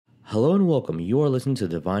Hello and welcome. You are listening to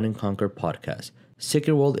the Divine and Conquer podcast.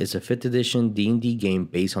 Secret World is a 5th edition D&D game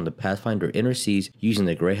based on the Pathfinder Inner Seas using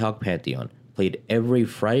the Greyhawk Pantheon. Played every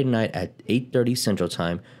Friday night at 8:30 Central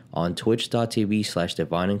Time on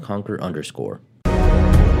twitch.tv/divineandconquer_.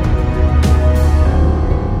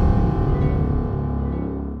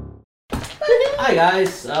 Hi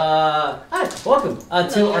guys, welcome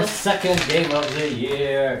to our second game of the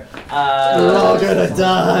year. We're all gonna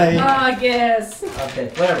die. I guess. Okay,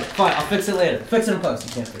 whatever, fine, I'll fix it later. Fix it in post,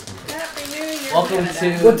 you can't fix it. Happy New Year. Welcome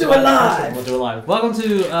to... We'll do it live. We'll do it live. Welcome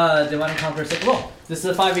to Divine and Conquer Secret World. This is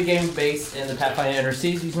a 5e game based in the Pathfinder Inner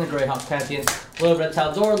Seas using the Greyhawk Pantheon. A little bit of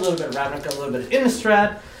Tal'Dor, a little bit of Ravnica, a little bit of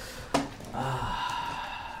Innistrad.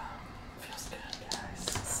 Feels good, guys.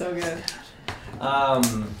 So good.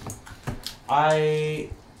 I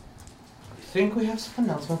think we have some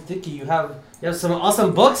announcements. Dickie, you have some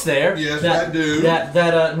awesome books there. Yes, that, I do.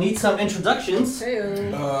 That need some introductions.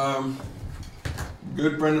 Hey.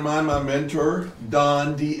 Good friend of mine, my mentor,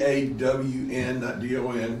 Don, D-A-W-N, not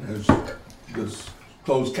D-O-N, as this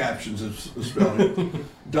closed captions of spelling.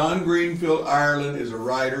 Dawn Greenfield Ireland is a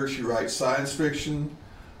writer. She writes science fiction.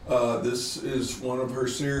 This is one of her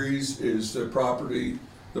series, is The Prophecy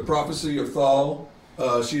of Thal.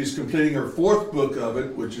 She is completing her 4th book of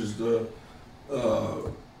it, which is a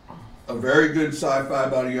very good sci-fi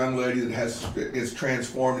about a young lady that gets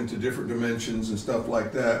transformed into different dimensions and stuff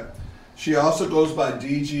like that. She also goes by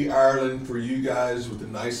DG Ireland for you guys with a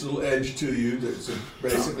nice little edge to you. That's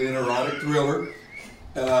basically an erotic thriller.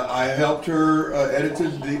 I helped her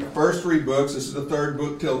edited the first 3 books. This is the 3rd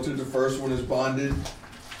book, Tilted. The first one is Bonded,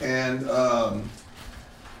 and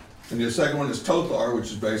the second one is Tothar,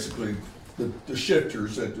 which is basically the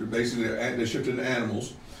shifters that are basically they shift into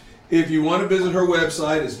animals. If you want to visit her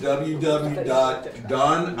website, it's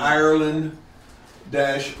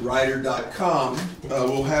www.donireland-writer.com.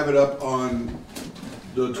 We'll have it up on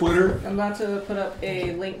the Twitter. I'm about to put up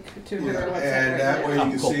a link to her website. And that way you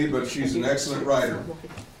can Cool. see, but she's an excellent writer.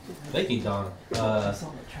 Thank you, Don. I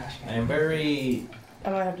am very I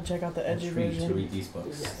might have to check out the edgy intrigued to version. read these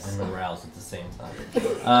books and aroused at the same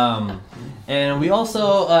time. And we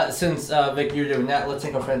also, since Vic, you're doing that, let's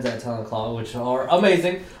thank our friends at Talon Claw, which are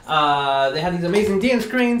amazing. They have these amazing DM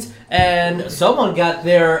screens, and someone got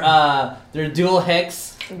their dual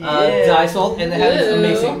hex dice vault, and they have these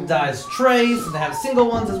amazing dice trays, and they have single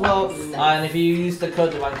ones as well. And if you use the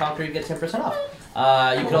code Divine Conquer, you get 10% off.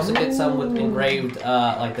 You can also get some with engraved,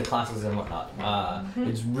 like the classes and whatnot.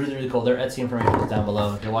 It's really, really cool. Their Etsy information is down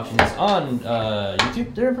below. If you're watching this on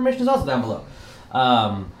YouTube, their information is also down below.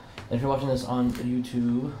 If you're watching this on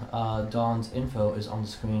YouTube, Dawn's info is on the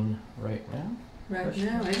screen right now. Right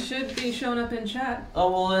now, it should be showing up in chat.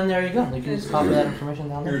 Oh, well, then there you go. You can just copy that information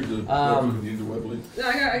down there. Here's the web link.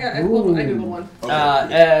 I Googled one. Okay.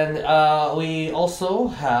 And we also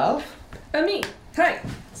have... Me. Hi.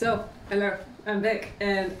 So, hello. I'm Vic,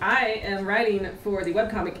 and I am writing for the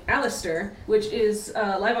webcomic Alistair, which is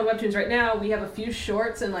live on Webtoons right now. We have a few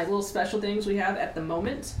shorts and like little special things we have at the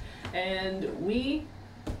moment, and we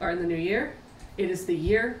are in the new year. It is the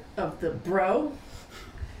year of the bro.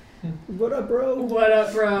 What up, bro? What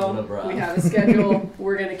up, bro? What up, bro? We have a schedule.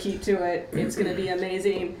 We're gonna keep to it. It's gonna be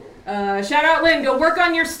amazing. Shout out, Lynn. Go work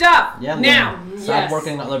on your stuff now. Stop Yes.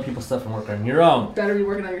 working on other people's stuff and work on your own. Better be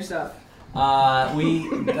working on your stuff. We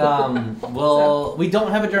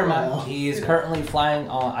don't have a Jeremiah. He is currently flying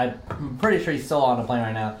on. I'm pretty sure he's still on a plane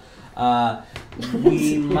right now.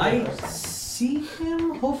 We might see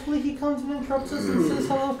him. Hopefully, he comes and interrupts us and says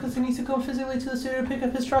hello because he needs to come physically to the studio to pick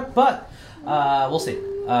up his truck. But we'll see.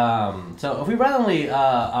 So if we randomly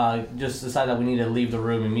just decide that we need to leave the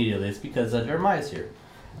room immediately, it's because Jeremiah's here.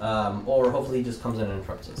 Or hopefully he just comes in and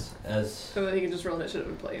interrupts us. So that he can just roll initiative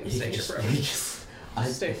and play and stay here forever. He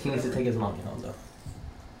needs to take his mommy home though.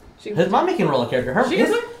 His mommy can roll a character.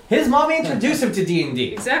 His mommy introduced him to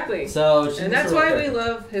D&D. Exactly. So and that's why we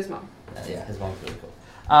love his mom. Yeah, his mom's really cool.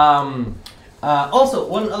 Also,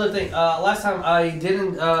 one other thing. Last time I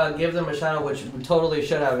didn't give them a shout out, which we totally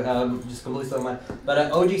should have. Just completely slipped my mind.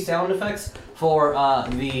 But OG sound effects for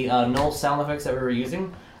the null sound effects that we were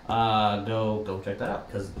using. Go check that out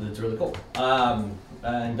because it's really cool. And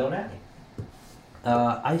don't at me.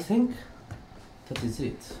 I think that is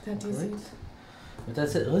it. That is it. But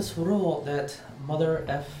that's it. Let's roll that mother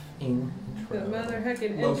effing intro. The mother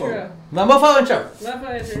heckin' Mofo. intro. The mofo intro. Love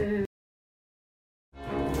it.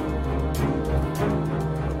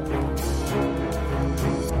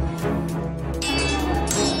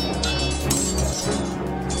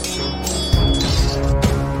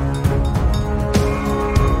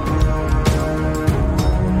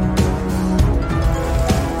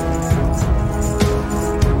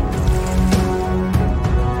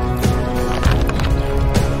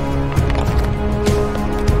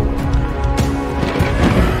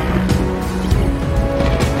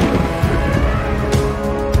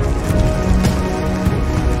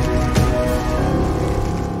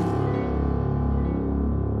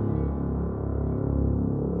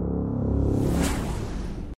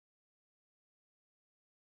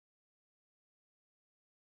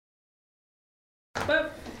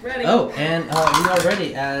 Ready. Oh, and we are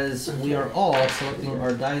ready as we are all selecting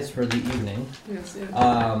our dice for the evening. Yes,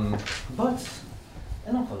 yeah. But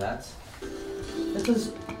enough of that. Let's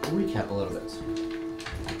just recap a little bit.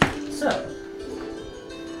 So,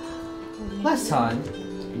 last time,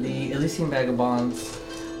 the Elysian Vagabonds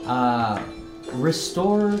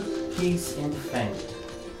restored peace in Fangwood.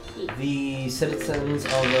 The citizens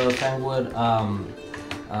of the Fangwood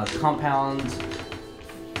compound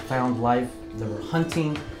found life. They were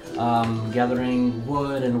hunting, gathering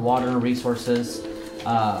wood and water and resources.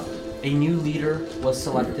 A new leader was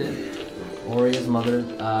selected. Oria's mother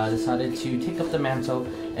decided to take up the mantle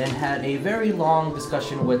and had a very long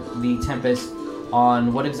discussion with the Tempest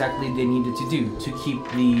on what exactly they needed to do to keep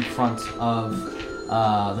the front of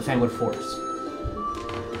the Fangwood Forest.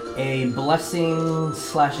 A blessing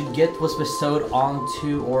 / gift was bestowed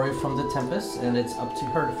onto Ori from the Tempest, and it's up to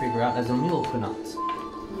her to figure out as Emil could not.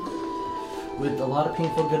 With a lot of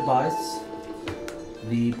painful goodbyes,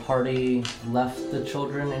 the party left the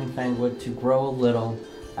children in Fangwood to grow a little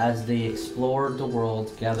as they explored the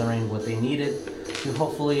world, gathering what they needed to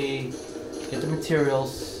hopefully get the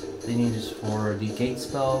materials they needed for the gate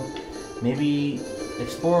spell, maybe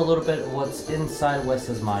explore a little bit of what's inside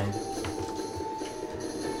Wes's mind.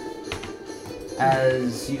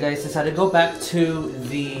 As you guys decided to go back to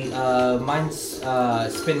the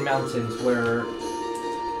Spin Mountains where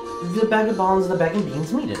the Bag of Bombs and the Bag of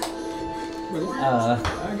Beans meet it.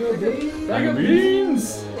 Bag of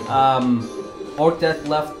beans! Orc Death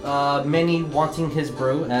left many wanting his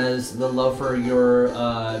brew as the love for your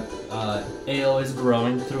ale is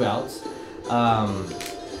growing throughout.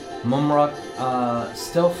 Mumrock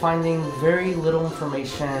still finding very little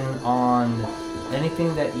information on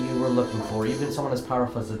anything that you were looking for. Even someone as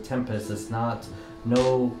powerful as the Tempest does not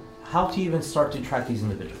know how to even start to track these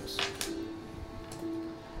individuals.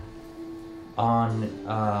 On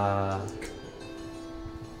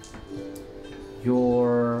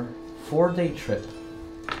your 4-day trip,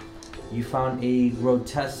 you found a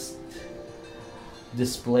grotesque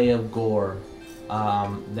display of gore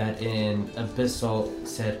that in Abyssal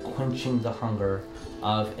said quenching the hunger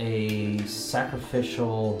of a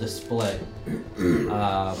sacrificial display.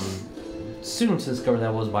 Soon to discover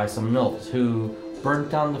that was by some gnolls who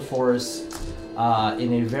burnt down the forest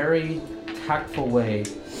in a very tactful way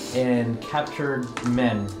and captured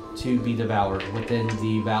men to be devoured within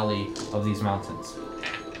the valley of these mountains.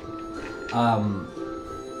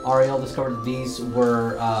 Ariel discovered that these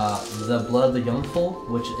were the Blood of the Youngful,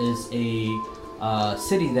 which is a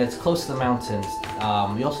city that's close to the mountains.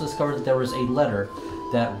 We also discovered that there was a letter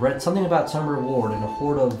that read something about some reward and a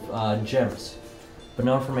hoard of gems, but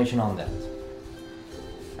no information on that.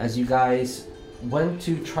 As you guys went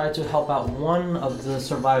to try to help out one of the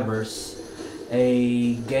survivors,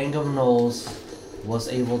 a gang of gnolls was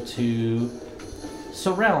able to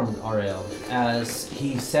surround Ariel as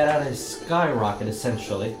he set out his skyrocket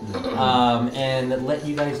essentially, and let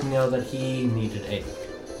you guys know that he needed aid.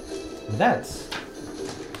 That's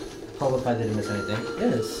probably if I didn't miss anything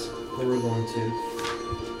is what we're going to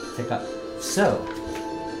pick up. So,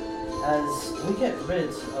 as we get rid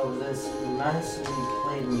of this nicely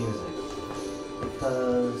played music,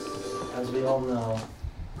 because as we all know,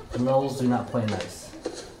 gnolls do not play nice.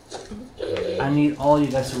 I need all you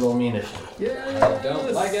guys to roll me initiative. Yeah,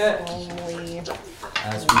 don't like it.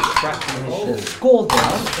 As we track the initiative gold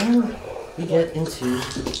down, and we get into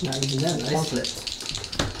conflict.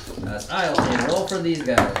 As I'll say, roll for these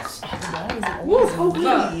guys.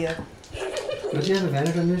 Don't you have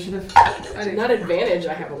advantage on initiative? I do not advantage,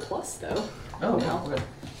 I have a plus though. Oh, No. okay.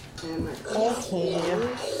 And my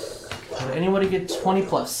Did anybody get 20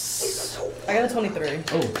 plus? I got a 23.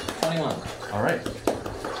 Oh, 21. alright.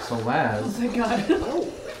 So Laz, thank God.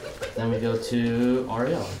 then we go to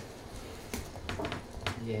Ariel.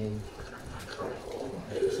 Yay.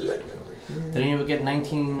 Did anyone get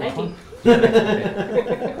 19? 19. Okay.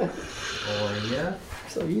 Or yeah.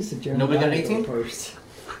 So used to Jeremy. Nobody got 18? First.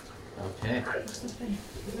 Okay.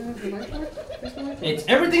 It's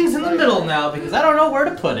everything's in the middle now because I don't know where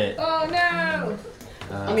to put it. Oh no!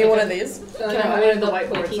 Give me one of these. Can I have the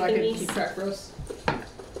whiteboard so I can keep track for us?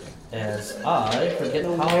 As I forget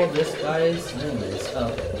how this guy's name is. Oh.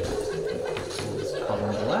 Let's call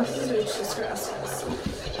him the last.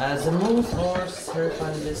 As the most more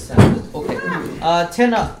terrifying this sounded. Okay.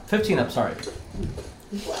 10 up. 15 up, sorry.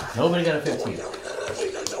 Nobody got a 15.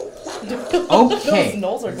 Okay. Those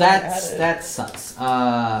gnolls are going at it. That sucks.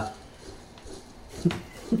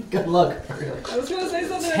 Good luck. I was gonna say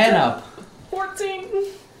something. 10 up. 14.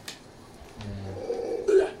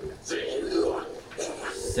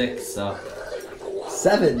 6 up.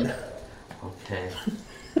 7. Okay.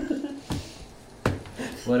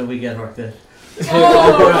 What did we get, Orchid?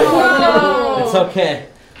 Oh, It's okay.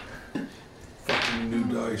 Fucking new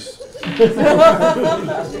dice.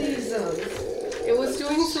 Jesus. It was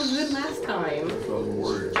doing so good last time. That's what I was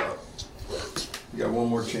worried about. You got one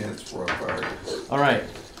more chance before I fire you. All right.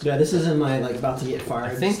 Yeah, this isn't my like about to get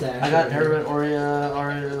fired. I think stash I got or anything.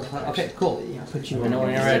 Aria. Okay, cool. Yeah, put you I in know when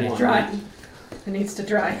the you're ready. one. dry. It needs to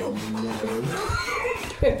dry. No.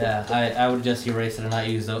 Yeah, I would just erase it and not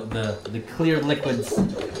use the clear liquids of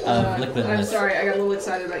liquidness. I'm sorry, I got a little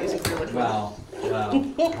excited about using clear liquid. Wow.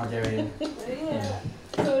 How dare you? Yeah.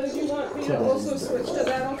 So did you want me to also switch to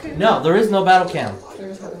battle cam? No, there is no battle cam.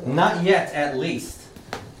 There's Not yet, at least.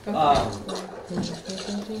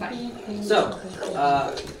 So,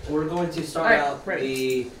 we're going to start Alright, out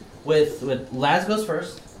ready. with Laz goes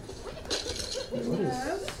first, What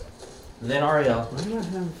is? then Ariel, Why do I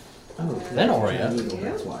have? Oh, then Aurea,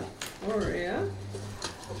 That's why. Aurea.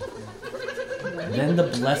 then the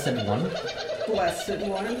Blessed One, Blessed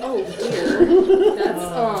one. Oh dear. That's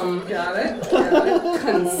Got it. Got it.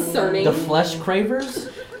 concerning. the Flesh Cravers.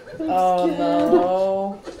 Oh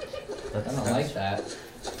no. That's, I don't like that.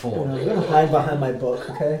 4. I'm gonna hide behind my book,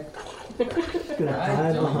 okay? Gonna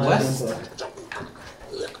hide behind West. my book.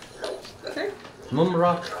 Okay.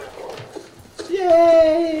 Mumrock,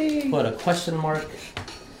 Yay! put a question mark,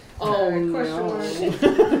 Oh Question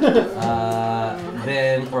no.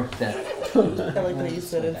 then Orchid. I like that you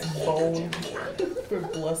said it's bone for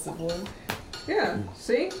blessed one. Yeah.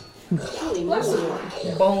 See? Holy Blessed moly.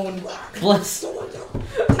 one. Bone. Bless. It's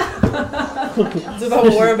about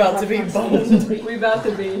we're about to be boned. We about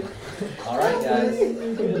to be. Alright, guys.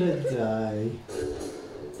 I'm gonna die.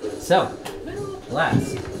 So,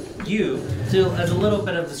 Laz, you do as a little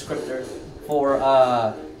bit of descriptor for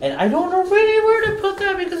and I don't know really where to put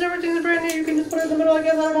that because everything's brand new. You can just put it in the middle, I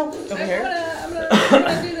guess. I don't know. Over here? I'm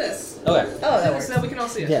gonna do this. Okay. Oh, that works. So that we can all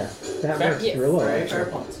see it. Yeah, that Fair. works Yes. real well. Fair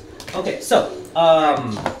actually. point. Okay, so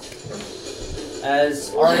as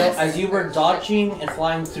Ariel, as you were dodging and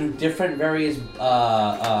flying through different various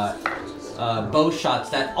bow shots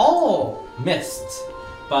that all missed,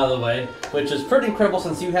 by the way, which is pretty incredible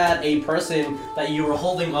since you had a person that you were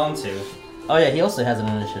holding on to. Oh yeah, he also has an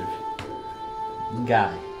initiative.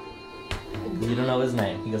 Guy. You don't know his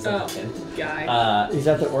name. He goes like Oh, guy. Is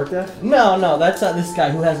that the orc death? No, that's this guy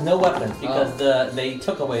who has no weapons because they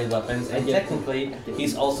took away his weapons, and technically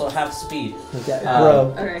he's also half speed. Okay,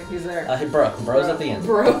 Um, bro. Okay, he's there. Bro's at the end.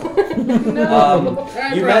 Bro. No.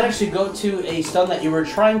 Alright, You bro. managed to go to a stone that you were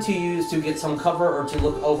trying to use to get some cover or to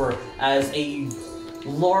look over as a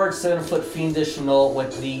large 7-foot fiendish gnoll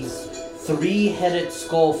with these 3-headed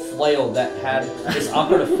skull flail that had this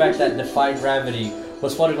awkward effect that defied gravity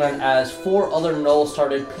was floating around as 4 other gnolls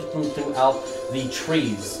started peeking throughout the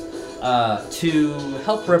trees to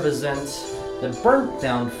help represent the burnt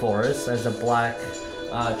down forest as the black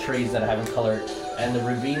trees that I haven't colored and the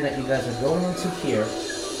ravine that you guys are going into here.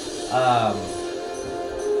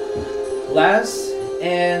 Laz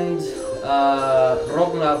and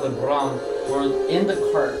Rognar with Bram were in the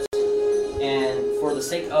cart, and for the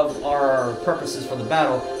sake of our purposes for the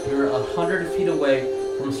battle, we were 100 feet away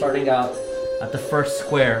from starting out at the first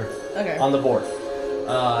square Okay. on the board.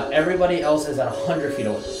 Everybody else is at 100 feet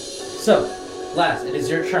away. So, Laz, it is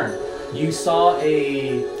your turn. You saw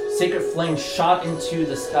a sacred flame shot into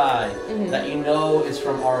the sky that you know is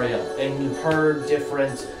from Ariel, and you heard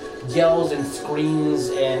different yells and screams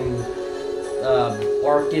and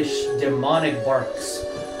barkish demonic barks.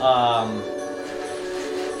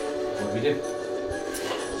 What do we do?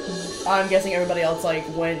 I'm guessing everybody else like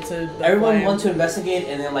went to the Everyone flame. went to investigate,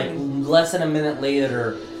 and then like less than a minute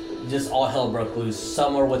later, just all hell broke loose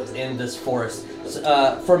somewhere within this forest.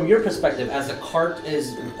 So, from your perspective, as the cart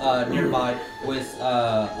is nearby with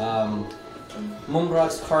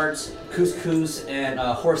Mumrock's carts, Couscous, and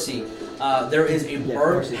Horsey, there is a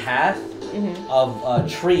burnt Horsey. path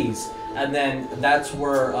of trees, and then that's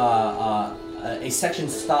where a section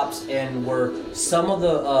stops and where some of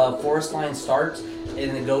the forest line starts,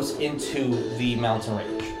 and it goes into the mountain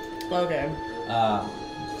range. Okay.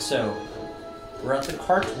 So, we're at the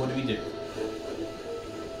cart. What do we do?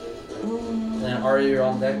 And then are you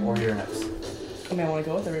on deck or you're next? I mean, I want to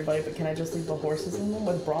go with everybody, but can I just leave the horses in them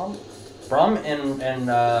with Brom Bram and and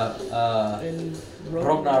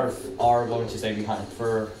Rognar are going to stay behind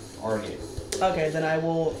for our game. Okay, then I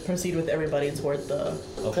will proceed with everybody toward the.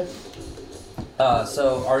 Okay.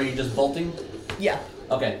 So are you just bolting? Yeah.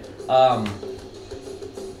 Okay.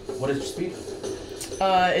 What is your speed?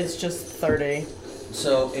 It's just 30.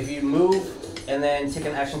 So if you move and then take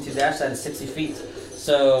an action to dash, that is 60 feet.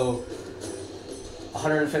 So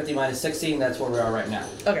 150 minus 60, and that's where we are right now.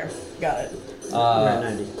 Okay, got it. We're at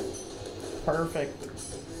 90. Perfect.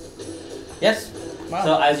 Yes. Wow.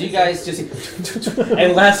 So as you guys just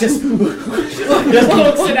and Lance just Looks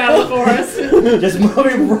it out of the forest. just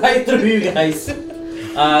moving right through you guys,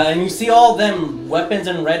 and you see all them weapons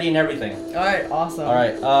and ready and everything. All right. Awesome. All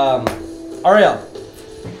right, Ariel.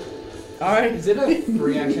 All right. Is it a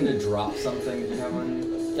free action to drop something if you have on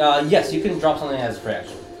you? Yes, you can drop something as free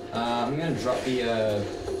action. I'm gonna drop the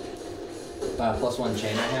 +1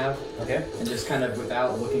 chain I have, Okay. and just kind of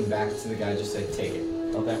without looking back to the guy, just say take it.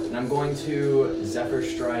 Okay. And I'm going to Zephyr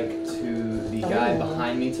Strike to the guy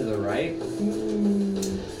behind me to the right,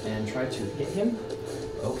 and try to hit him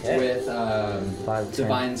Okay. with 5, 10.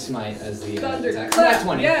 Divine Smite as the Thunder attack. clap. Nat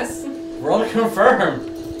 20. Yes. Roll to confirm.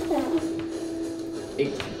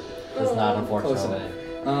 18. It's not, Close unfortunately.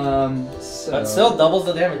 enough. So. But still doubles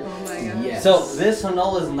the damage. Oh my god. Yes. So this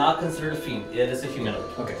Hanol is not considered a fiend. It is a humanoid.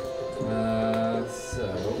 Okay. So.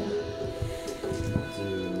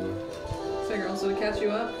 Sorry, girl. So to catch you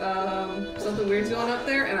up, something weird's going up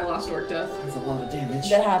there, and I lost Orc Death. That's a lot of damage.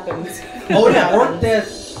 That happens. Oh yeah, Orc Death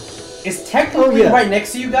is technically right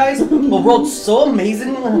next to you guys, but rolled so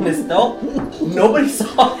amazingly on his stealth, nobody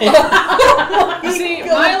saw it. You see,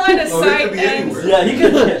 my line of Oh, it sight could be ends. anywhere. Yeah, you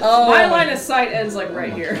can. My line of sight ends like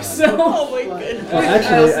right here. So. Oh my goodness. Well,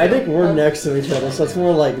 actually, I think we're next to each other, so it's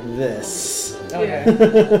more like this. Okay.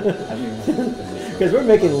 Because we're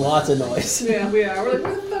making lots of noise. Yeah, we are. We're like,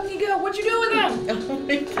 where the fuck you go? What'd you do with him? Oh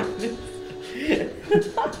my goodness.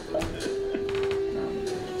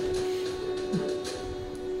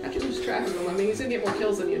 How'd you lose track of him? I mean, he's gonna get more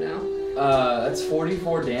kills than you now. That's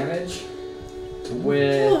 44 damage.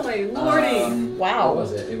 With. Oh my lordy! Wow. What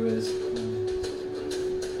was it? It was.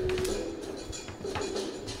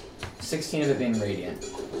 16 of it being radiant.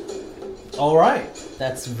 All right,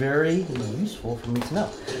 that's very useful for me to know.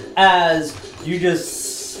 As you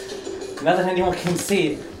just, not that anyone can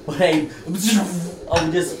see, but a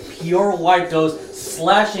of just pure white goes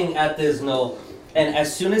slashing at this gnoll, and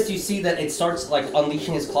as soon as you see that it starts like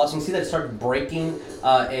unleashing its claws, you can see that it starts breaking,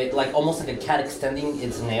 it like almost like a cat extending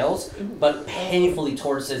its nails, but painfully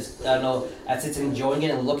towards its no, as it's enjoying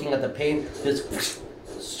it and looking at the pain, just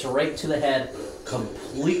straight to the head.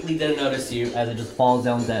 Completely didn't notice you as it just falls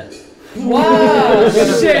down dead. Wow! I'm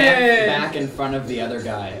gonna Shit! back in front of the other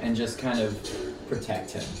guy and just kind of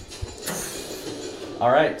protect him. All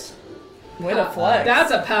right. Way to flex.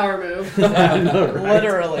 That's a power move. I know, right?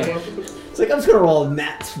 Literally. It's like I'm just gonna roll a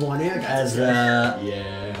nat 20. I got As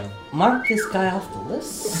Yeah. mark this guy off the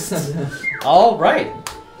list. All right.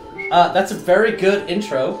 That's a very good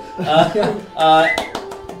intro.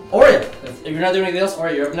 Oria, if you're not doing anything else,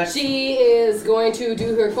 Oria, you're up next. She is going to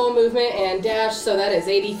do her full movement and dash, so that is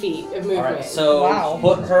 80 feet of movement. All right, so Wow.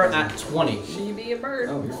 put her at 20. She be a bird.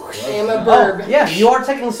 Oh, you're I am a Oh, bird. yeah, you are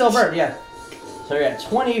technically still a bird, yeah. So you're at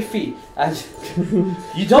 20 feet.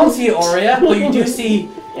 You don't see Oria, but you do see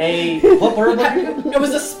a... What bird was it? It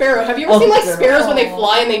was a sparrow. Have you ever Oh, seen like sparrow. sparrows when they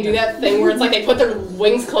fly and they do that thing where it's like they put their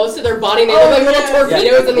wings close to their body and they look like little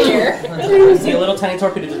torpedoes in the air? You see a little tiny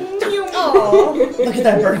torpedo just... Oh. Look at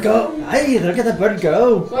that bird go! Hey, look at that bird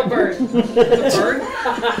go! What bird? The bird?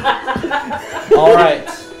 All right.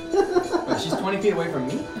 Oh, she's 20 feet away from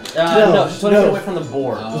me? No, she's 20 feet no. away from the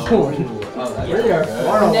board. Oh, that's We are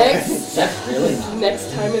far away. Next, That's really nice.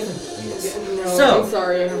 next time is. No, So- I'm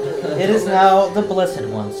sorry. It is now the Blessed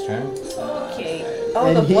One's turn. Okay. Oh,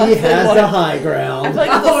 And the he blessed has one. the high I ground. feel like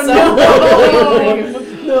Oh, this is no. so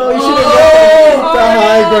No, you should have got the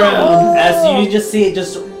high ground. As you just see it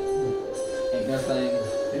just Ain't nothing.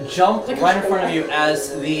 jump right in front of you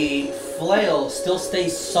as the flail still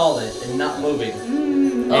stays solid and not moving.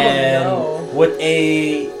 And no. with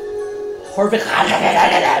a horrific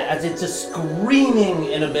as it's just screaming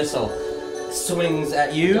in abyssal swings at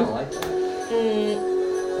I you. don't like that.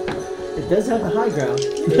 It does have the high ground.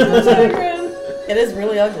 It is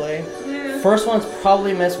really ugly. First one's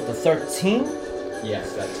probably missed with a 13.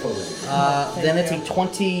 Yes, that totally. Then it's a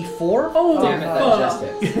 24. Oh, Damn it, that fuck. just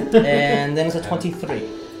hit. And then it's a 23.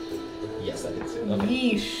 Yes, that did too.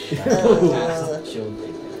 Yeesh. Shield.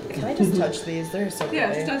 Can I just touch these? They're so pretty.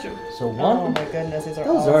 Yeah, just touch him. So Oh 1 my goodness, these are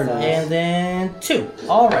Those are awesome. nice. and then 2.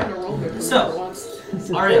 Alright. So,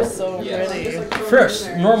 They're Ariel. so Yes. pretty. First,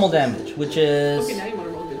 normal damage, which is Okay, now you want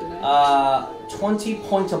to roll good tonight. 20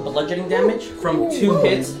 points of bludgeoning damage from 2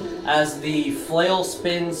 hits as the flail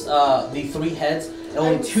spins the 3 heads and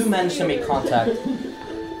only 2 manage to make contact.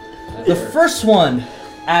 The first one,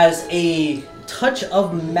 as a touch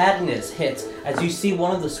of madness hits, as you see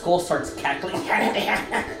one of the skulls starts cackling.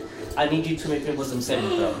 I need you to make me wisdom saving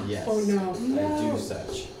throw. Yes. Oh no. I do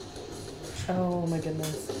such. Oh my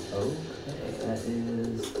goodness. Okay, that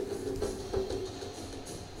is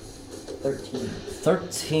 13.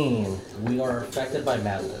 13. We are affected by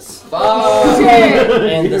madness. Fuck!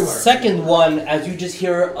 And the second one, as you just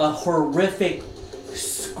hear a horrific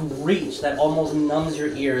screech that almost numbs your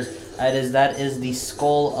ears, that is the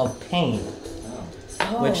Skull of Pain,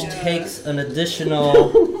 which takes an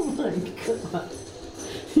additional Oh my god.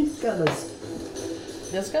 He's got us.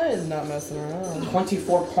 This guy is not messing around.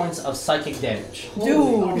 24 points of psychic damage.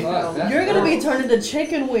 Dude, Fuck, that you're gonna be hurts. turned into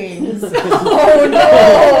chicken wings. Oh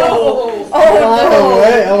no! Oh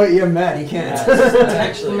wait, oh wait, you're mad. You can't. That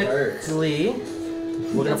actually hurts. Technically,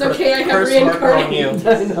 we're That's gonna put okay, I a have curse marker on you.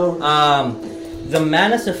 I know. The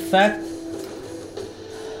Manus effect,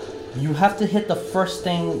 you have to hit the first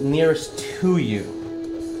thing nearest to you.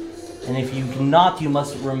 And if you do not, you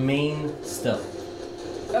must remain still.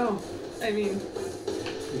 Oh, I mean,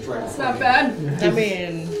 He's right it's in not front of bad. I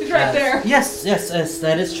mean, He's right there. Yes,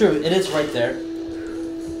 that is true. It is right there.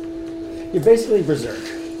 You're basically berserk.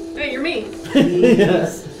 Hey, you're me.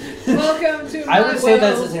 Yes. Welcome to I my would say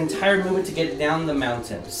that's world. his entire movement to get down the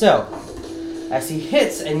mountain. So, as he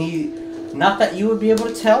hits, and not that you would be able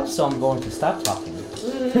to tell, so I'm going to stop talking.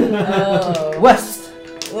 West.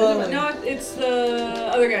 No, it's the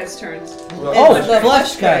other guy's turns. Oh, It's the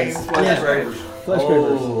flesh flesh guys. Flesh Raiders. Flesh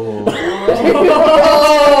Raiders. Oh.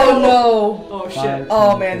 Oh no! Oh shit. 5,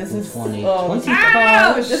 Oh 10, man, this 15, is 20, oh,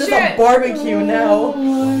 25. this is a shit. barbecue now. Oh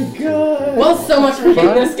my god. Well, so much for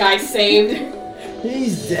getting this guy saved.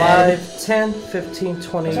 He's dead. 5, 10, 15,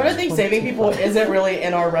 20. I'm trying to think saving people 25. isn't really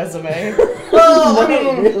in our resume. Well, I mean,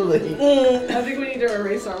 No, really. I think we need to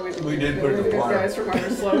erase our We did put it in the good choir. guys from our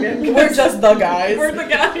slogan. We're just the guys. We're the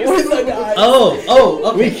guys. We're the guys.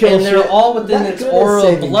 oh, okay. We kill And they're shit. all within Not its good at aura of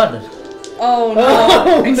saving. blood. Oh no.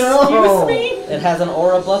 Oh Excuse no. me? It has an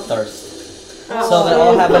aura of bloodthirst. Oh. So they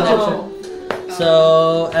all have an Oh. extra.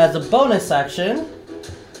 So, as a bonus action,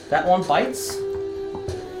 that one bites.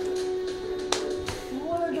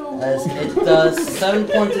 As it does 7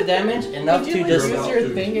 points of damage, enough Did to you just. use your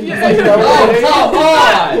thing and just Yeah. like go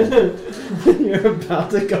Oh, come on! You're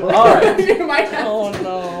about to go. Alright. You might have. Oh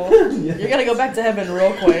no. You're gonna go back to heaven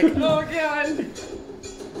real quick. Oh god.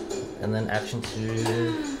 And then action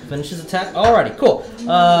to finish his attack. Alrighty, cool.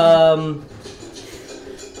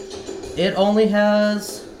 It only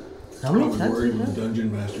has. How I many was attacks do worried you when have? the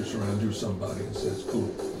dungeon master surrounds you with somebody and says,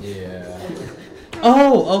 cool. Yeah.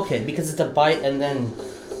 Oh, okay, because it's a bite and then.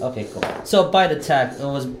 Okay, cool. So bite attack. It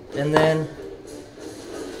was. And then.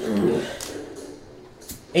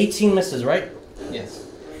 18 misses, right? Yes.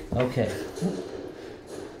 Okay.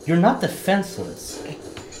 You're not defenseless.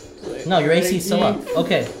 No, your AC is still up.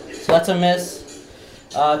 Okay, so that's a miss.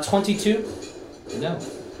 22. No.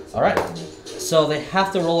 Alright. So they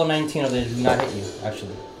have to roll a 19 or they do not hit you,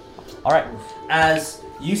 actually. Alright. As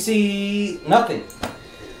you see nothing.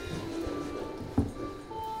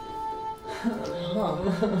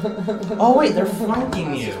 Oh wait, they're flanking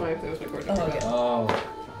That's you. just that was my cord. Oh, yeah. Oh.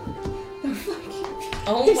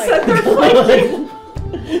 Oh He my said they're god. flanking.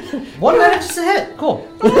 One damage is a hit. Cool.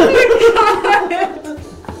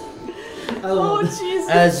 Oh Jesus.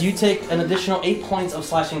 As you take an additional 8 points of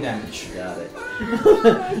slashing damage. Got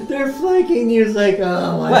it. They're flanking you. It's like,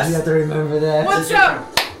 oh, why Wes. do you have to remember that? What's up?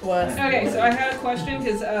 What? Okay, so I had a question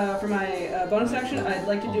because for my bonus action, I'd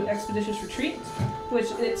like to do Expeditious Retreat, which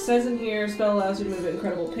it says in here, spell allows you to move at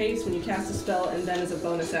incredible pace when you cast a spell, and then as a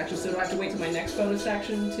bonus action. So do I have to wait till my next bonus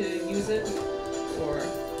action to use it, or?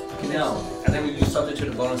 No. And then you substitute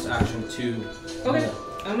a bonus action to. Okay,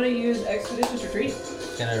 I'm gonna use Expeditious Retreat.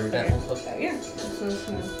 Can I read that one? Yeah.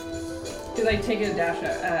 Because I take a dash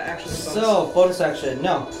action. as a bonus. So, bonus action,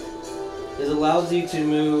 no. It allows you to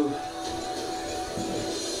move.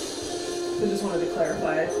 So just wanted to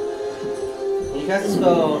clarify. When you cast a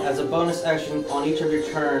spell as a bonus action on each of your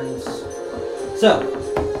turns. So,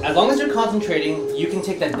 as long as you're concentrating, you can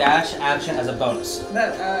take the dash action as a bonus.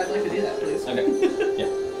 That I'd like to do that, please. Okay. Yeah.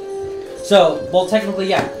 So, well, technically,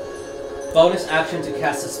 yeah. Bonus action to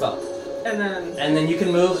cast a spell. And then You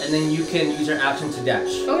can move, and then you can use your action to dash.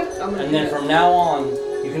 okay, I'm gonna. And do then that. from now on,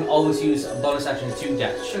 you can always use a bonus action to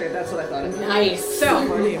dash. Okay, that's what I thought. Nice. So I'm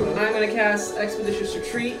gonna cast Expeditious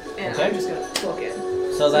Retreat, and Okay. I'm just gonna book it.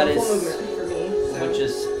 So that full is, movement for me. So. which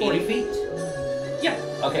is 80 feet? Yeah.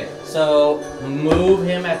 Okay, so move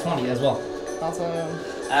him at 20 as well. Awesome.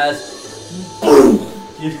 As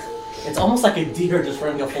it's almost like a deer just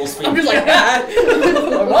running at full speed. I'm just like that.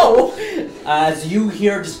 Whoa. As you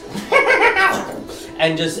hear just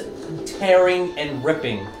and just tearing and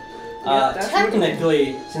ripping. Yeah, that's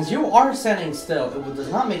Technically, since you are standing still, it does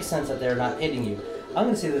not make sense that they're not hitting you. I'm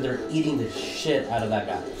gonna say that they're eating the shit out of that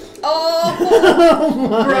guy. Oh, Oh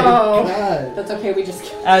my Bro. god. that's okay. We just.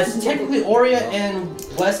 As technically, Oria and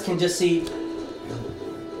Wes can just see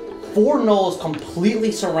 4 gnolls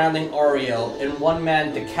completely surrounding Ariel, and one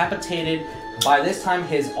man decapitated. By this time,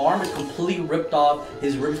 his arm is completely ripped off.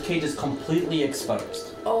 His ribcage is completely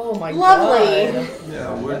exposed. Oh my Lovely. god.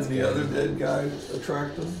 Yeah, wouldn't the other dead guy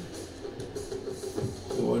attract him?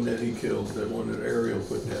 The one that he killed, that one that Ariel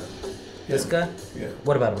put down. This guy? Yeah.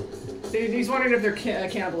 What about him? He's wondering if they're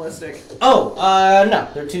cannibalistic. Oh, no,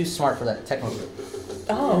 they're too smart for that, technically.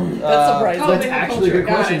 Oh, that's surprising. Oh, That's they have actually a good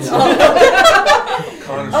culture, question. got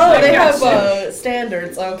Connor's Oh, they I have got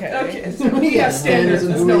standards. Okay. Okay, so we have standards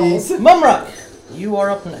and Louise. skulls. Mumra, you are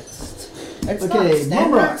up next. It's not Okay,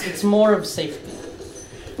 standards, Mumra. it's more of safety.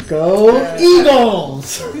 Go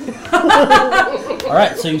Eagles!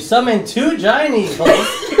 Alright, so you summon 2 giant eagles.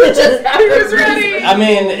 Who's ready? I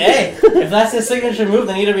mean, hey, if that's his signature move,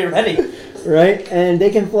 they need to be ready. Right, and they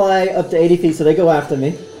can fly up to 80 feet, so they go after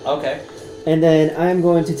me. Okay, And then I'm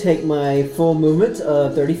going to take my full movement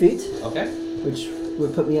of 30 feet, okay. which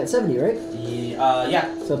would put me at 70, right?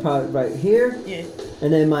 Yeah. So probably right here. Yeah.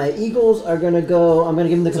 And then my Eagles are going to go, I'm going to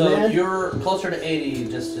give them the So command. you're closer to 80,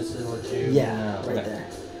 just to let you Yeah, know. right Okay. there.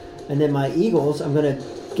 And then my Eagles, I'm going to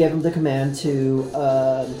give them the command to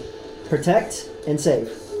protect and save.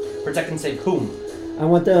 Protect and save whom? I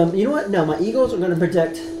want them, you know what? No, my Eagles are going to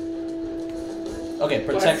protect Okay,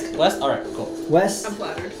 protect West. Alright, cool. West I'm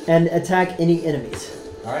flattered. and attack any enemies.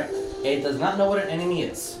 Alright. It does not know what an enemy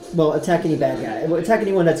is. Well, attack any bad guy. Well, attack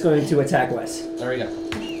anyone that's going to attack West. There we go.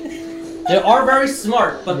 They are very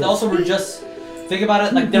smart, but they also were just. Think about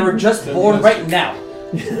it, like they were just born right now.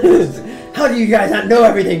 How do you guys not know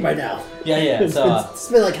everything by now? Yeah, so. It's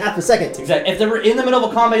been like half a second. Exactly. If they were in the middle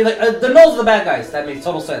of a combat, you're like, the gnolls are the bad guys. That makes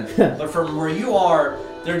total sense. But from where you are,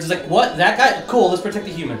 they're just like, what? That guy? Cool, let's protect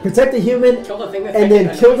the human. Protect the human, Kill the thing that. and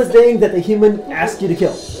then kill the thing that the human asked you to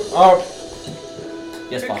kill. Oh.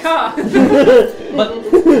 Yes, boss. Ka.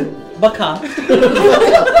 But Khan.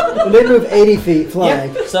 And they move 80 feet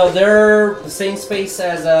flying. Yeah. So they're the same space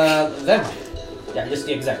as them. Yeah, just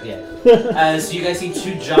the exact, yeah. As you guys see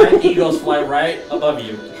 2 giant eagles fly right above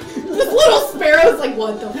you. This little sparrow's like,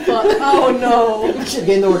 what the fuck? Oh no. You should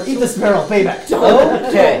gain the word eat the sparrow, payback.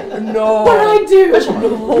 Okay. No. What did I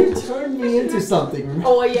do? You turned me into something.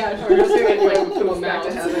 Oh yeah, I was gonna like put him Back back to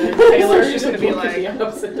to heaven. heaven. Taylor's just gonna be like,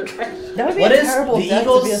 That would be What a is terrible the death to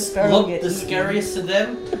be a eagles sparrow look get the eaten. scariest to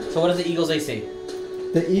them? So what is the eagle's AC?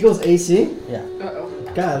 The Eagles AC? Yeah.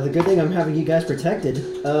 uh-oh. God, the good thing I'm having you guys protected.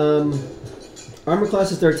 Armor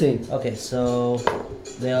class is 13. Okay, so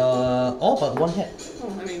they all but 1 hit.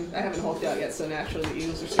 Well, I mean, I haven't hulked out yet, so naturally the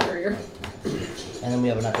Eagles are superior. And then we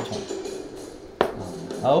have a natural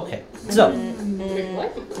 20. Okay. So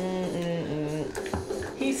What?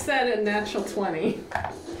 He said a natural 20.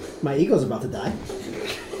 My Eagle's about to die.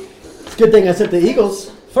 It's a good thing I sent the Eagles.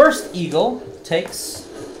 first eagle takes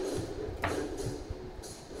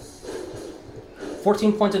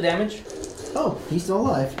 14 points of damage. Oh, he's still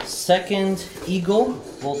alive. Second eagle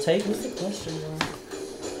will take. What's the question though?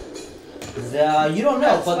 You don't know,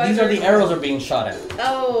 That's but why these are the they're- arrows are being shot at.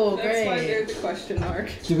 Oh, That's why great. they're the question mark.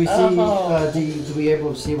 Do we see? Oh. Do we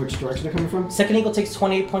able to see which direction they're coming from? Second eagle takes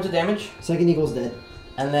 28 points of damage, Second Eagle's dead.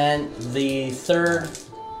 and then the third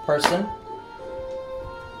person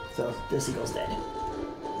So this Eagle's dead.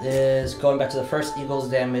 is going back to the first eagle's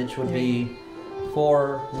damage would be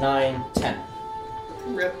 4, 9, 10.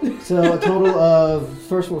 Rip. So a total of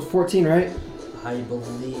first one was 14, right? I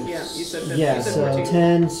believe. Yeah, you said that. Yeah, you said so 14.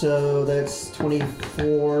 10, so that's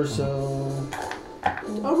 24, so...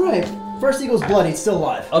 Alright, first Eagle's blood, he's still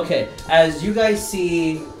alive. Okay, as you guys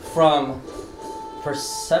see from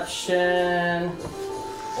perception,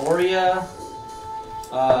 Oria,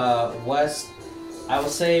 West, I will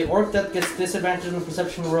say Orc that gets disadvantage in the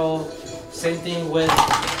perception roll. Same thing with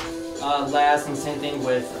Laz, and same thing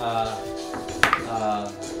with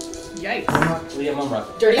Yikes. Leah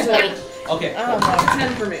Mumra. Dirty 20. Okay, Oh no.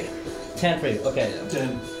 10 for me. 10 for you. Okay,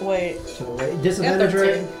 10. Wait. So wait, disadvantage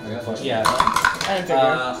rate? yeah. I didn't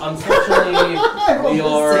figure. Unfortunately, we Same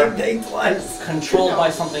are thing twice. controlled by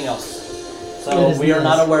something else. That So is we are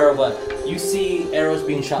nice. not aware of what. You see arrows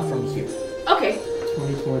being shot from here. Okay,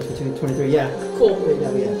 24, 22, 23, yeah. cool. Right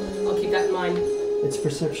now, yeah. I'll keep that in mind. It's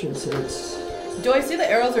perception, so it's... Do I see the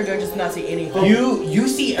arrows or do I just not see anything? You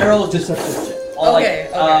see arrows just Deception. all Okay,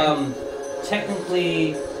 like okay.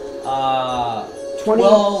 technically 20,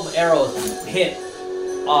 12 arrows hit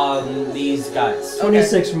on these guys.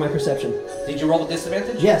 26 for my perception. Did you roll with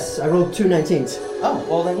disadvantage? Yes, I rolled 2 19s. Oh,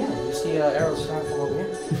 well then yeah, you see arrows shot from over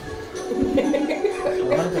here.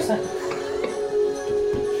 100%.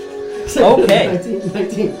 Okay.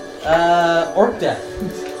 19. Orc death.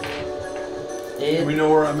 Do we know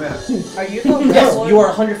where I'm at? Are you the Yes, one? you are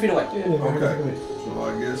 100 feet away. Okay. So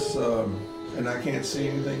I guess, and I can't see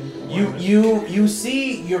anything. You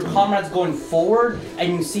see your comrades going forward,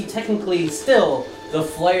 and you see technically still the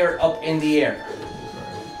flare up in the air.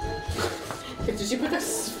 Did you put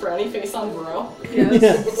this frowny face on, bro?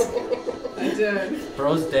 Yes. I did.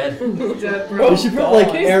 Bro's dead. Dead, bro. We should put like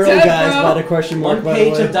He's arrow dead, guys bro. by the question mark. One By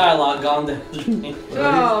page the of way. dialogue gone down.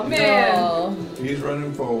 Oh, man. Oh. He's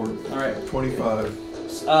running forward. All right. 25.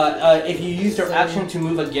 If you use your action to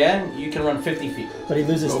move again, you can run 50 feet. But he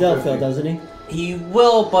loses Oh, stealth, 50. though, doesn't he? He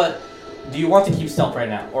will, but do you want to keep stealth right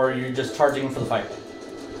now, or are you just charging for the fight?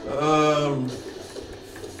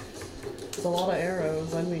 There's a lot of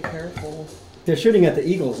arrows. I'd be careful. They're shooting at the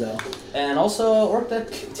eagles, though. And also, Orc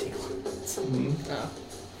that can take Oh.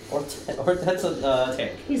 Orc that's a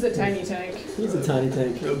tank. He's a tiny tank. He's a tiny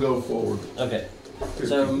tank. He'll go forward. Okay.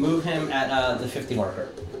 So move him at the 50 marker.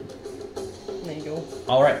 There you go.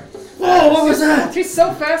 All right. Whoa, what was that? He's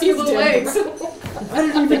so fast with the legs. I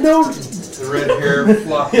didn't even know. The red hair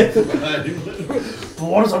flopping from behind him.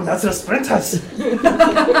 Warzone, that's a sprinters.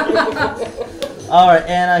 All right,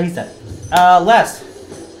 and he's dead. Last.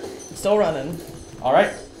 Still running. All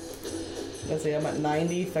right. Let's see, I'm at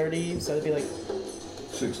 90, 30, so it'd be like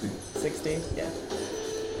 60. 60. Yeah.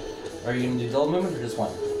 Are you gonna do double movement or just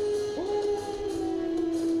one?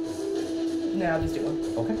 No, I'll just do one.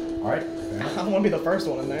 Okay. All right. I don't want to be the first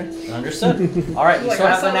one in there. Understood. All right. You Like, still I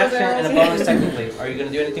have saw an action those and a arrows. bonus technically. Are you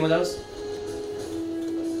gonna do anything with those?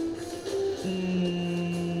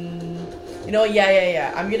 You know,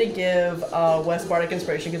 yeah. I'm gonna give Wes Bardic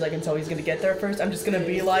Inspiration because I can tell he's gonna get there first. I'm just gonna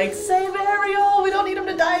be like, save Ariel! We don't need him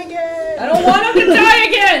to die again! I don't want him to die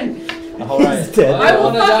again. All right. He's dead. I will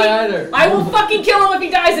wanna die fucking, either. I will fucking kill him if he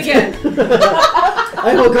dies again.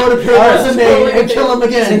 I will go to Paradise Domain and kill him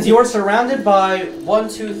again. Since you're surrounded by 1,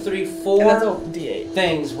 2, 3, And that's 4 a D8.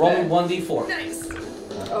 things, roll me 1d4. Nice.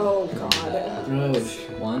 Oh god. Roche.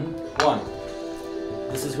 1. 1.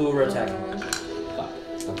 This is who we're attacking.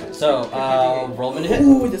 Okay. So, roll me to hit.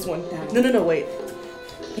 Ooh, this one. No, wait.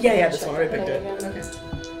 Yeah, this one. I already picked it. Okay. It's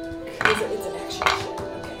an action shit.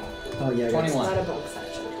 Okay. Oh yeah. I got 21. Not a bonus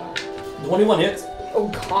action. 21 hits. Oh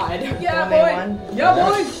god. Yeah, One, boy. one. Yeah,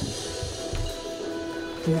 boy.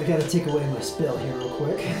 I gotta take away my spell here real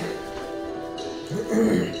quick.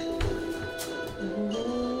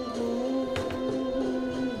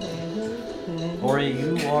 Ori,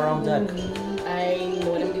 you are on deck. I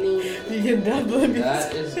know what I'm doing. You can definitely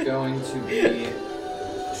That is going to be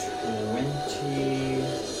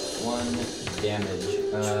 21 damage.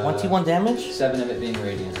 21 damage? 7 of it being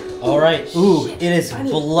radiant. Alright. Ooh, it is I need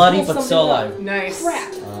to bloody pull but something still up. alive. Nice.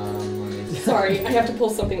 Crap. Let me Sorry, I have to pull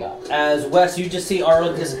something up. As Wes, you just see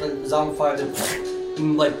Arlo just zombified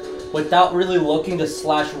and like without really looking to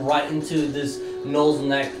slash right into this Null's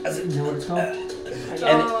neck. As it, You know what it's called? and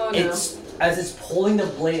Oh, no. it's as it's pulling the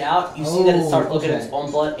blade out, you see that it starts looking at okay. its own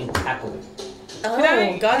blood and cackling. Oh, Can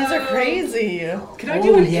I, guns are crazy. Can I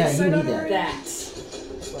do Oh, an yeah, insight you on need that. her? That.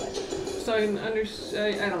 So I can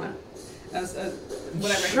understand. I don't know. As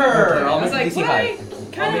whatever. Sure, I I'll was make like, the DC would high. I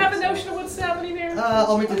kind of have a notion of what's happening there?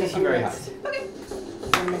 I'll make the DC very high. Okay.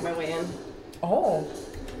 I'll make my way in. Oh.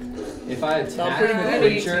 If I attack pretty the good.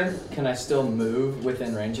 creature, can I still move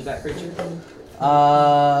within range of that creature?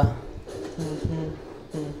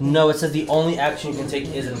 No, it says the only action you can take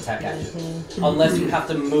is an attack action. Unless you have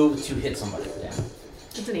to move to hit somebody. Yeah.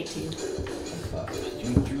 It's an 18.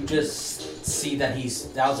 You just see that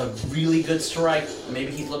that was a really good strike.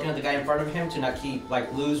 Maybe he's looking at the guy in front of him to not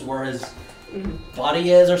lose where his body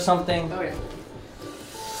is or something. Oh yeah.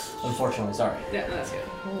 Unfortunately, sorry. Yeah, no, that's good.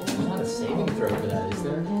 There's not a saving throw for that, is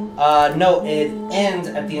there? No, it ends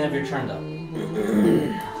at the end of your turn though.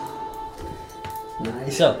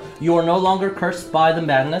 Nice. So, you are no longer cursed by the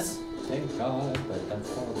madness, Thank God, but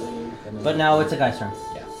that's probably gonna but now it's a guy's turn.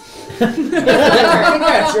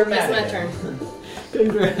 Congrats, you're It's mad my at turn.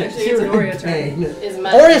 Congrats. Actually, it's an Oreo turn. Pain. Is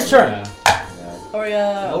my Ori's turn! Or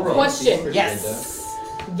yeah. No roll. Question. Yes.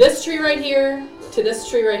 This tree right here to this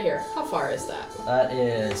tree right here. How far is that? That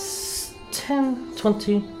is 10,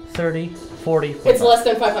 20, 30, 40, 45. It's less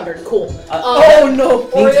than 500. Cool. Oh no.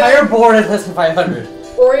 The entire board is less than 500.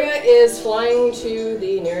 Oria is flying to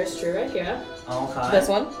the nearest tree right here. Okay. This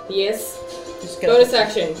one? Yes. Just get Bonus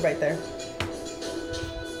action. right there.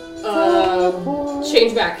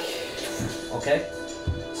 Change back. Okay.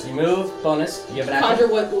 So you move, bonus. You have an action.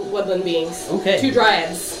 Conjure woodland beings. Okay. 2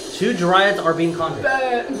 dryads. 2 dryads are being conjured.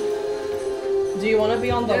 Do you want to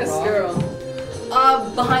be on the Yes, rock? girl.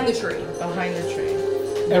 Behind the tree. Behind the tree.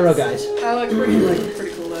 Arrow guys. I like pretty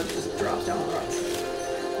cool that it just drops down the rocks.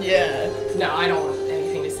 Yeah. No, I don't want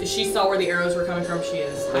anything to see. She saw where the arrows were coming from. She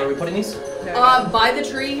is. Where are we putting these? By the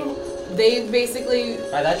tree, they basically.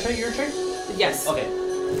 By that tree, your tree? Yes. Okay.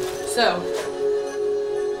 So.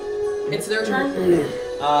 It's their turn?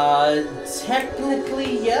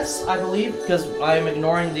 Technically, yes, I believe, because I'm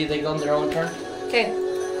ignoring they go on their own turn. Okay.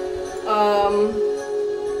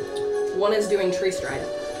 One is doing tree stride.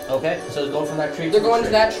 Okay, so go from that tree. They're going to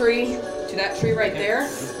that tree right there.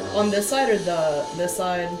 On this side or this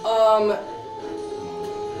side?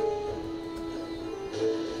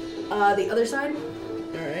 The other side?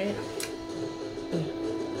 Alright.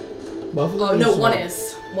 Both of Oh them no, is one not-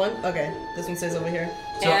 is. One? Okay. This one stays over here.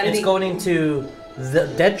 So And it's the- going into the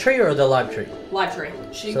dead tree or the live tree? Live tree.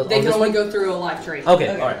 So They on can this only one? go through a live tree. Okay,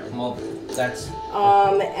 Okay. alright. Well, that's.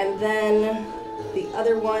 And then the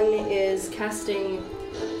other one is casting.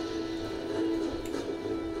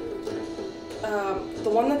 The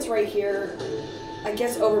one that's right here, I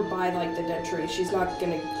guess over by like the dead tree. She's not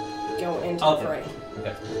gonna go into Okay. the fray.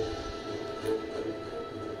 Okay.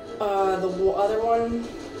 The other one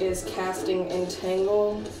is casting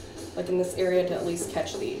entangle, like in this area to at least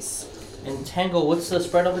catch these. Entangle, what's the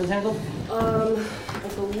spread of entangle? I I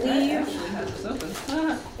believe. actually have this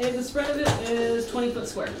open. And the spread of it is 20 foot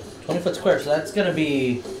square. 20 foot square, so that's gonna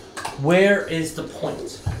be. Where is the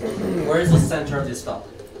point? Where is the center of this spell?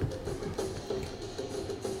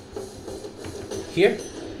 Here?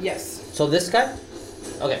 Yes, So this guy?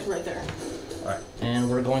 Okay, right there. alright. And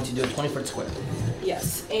we're going to do a 20 foot square.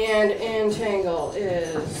 Yes, and entangle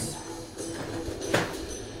is.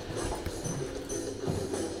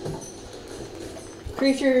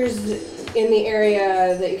 Creatures in the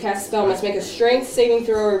area that you cast a spell must make a strength saving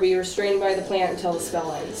throw or be restrained by the plant until the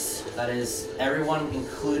spell ends. That is everyone,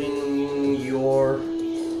 including your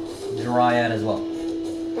Dryad as well.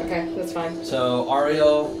 Okay, that's fine. So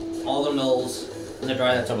Ariel, all the Mills, and the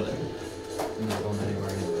Dryad that's over there. I'm not going anywhere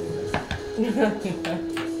anyway.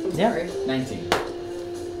 I'm Yeah. sorry. 19.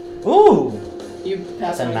 Ooh! You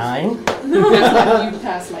That's passed a my 9. you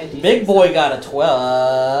passed my D. Big boy got a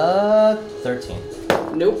 12. 13.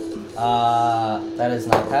 Nope. That is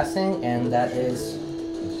not passing, and that is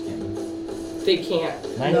They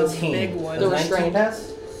can't. 19. big one. Does The 19 restraint.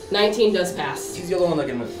 pass? 19 does pass. He's the only one that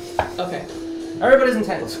can move. Okay. Everybody's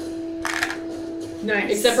entangled.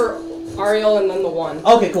 Nice. Except for Ariel and then the one.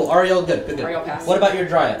 Okay, cool. Ariel, good, good, good. Ariel passed. What about your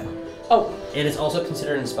Dryad? Oh. It is also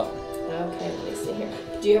considered a spell. Okay, let me see here.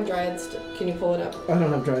 Do you have dryads? Can you pull it up? I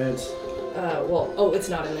don't have dryads. It's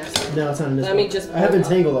not in there. Sorry. No, it's not in this Let me one. just I have pull it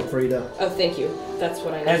up. entangle up for you though. Oh, thank you. That's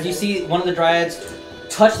what I need. As you see, one of the Dryads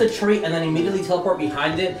touch the tree and then immediately teleport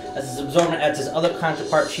behind it. As his absorbent adds his other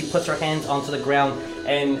counterpart, she puts her hands onto the ground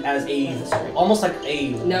and as a almost like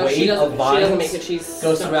a No, wave she of doesn't. She vines doesn't make it. She's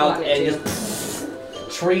goes so throughout caught and into just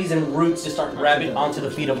trees and roots just start grabbing onto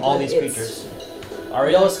the feet of all these It's- creatures.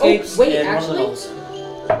 Ariel escapes wait, and actually- one of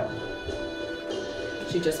the Gnolls.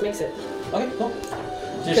 She just makes it Okay, cool.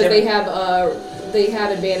 because they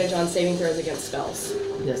have advantage on saving throws against spells.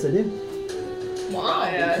 Yes, I do. Wow.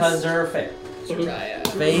 Because they're fair. Right.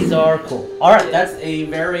 Fays are cool. Alright, that's a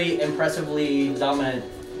very impressively dominant.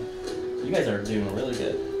 You guys are doing really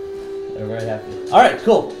good. They're very happy. Alright,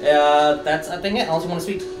 cool. That's I think it. Unless you want to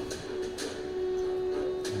speak.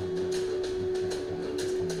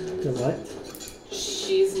 The what?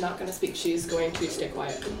 She's not going to speak. She's going to stay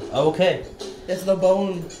quiet. Okay. It's the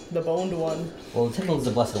boned one. Well, technically it's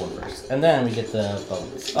the blessed one first. And then we get the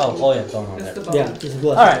bones. Oh yeah, bone on It's there. the bone. Yeah, just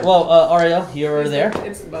bless. Alright, well, Ariel, you're there.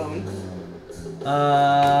 It's the bone.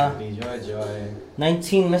 Joy.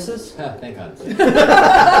 19 misses. Ah, thank God. And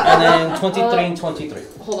then 23 and 23.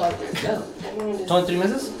 Hold on. No. 23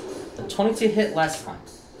 misses? The 22 hit last time.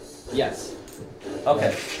 Yes.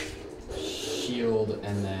 Okay. Shield,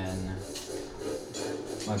 and then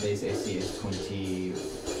my base AC is 22,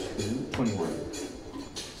 21.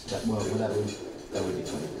 So that, that would be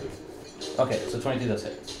 23. Okay, so 22 does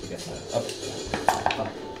hit. I guess so.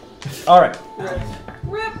 Okay. Alright.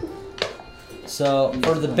 Rip. So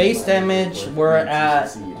for the base damage, we're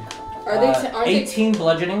at Are they? Aren't 18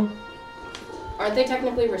 bludgeoning. Aren't they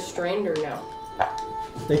technically restrained or no?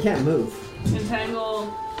 They can't move.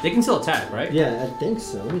 Entangle. They can still attack, right? Yeah, I think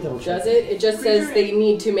so. Let me double check. Does it? It just Pretty says sure they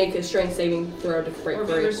need to make a strength saving throw to break Or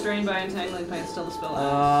be free. restrained by entangling plants till the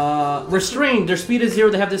spell ends. Restrained. Their speed is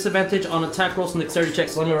 0. They have disadvantage on attack rolls and dexterity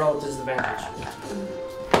checks. Let me roll with disadvantage.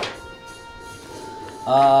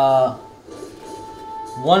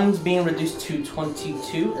 One's being reduced to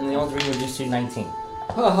 22, and the other's being reduced to 19.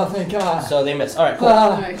 Oh, thank God. So they miss. Alright, cool.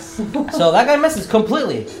 Nice. So that guy misses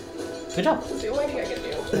completely. Good job. That's the only thing I can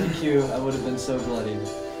do. Thank you. I would have been so bloodied.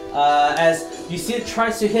 As You see it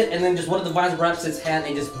tries to hit, and then just one of the vines wraps its hand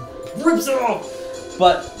and just rips it off.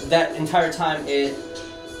 But that entire time, it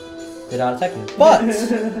did not attack you. But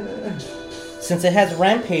since it has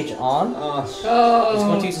Rampage on, it's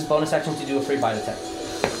going to use its bonus action to do a free bite attack.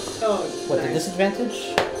 With a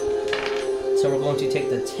disadvantage. So we're going to take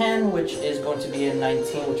the 10, which is going to be a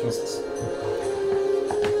 19, which misses.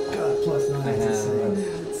 God, plus 9 I is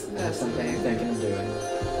insane. have something I'm thinking of doing.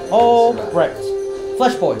 Oh, right.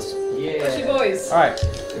 Flesh Boys. Yeah. Fleshy boys. Alright.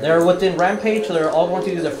 They're within Rampage, so they're all going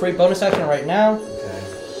to do the free bonus action right now. Okay.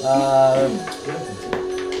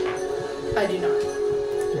 I do not.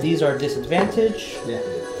 These are disadvantage, Yeah.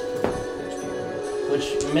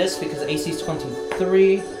 which miss because AC is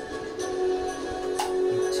 23.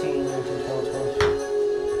 18,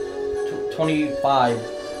 19, 25.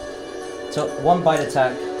 So one bite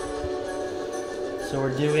attack. So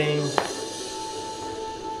we're doing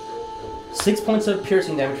 6 points of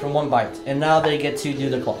piercing damage from one bite, and now they get to do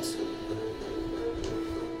the claws.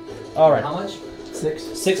 All right, How much? 6.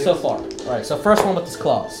 6 so far. All right, so first one with his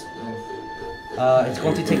claws. It's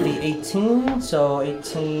going to take the 18, so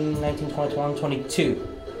 18, 19, 20, 21, 22.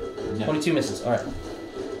 Yeah. 22 misses. All right.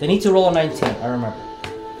 They need to roll a 19. I remember.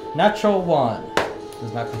 Natural 1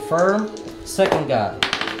 does not confirm. Second guy.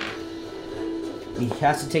 He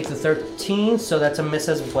has to take the 13, so that's a miss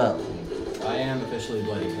as well. I am officially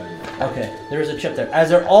bloody cutting. Okay, there's a chip there. As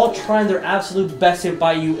they're all trying their absolute best to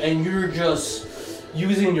buy you, and you're just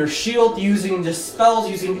using your shield, using the spells,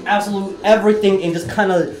 using absolute everything, and just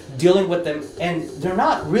kind of dealing with them. And they're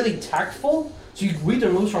not really tactful, so you read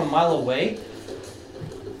their moves from a mile away,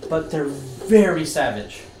 but they're very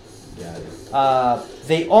savage. Yeah.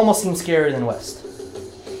 They almost seem scarier than West.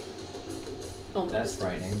 That's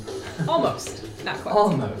frightening. Almost. Not quite.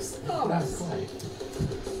 Almost. Almost. Not quite.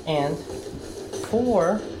 And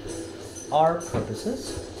for our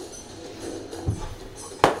purposes,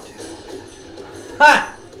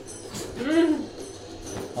 ha!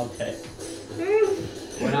 Okay.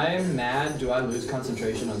 When I am mad, do I lose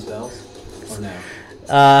concentration on spells? Or no?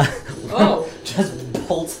 Oh. Just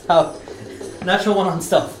bolts out. Natural 1 on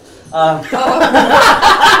stuff.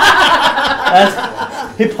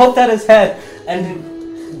 He poked at his head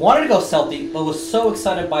and wanted to go stealthy, but was so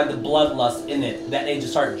excited by the bloodlust in it that it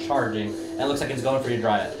just started charging, and it looks like it's going for your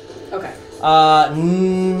Dryad. Okay.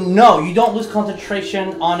 No, you don't lose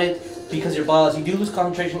concentration on it because you're bloodlust. You do lose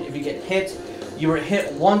concentration if you get hit. You were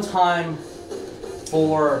hit one time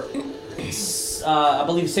for, I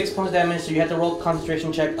believe, 6 points of damage, so you have to roll a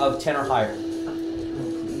concentration check of 10 or higher.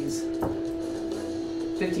 Please.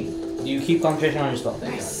 15. You keep concentration on your spell.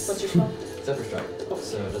 Thank Nice. What's your spell? God. Zephyr Strike.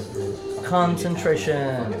 So it doesn't really...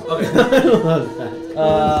 Concentration. Okay.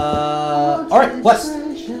 Alright, West. I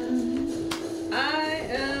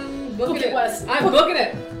am booking Book it. it, Wes. I'm booking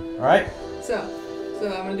it. Alright, So I'm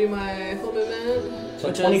gonna do my full movement. so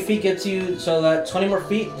Which 20 is- feet gets you, so that 20 more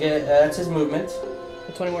feet, that's his movement.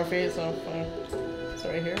 20 more feet, so it's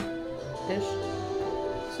right here. Ish.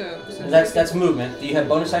 So That's movement. You have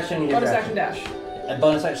bonus action and you have bonus your action dash. And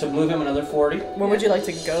bonus action, so move him another 40. Where would you like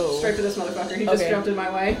to go? Straight for this motherfucker. He just Okay. jumped in my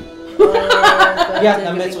way. Yeah,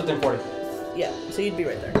 that fits within 40. Yeah, so you'd be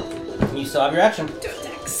right there. You still have your action. Do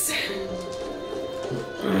attacks.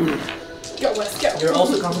 Go, Wes, go. You're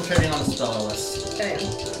also concentrating on the spell, Ellis. I am.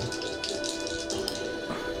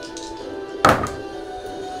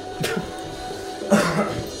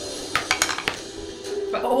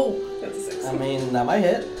 Oh, that's a 6. I mean, that might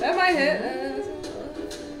hit. That might hit.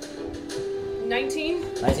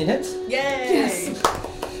 19. 19 hits. Yay! Yes.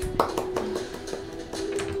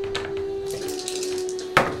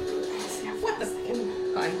 What the fuck?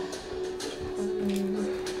 Fine.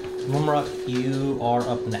 Mumrock, you are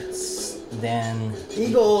up next. Then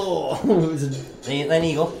Eagle! then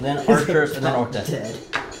Eagle, then Archers, and then Orcdeath. Dead.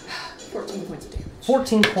 14 points of damage.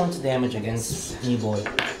 14 points of damage against Kneeboy.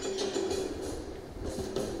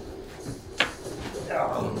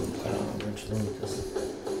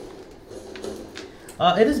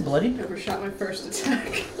 It is bloodied. I overshot my first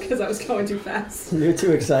attack because I was going too fast. You're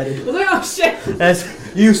too excited. I was like, oh shit!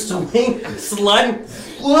 As you swing, slide,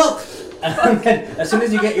 whoop, and then as soon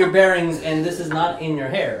as you get your bearings, and this is not in your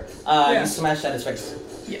hair, Yeah. you smash at his face,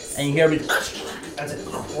 Yes. and you hear it as it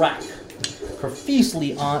crack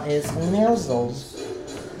profusely on its nostrils.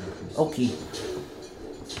 Okay.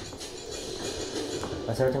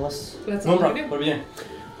 That's everything, Wes? That's all I Moonrock, do. what are we doing?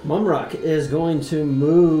 Mumrock is going to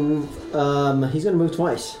move. He's going to move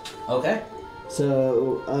twice. Okay.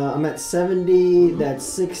 So I'm at 70. That's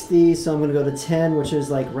 60. So I'm going to go to 10, which is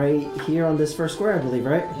like right here on this first square, I believe,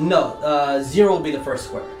 right? No, 0 will be the first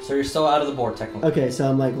square, so you're still out of the board technically. Okay, so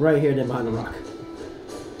I'm like right here, then behind the rock.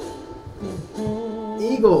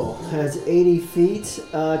 Eagle has 80 feet.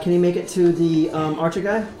 Can he make it to the archer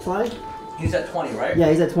guy flying? He's at 20, right? Yeah,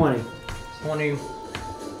 he's at 20. 20.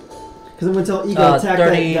 Because I'm going to tell Eagle attack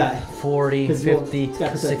 30, that guy. 40, 'Cause 50, it's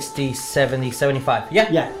got 60, 70, 75. Yeah.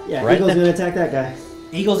 Yeah. Right Eagle's then. going to attack that guy.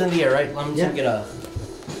 Eagle's in the air, right? Let me just get a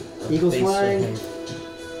Eagle's base of flying. him.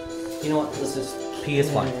 You know what? Let's just. He is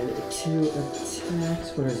flying. And 2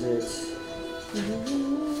 attacks. What is it?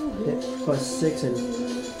 Hit +6 and.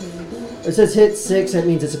 It says hit 6. That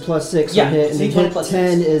means it's a +6 Yeah, on hit. And so then he's going hit plus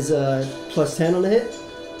 10 6. is +10 on the hit.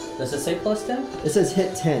 Does it say +10? It says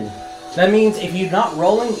hit 10. That means if you're not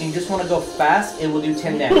rolling and you just want to go fast, it will do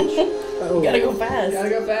 10 damage. Oh. You gotta go fast. Gotta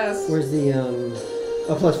go fast. Where's the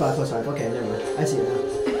Oh, +5. Okay, never mind. I see it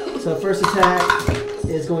now. So first attack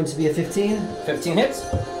is going to be a 15. 15 hits.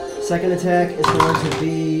 Second attack is going to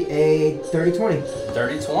be a 30-20.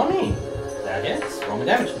 30-20. That hits. Roll me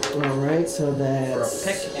damage. All right, so For a that's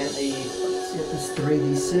pick and a. it's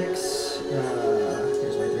 3d6.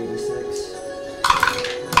 Here's my 3d6.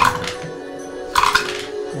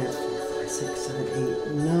 That's 4, 5, 6, 7,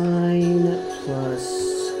 8, 9 plus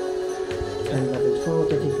 10, 11, 12,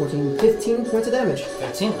 13, 14, 15 points of damage.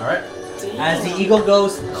 15. All right. As the eagle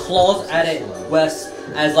goes, claws at it, Wes,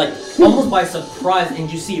 as like almost by surprise,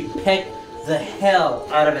 and you see it peck the hell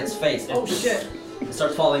out of its face. Oh shit. It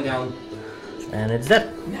starts falling down, and it's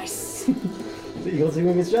dead. Nice. The eagle's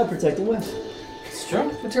doing his job protecting Wes. It's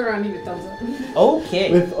true. I'll turn around and give it a thumbs up.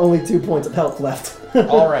 Okay. With only 2 points of health left.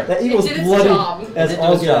 All right. That eagle's It did its bloody job. as It did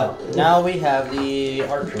all its get job. out. Now we have the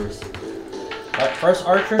archers. Alright, first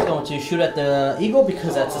archer is going to shoot at the eagle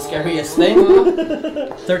because that's the scariest thing.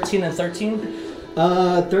 13 and 13.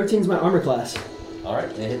 13's my armor class. Alright,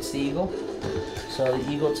 it hits the eagle. So the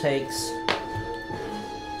eagle takes.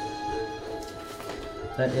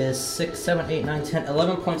 That is 6, 7, 8, 9, 10,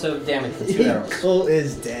 11 points of damage for 2 arrows. Eagle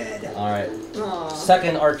is dead. Alright. Aw.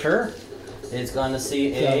 Second archer is going to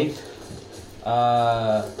see a.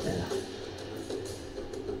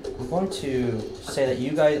 I'm going to say that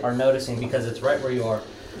you guys are noticing because it's right where you are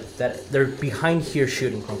that they're behind here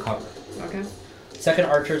shooting from cover. Okay. Second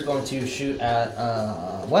archer is going to shoot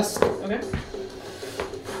at West. Okay.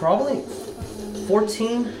 Probably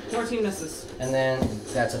 14, 14 misses. and then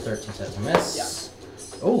that's a 13, so that's a miss.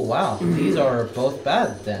 Oh wow, these are both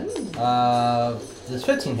bad then. This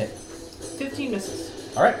 15 hit. 15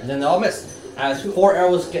 misses. All right, then they all miss. As 4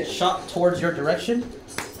 arrows get shot towards your direction,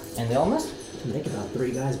 and they all miss. I think about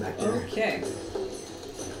 3 guys back there. Okay.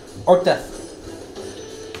 Orc death.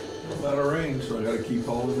 I'm out of range, so I gotta keep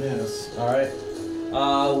holding this. All right.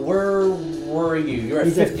 Where were you? You're at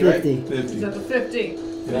He's 50, at right? 50. 50. Is that the 50?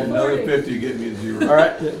 Another 50 get me to 0. All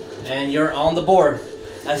right, and you're on the board.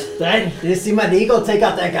 As, Dad, did you see my eagle take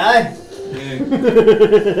out that guy?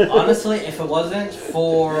 Yeah. honestly, if it wasn't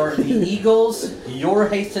for the Eagles, your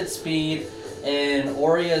hasted speed, and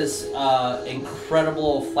Oria's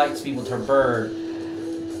incredible flight speed with her bird,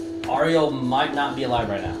 Ariel might not be alive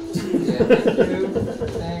right now.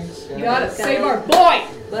 Thanks. You gotta save our boy!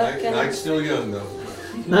 Knight's still young though.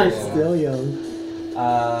 I'm still young.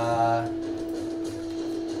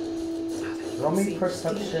 Roll me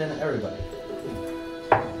perception, everybody.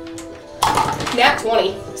 Nat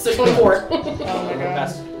 20. So 24. Oh my god.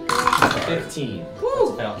 Pass. 15.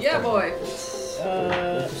 Woo! Fail. Yeah, boy.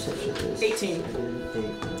 18. 18.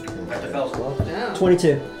 That fails. Yeah.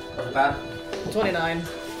 22. Was it bad? 29.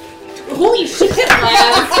 Holy shit,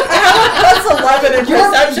 lad. That's 11 in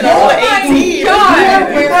perception. I Oh want my 18. God!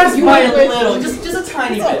 Just You by a went with- little, just a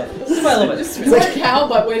tiny bit. Just by a little bit. You're like Cal,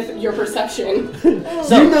 but with your perception. So,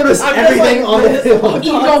 you noticed I'm just everything like on the this. field.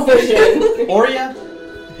 Eagle vision. Oria,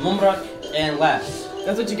 Mumrak, and Lash.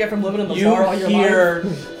 That's what you get from living in the You bar all your life. hear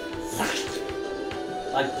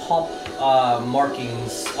like paw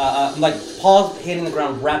markings, like paws hitting the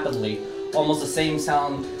ground rapidly, almost the same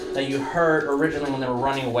sound that you heard originally when they were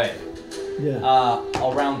running away. Yeah.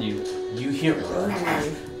 Around you, you hear,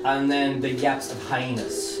 and then the yaps of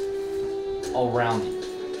hyenas around you.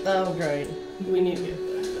 Oh, great. We need to get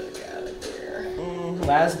the fuck out of here.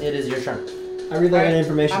 Laz, it is your turn. I relayed that Alright,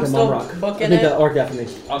 information I'm to still Mumrock. I booking think it. the orc definitely.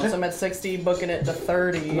 So I'm at 60, booking it to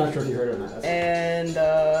 30. I'm not sure if you heard it or not. And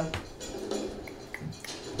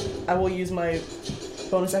I will use my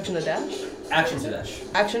bonus action to dash. Action to dash,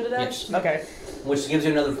 Action to dash? Yes. Okay. which gives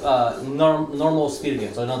you another normal speed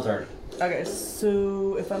again, so another 30. Okay,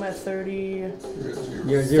 so if I'm at 30.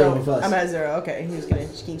 You're 0 so plus. I'm at 0. Okay, he was gonna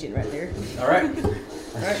skeet in right there. All right.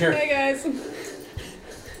 Here. Hey guys.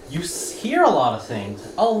 You hear a lot of things.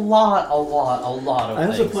 A lot of I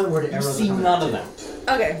things. have to point where the You arrows see are coming none to. of them.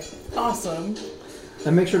 Okay, awesome.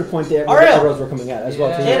 And make sure to point the where the Ariel! arrows were coming at as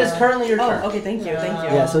well. too. Yeah. It is currently your turn. Oh, okay, thank you, thank you.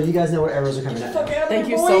 Yeah, so you guys know where arrows are coming at. Thank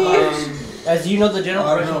you so much. As you know, the general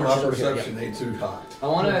I don't know, direction my of the ship. perception ain't too high. I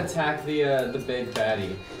want to attack the big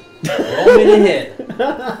baddie. Roll me to hit.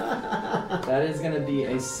 That is gonna be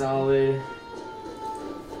a solid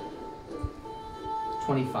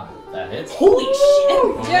 25. That hits. Holy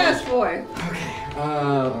shit! Yes, boy.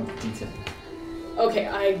 D10. Okay,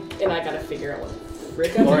 I gotta figure out what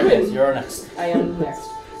frick I'm Or doing. you're next. I am next.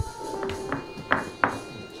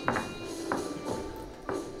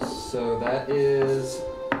 So that is.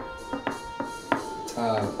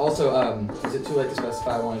 Also, is it too late to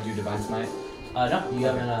specify I want to do Divine Smite? No, you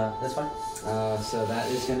haven't, that's fine. So that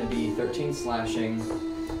is going to be 13 slashing,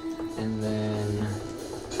 and then.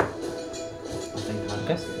 I'll think about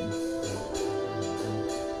Okay. it.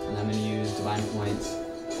 And I'm going to use Divine Points.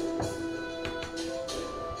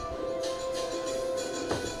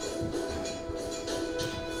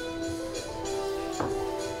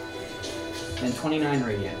 And 29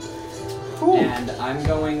 radiant. And I'm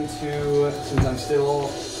going to, since I'm still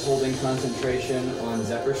holding concentration on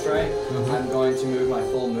Zephyr Strike, I'm going to move my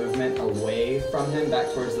full movement away from him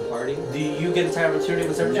back towards the party. Do you get attack opportunity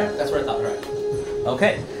with Zephyr Yeah. Strike? That's what I thought, right?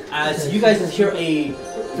 Okay. As you guys hear a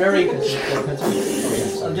very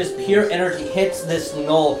just pure energy hits this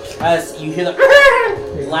knoll as you hear the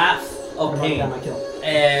laugh of Mark down pain. my kill.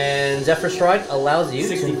 And Zephyr Strike allows you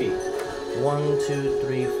 60 to feet. 1, 2,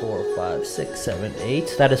 3, 4, 5, 6, 7,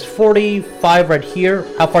 8. That is 45 right here.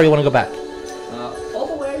 How far you want to go back? All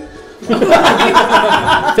the way.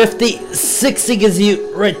 50, 60 gives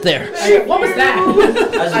you right there. What was that?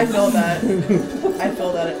 I feel that. I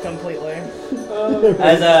feel that completely.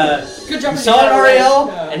 As Good job. you saw an Ariel,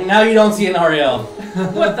 Yeah. and now you don't see an Ariel.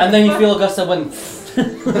 And then you feel a gust of wind.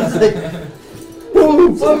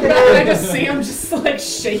 I just see him just like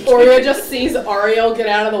shaking. Oreo just sees Ariel get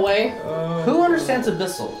out of the way. Who understands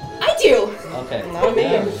Abyssal? I do. Okay. Not me.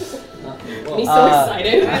 Yeah. He's so Uh,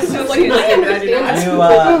 excited. That sounds like an I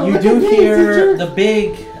understand. You do hear the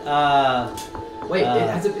big Wait,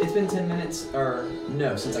 Uh, it's been 10 minutes, or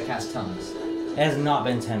no, since I cast tongues. it has not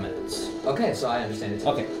been 10 minutes. Okay, so I understand it.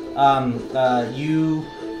 Okay. You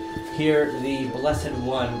hear the Blessed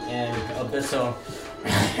One and Abyssal.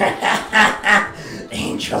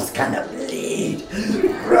 Angel's gonna bleed.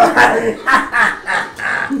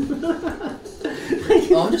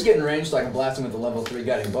 Oh, I'm just getting range so I can blast him with the level 3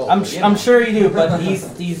 guiding bolt. I'm but, you I'm know. sure you do, but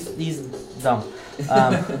he's dumb.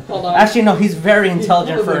 Hold on. Actually, no, he's very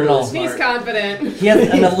intelligent for a really null. smart. He's confident. He has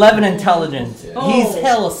an 11 intelligence. Oh. He's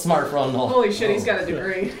hella smart for a null. Holy shit, he's got a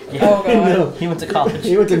degree. Oh god. No. He went to college.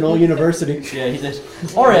 He went to Knoll University. Yeah, he did.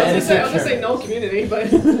 Or I in was his gonna say no community, but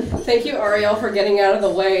Thank you, Ariel, for getting out of the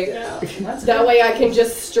way. yeah. That way I can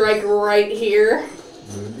just strike right here.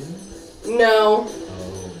 No.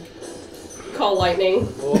 Call lightning.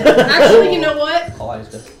 Actually, you know what? Oh, he's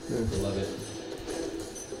good. Love it.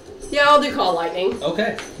 Yeah, I'll do call lightning.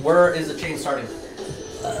 Okay, where is the chain starting?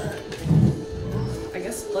 I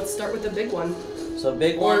guess let's start with the big one. So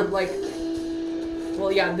big Or one. like,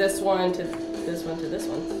 well, yeah, this one to this one to this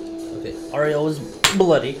one. Okay, Ariel is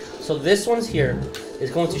bloody. So this one's here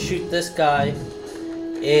is going to shoot this guy.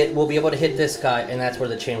 It will be able to hit this guy, and that's where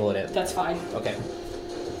the chain will hit. That's fine. Okay.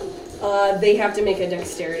 They have to make a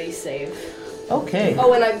dexterity save. Okay.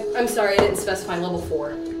 Oh, and I'm sorry, I didn't specify level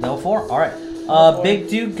 4. Level 4? Alright. Level Big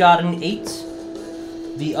dude got an 8.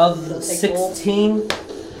 The other Okay, cool. 16.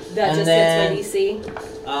 That And just then- hits my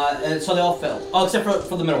DC. And so they all fail. Oh, except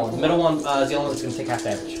for the middle one. The middle one is the only one that's going to take half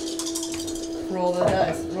damage. Roll the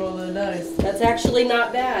dice. Roll the dice. That's actually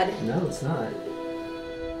not bad. No, it's not.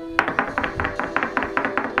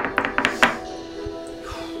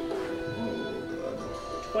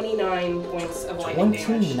 29 points of lightning damage.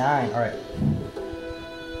 29. Alright.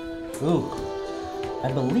 Ooh.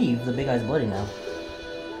 I believe the big guy's bloody now.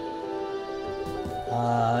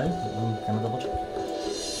 I'm gonna double check.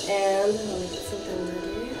 And let me get something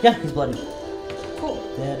ready. Yeah, he's bloody. Cool.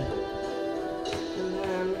 Dead. And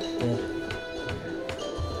then Dead.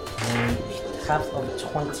 And half of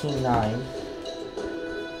 29.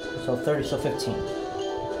 So 30, so 15.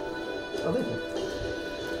 Oh, thank you.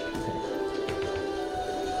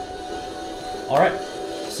 Alright.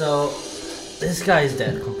 So this guy is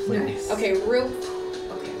dead completely. Nice. okay, real.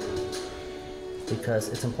 Okay. Because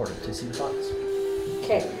it's important to see the thoughts.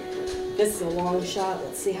 Okay. This is a long shot.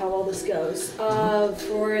 Let's see how well this goes.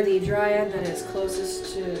 For the dryad that is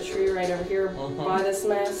closest to the tree right over here by this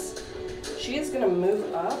mess, she is gonna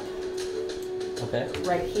move up Okay.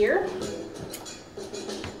 right here.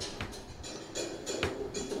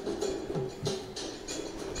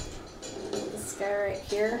 This guy right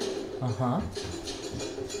here. Uh-huh.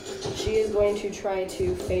 She is going to try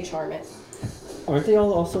to Fey Charm it. Aren't they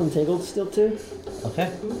all also entangled still too? Okay.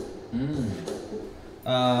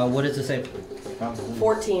 What does it say?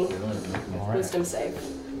 14 Alright. wisdom save.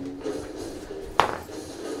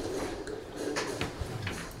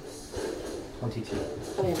 22.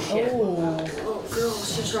 Oh shit. Oh girl,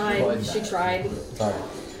 she tried. She tried. Sorry.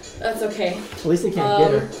 That's okay. At least they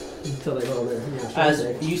can't get her until they roll their As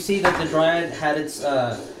check. you see that the dryad had its,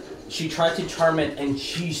 she tried to charm it and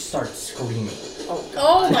she starts screaming.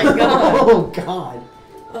 Oh my god. Oh god.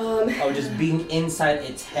 Oh, just being inside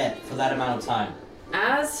its head for that amount of time.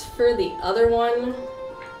 As for the other one,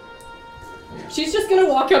 she's just gonna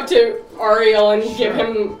walk up to Ariel and give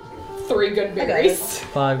him 3 good berries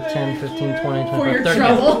 5, 10, 15, 20, 25, for your 30.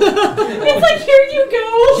 trouble. It's like, here you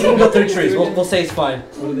She can go. go through trees. We'll say it's fine.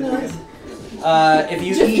 If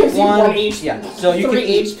you Just eat gives you one, 1 HP. yeah. So you 3 can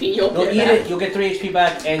eat. HP. You'll You'll get eat that. it. You'll get 3 HP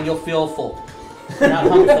back, and you'll feel full. You're not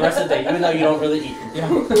hungry for the rest of the day, even though you don't really eat.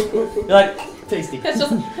 You're like tasty. It's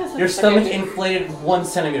just Your stomach inflated 1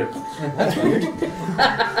 centimeter. That's weird.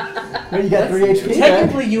 Well, you got 3 HP.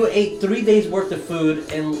 Technically, you ate 3 days worth of food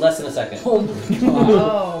in less than a second.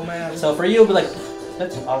 Oh man. So for you, it'll be like,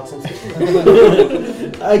 that's an odd sensation.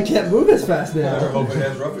 I can't move as fast I now. hope it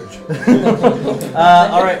has roughage.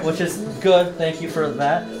 Alright, which is good. Thank you for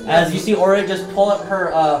that. As you see Ori just pull up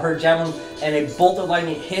her javelin, and a bolt of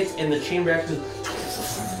lightning hits in the chain reaction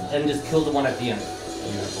and just kills the one at the end.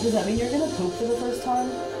 Does that mean you're gonna poop for the first time?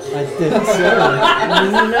 I think so.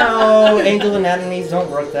 No, angel anatomies don't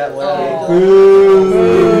work that way.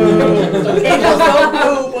 Angels don't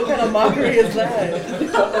poop. What kind of mockery is that?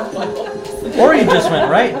 Ori just went,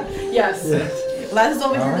 right? Yes. Laz is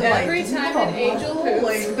over here Alright. like, Every time an angel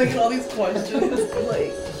like thinking all these questions.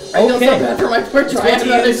 Like, I feel so Okay. bad for my poor It's dryad.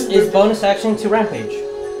 going to use its bonus action to rampage.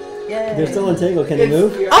 yay. They're still entangled. Can they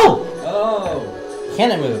move? Oh! Oh.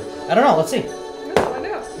 Can it move? I don't know. Let's see. Let's find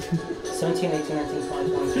out. 17, 18, 19, 20,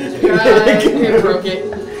 22. God, you broke it.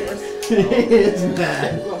 It's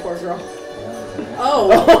bad. Oh, poor girl. Oh.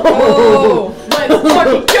 Oh, let's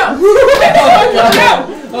fucking go!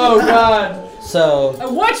 Oh god. So, I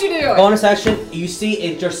want you to do it. bonus action, you see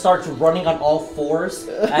it just starts running on all fours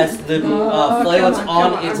as the flail is come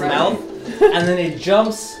on on, its I'm ready. mouth, and then it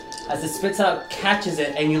jumps as it spits out, catches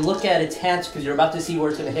it, and you look at its hands because you're about to see where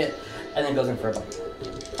it's going to hit, and then goes in for a bite.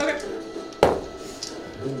 Okay.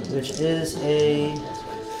 Which is a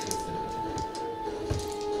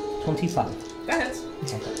 25. That hits.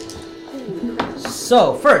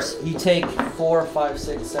 So, first, you take 4, 5,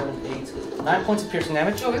 6, 7, 8, 9 points of piercing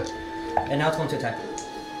damage, Okay. and now it's going to attack.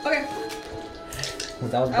 Okay.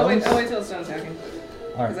 That was I'll bonus. wait till it's done attacking.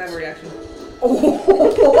 Because I have a reaction.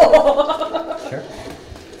 Sure.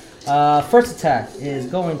 First attack is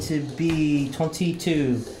going to be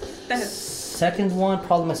 22. That hits. Second one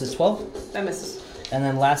probably misses 12. That misses. And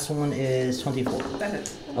then last one is 24. That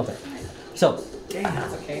hits. Okay. So,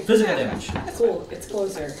 That's okay. physical damage. Cool, it's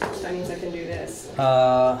closer. That means I can do this.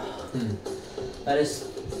 That is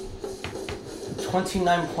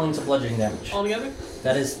 29 points of bludgeoning damage. Altogether?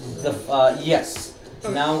 That is the, yes.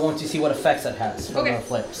 Okay. Now I'm going to see what effects that has from Okay. the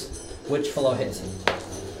flares. Which flow hits.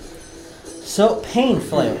 So, pain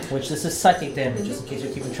flare, which this is psychic damage, just in case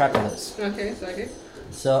you're keeping track of this. Okay, psychic.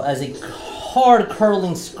 So, as a hard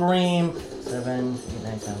curling scream, 7, 8,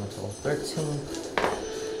 9, 10, 12, 13,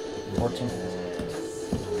 14,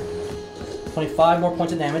 25 more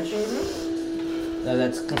points of damage.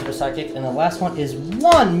 That's considered psychic. And the last one is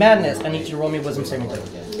 1 madness. I need you to roll me a wisdom saving throw.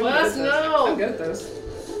 Let's I'm no! good at those.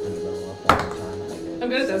 I'm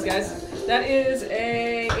good at those, guys. That is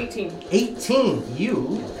a 18. 18.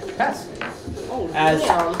 You pass. Oh, As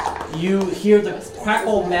damn. you hear the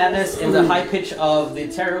crackle of madness in the high pitch of the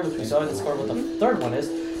terror, which we saw in the score, what the third one is,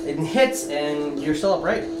 it hits and you're still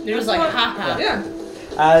upright. You're just like, ha ha. Yeah.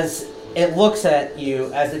 As it looks at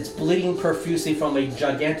you, as it's bleeding profusely from a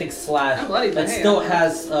gigantic slash I'm bloody, but that hey, still I'm-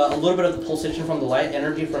 has a little bit of the pulsation from the light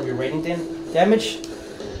energy from your radiant damage,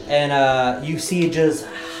 and you see it just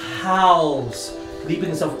howls,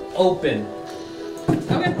 leaving itself open.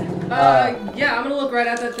 Okay. Yeah, I'm gonna look right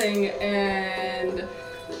at that thing and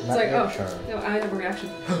it's Not like, your oh, turn. no, I have a reaction.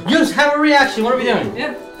 You just have a reaction. What are we doing?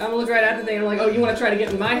 Yeah, I'm gonna look right at the thing and I'm like, oh, you wanna try to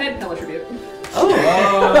get in my head? Hellish Rebuke. Oh.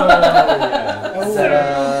 yeah. Is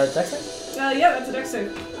that dex save? Yeah, that's a dex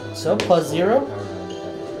save. So +0.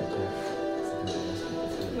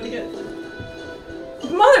 What do you get?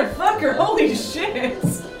 Motherfucker, holy shit!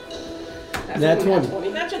 Nat 20.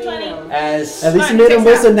 Natural 20. As At least you Fine, made him takes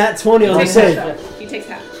waste half. a nat 20 on the Takes half, save. though. He takes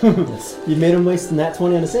half. yes. You made him waste a nat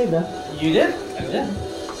 20 on the save, though. You did? You did.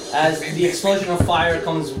 As the explosion of fire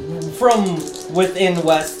comes from within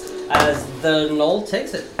West, As the Knoll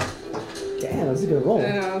takes it. Damn, that's a good roll.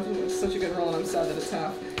 I know, it's such a good roll, and I'm sad that it's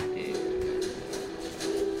half.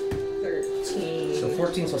 13. So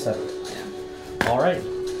 14 plus 7. Yeah. Alright.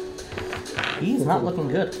 He's not looking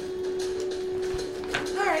good.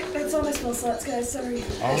 Alright, that's all my spell slots, guys. Sorry.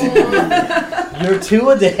 You're 2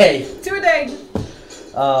 a day. 2 a day.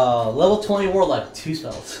 Level 20 Warlock, 2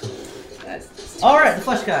 spells. That's Alright, the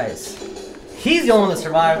Flesh Guys. He's the only one that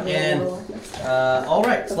survived, and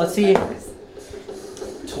alright, so let's see.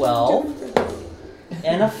 12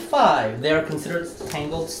 and a 5. They are considered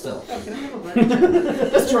tangled still. Oh, can I have a bunch?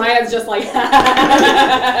 This Dryad's just like. You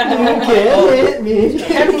can't hit me. You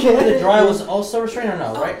can't The Dry was also restrained or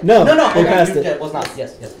no, right? No, no, they okay, passed you- it. It was not.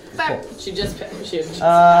 Yes, yes. Cool. She just.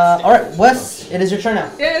 Alright, Wes, it is your turn now.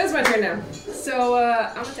 Yeah, it is my turn now. So,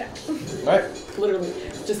 I'm attacked. Alright. Literally.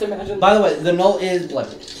 Just imagine. By the way, the Knoll is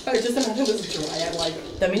bloody. Oh, just imagine this Dryad like.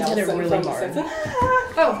 That means that it Nelson really from hard. Simpsons.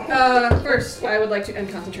 First, I would like to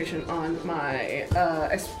end concentration on my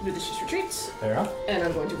Expeditious Retreats, Fair enough. and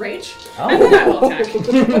I'm going to rage, Oh. and then I will attack.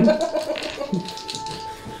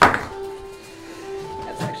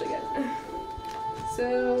 That's actually good.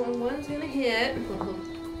 So, one's gonna hit.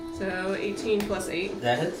 So, 18 plus 8.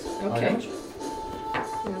 That hits. Okay. The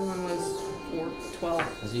other one was 12.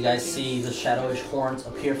 As you guys see the shadowish horns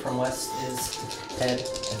appear from West's head,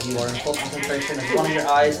 as you are in full concentration, as one of your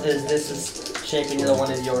eyes is this is shaking, the other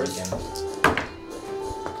one is yours.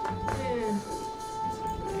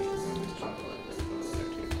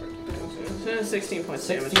 16 points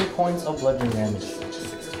damage. 16 points of bludgeoning damage.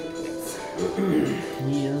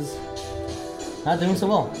 He is not doing so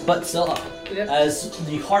well, but still up. Yep. As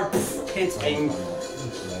the heart hits, and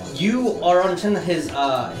you are understanding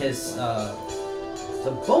that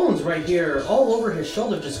the bones right here, all over his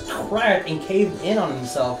shoulder, just cracked and caved in on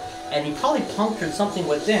himself, and he probably punctured something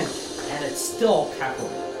within, and it's still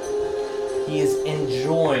cackling. He is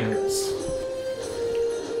enjoying this.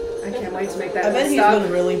 I can't wait to make that I bet one he's stop.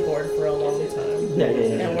 been really bored for a long time. Yeah.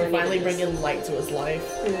 And we're finally bringing light to his life.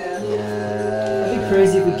 Yeah. It'd be Yeah.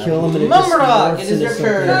 crazy if we kill him and it just Mumrock, morphs it is into your something.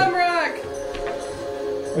 turn.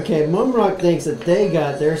 Mumrock! Okay, Mumrock thinks that they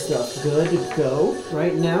got their stuff good to go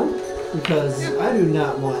right now because I do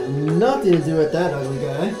not want nothing to do with that ugly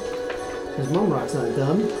guy because Mumrock's not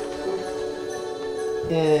dumb.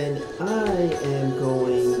 And I am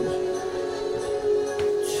going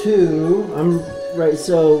to. I'm right.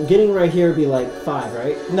 So getting right here would be like 5,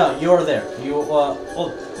 right? No, you are there. You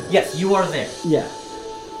yes, you are there. Yeah.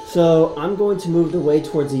 So I'm going to move the way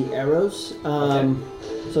towards the arrows.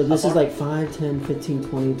 So this is like 5, 10, 15,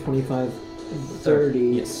 20, 25, 30,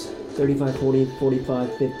 Yes. 35, 40,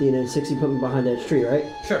 45, 50, and then 60 put me behind that tree, right?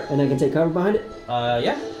 Sure. And I can take cover behind it?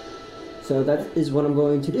 Yeah. So that is what I'm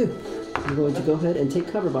going to do. I'm going to go ahead and take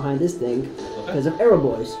cover behind this thing Okay. because of arrow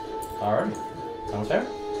boys. Alright. Sounds fair.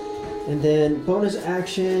 And then bonus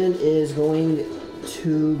action is going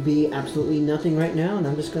to be absolutely nothing right now, and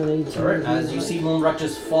I'm just going to... Alright. As you see Moonrock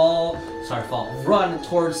just run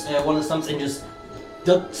towards one of the stumps and just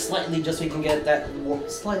duck slightly just so he can get that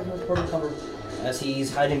slight more cover as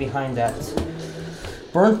he's hiding behind that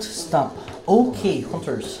burnt stump. Okay,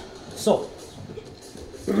 hunters. So,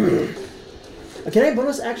 Can I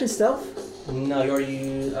bonus action stealth? no, you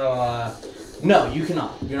already, no, you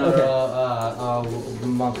cannot. You're not a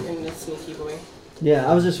monkey. In the sneaky boy. Yeah,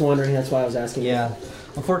 I was just wondering, that's why I was asking. Yeah,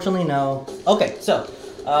 unfortunately, no. Okay, so,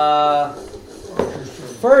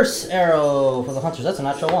 first arrow for the hunters. That's a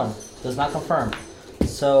natural 1. Does not confirm.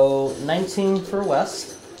 So, 19 for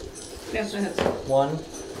West. Yes, that hits. 1.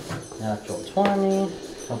 Natural 20.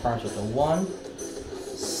 Confirms with a 1.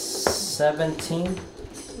 17.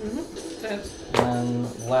 Mm-hmm. That hits. And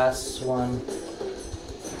then last one.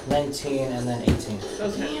 19 and then 18.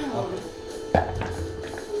 Those hit.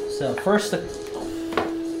 So, first the.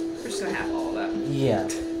 We're just gonna have all of that. Yeah.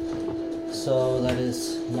 So, that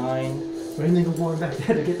is 9. What do you think of going back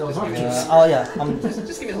there to get those archers? Oh, yeah.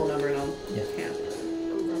 Just give me the whole number and I'll Yeah. count.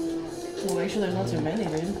 Well, make sure there's not too many,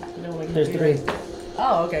 dude. You know, like There's 3.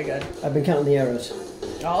 Oh, okay, good. I've been counting the arrows.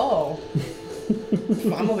 Oh.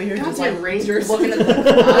 I'm over here just Goddamn like rangers. looking at the I've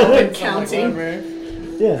been so I'm like, counting. whatever.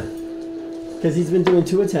 Yeah. Because he's been doing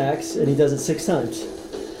 2 attacks, and he does it 6 times.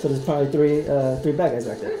 So there's probably 3 bad guys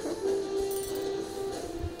back there.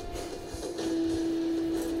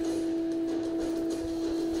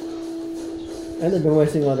 And they've been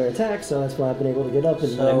wasting all their attacks, so that's why I've been able to get up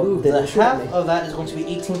and when I So, moved, they the didn't shoot at half me. of that is going to be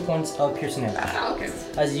 18 points of piercing damage. Oh, okay.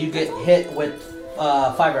 As you get hit with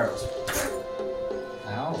 5 arrows.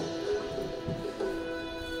 Ow.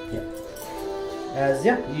 As,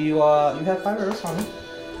 you have 5 arrows on you.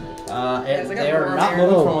 Yes, I And got they are more not arrows.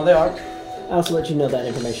 moving from where they are. I also let you know that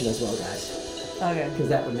information as well, guys. Okay. Because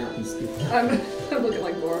that would not be stupid. I'm looking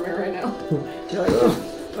like Boromir right now. You're like,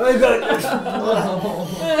 oh, I got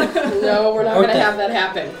No, we're not Okay. gonna have that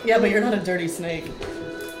happen. Yeah, but you're not a dirty snake.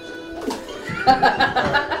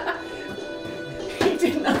 He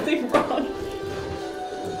did nothing wrong.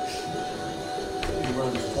 He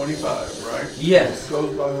runs 25, right? Yes.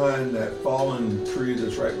 Goes behind that fallen tree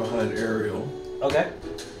that's right behind Ariel. Okay.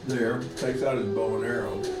 There, takes out his bow and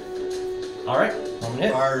arrow. All right. One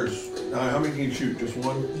minute. Fires. How many can you shoot? Just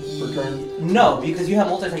one per turn? No, because you have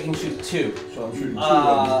multi-attack, you can shoot 2. So I'm shooting two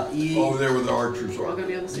of them. Ye- Over there with the archers We're all are. gonna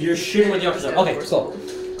be on the same You're shooting with the opposite. Okay, cool.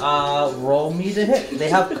 Roll me to hit. They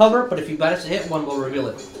have cover, but if you manage to hit one, we'll reveal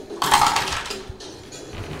it.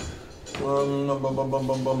 Bum, bum, bum, bum,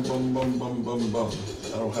 bum, bum, bum, bum, bum, bum.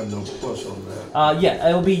 I don't have no plus on that. Yeah,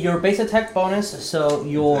 it'll be your base attack bonus, so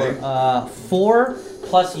your Okay. 4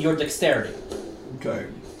 plus your dexterity. Okay.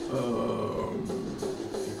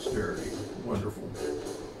 Dexterity. Wonderful.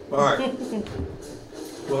 Alright.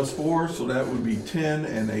 Plus 4, so that would be 10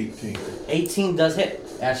 and 18. 18 does hit.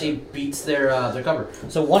 Actually beats their cover.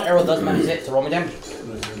 So 1 arrow does manage to hit, so roll me damage.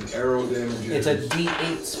 And then arrow damage It's a is-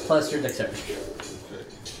 d8 plus your dexterity.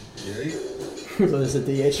 Okay. So there's a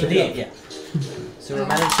D8 So straight d8, up. yeah. So we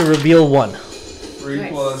managed to reveal 1. 3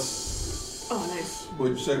 Nice. plus. Oh, nice.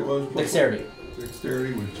 What'd you say it was? Plus Dexterity.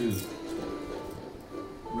 Dexterity, which is.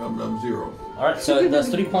 0. Alright, so it does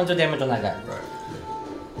 3 points of damage on that guy. Right.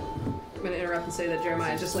 I'm gonna interrupt and say that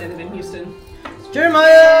Jeremiah just landed in Houston.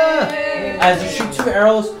 Jeremiah! Yay! As you shoot 2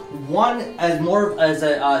 arrows, one as more as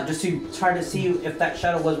a just to try to see if that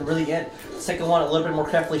shadow was really it. Second one a little bit more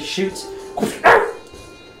carefully shoots.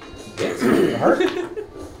 Hits. Hurt.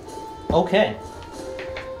 Okay.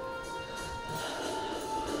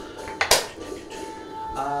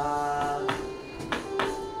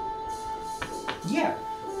 Yeah.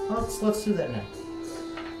 Let's do that now.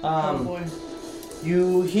 Oh boy.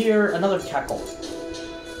 You hear another cackle.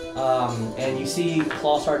 And you see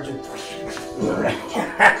Claw Sergeant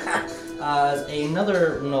as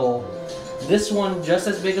another gnoll. This one just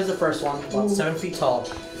as big as the first one, about 7 feet tall.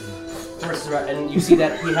 And you see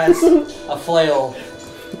that he has a flail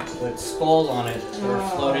with skulls on it that are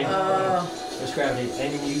floating. There's gravity.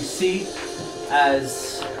 And you see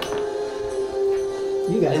as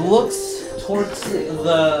You guys. it looks towards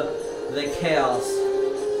the chaos.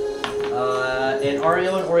 And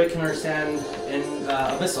Ario and Ori can understand in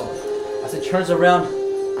Abyssal. As it turns around,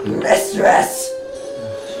 Mistress!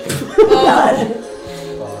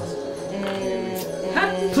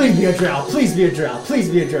 Please be a drow. Please be a drow. Please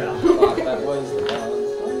be a drow. Fuck, that was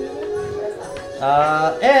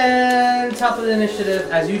And top of the initiative,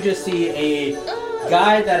 as you just see a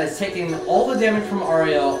guy that is taking all the damage from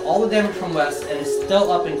Ario, all the damage from West, and is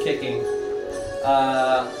still up and kicking.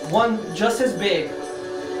 One just as big,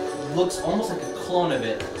 looks almost like a clone of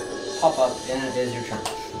it, pop up, and it is your turn.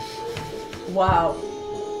 Wow.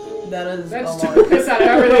 That is That's a took lot. the piss out of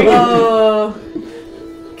everything. Uh,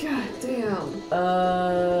 God damn.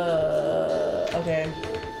 okay.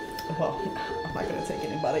 Well, I'm not gonna take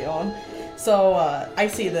anybody on. So, I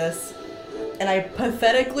see this, and I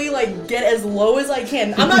pathetically, like, get as low as I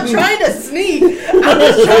can. I'm not trying to sneak! I'm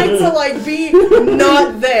just trying to, like, be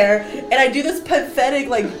not there. And I do this pathetic,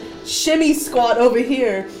 like, shimmy squat over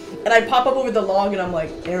here, and I pop up over the log, and I'm like,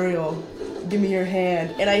 Ariel, give me your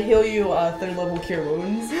hand. And I heal you 3rd level cure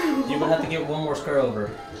wounds. You would have to get one more square over.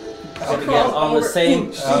 So to get crawl on the over-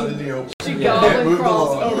 same. Out in the open. She Yeah. goblin Move crawls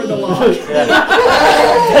along. over the log.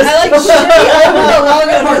 I like shimmy over the log,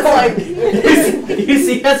 and I'm just like, You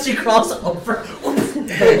see as she crawls over.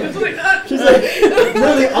 It's like, She's like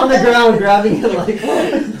literally on the ground grabbing it like.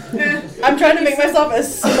 I'm trying to make myself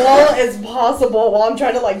as small as possible while I'm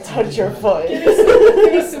trying to like touch your foot. give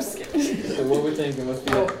me some skin. So what we're thinking, what's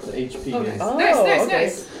the HP Oh, gain? nice. Oh,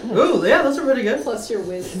 Nice. okay. Ooh, yeah, those are pretty good. Plus your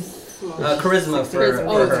whiz. Charisma for Charisma.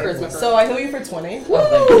 Oh, it's her. charisma. So I heal you for 20. Oh,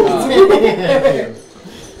 thank you.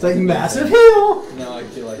 It's like massive heal. No, I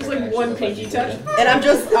feel like It's I like can one actually pinky go touch. back And I'm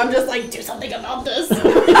just like, do something about this. And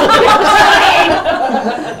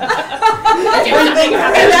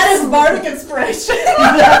that is bardic inspiration. You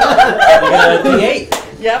got a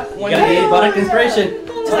D8. Yep. You got a D8 bardic inspiration.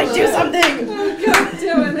 Just like do something. God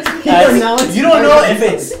damn it. Now it's You don't know if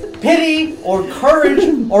it's pity or courage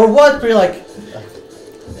or what, but you're like,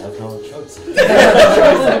 I have no choice.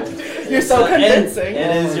 You're so convincing.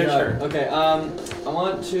 It is Oh your my God. turn. Okay, I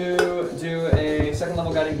want to do a 2nd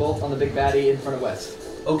level guiding bolt on the big baddie in front of West.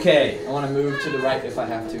 Okay. I want to move to the right if I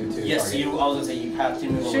have to Yes, target. you. I was gonna say you have to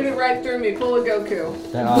move. Shoot it right through me. Pull a Goku.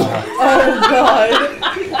 Oh god.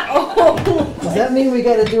 Oh. Does that mean we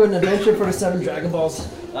gotta do an adventure for the 7 Dragon Balls?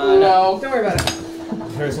 No. Don't worry about it.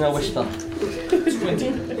 There's no wish spell.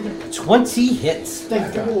 20 hits.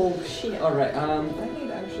 Thank God. Oh shit. Alright, I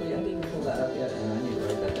didn't pull that up yet, and I need to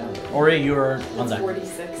write that down. Ori, you're on deck.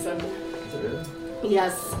 46. Is it really?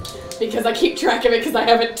 Yes, because I keep track of it because I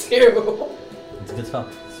have it too. It's a good spell.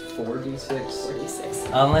 It's 4d6. 46.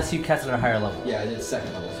 Unless you cast it at a higher level. Yeah, I did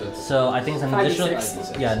second level, so it's So I think it's an 5d6. additional.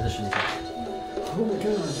 5d6. Yeah, an additional. Oh my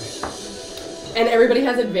god. And everybody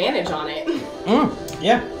has advantage on it.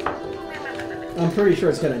 Yeah. I'm pretty sure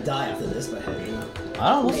it's gonna die after this, but hey, you know.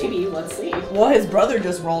 I don't know. Maybe, let's see. Well, his brother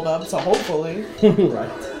just rolled up, so hopefully. Right.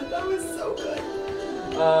 That was so good.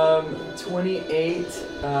 28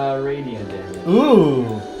 radiant damage.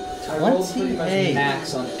 Ooh. I rolled pretty much 28.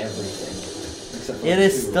 max on everything. Except for It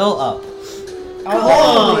is 2. still up.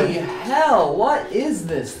 Holy hell! What is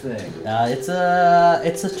this thing? It's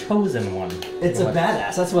a chosen one. It's a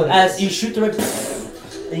badass, that's what it As is. you shoot through it,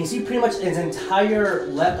 and you see pretty much his entire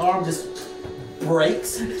left arm just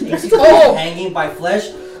breaks. And you see Oh! hanging by flesh.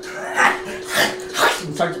 And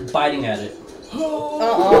starts biting at it.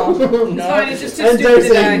 Uh-uh. It's fine. No. It's just too And stupid there's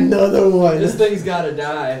to die. another one. This thing's gotta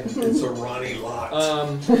die. It's a Ronnie Lot.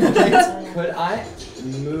 Could I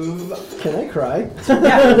move? Can I cry?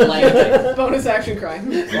 Yeah. Like, Bonus action cry.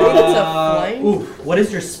 flame? Ooh, what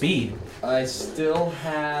is your speed? I still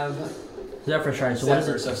have Zephyr Shrine. So what is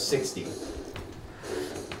Zephyr, it? so 60.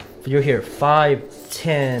 You're here 5,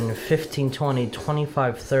 10, 15, 20,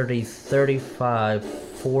 25, 30, 35,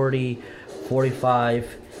 40, 45,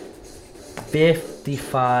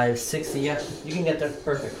 55, 60. Yeah, you can get there.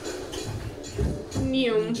 Perfect.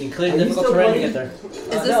 Neum. Including Are you difficult still terrain, you bloody? get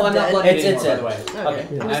there. this no, I'm not dead? bloody It's anymore, by it. the way. Okay.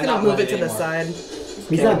 Okay. I'm I'm just not gonna move it bloody to the anymore. side.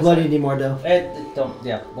 He's not bloody anymore, though. Don't.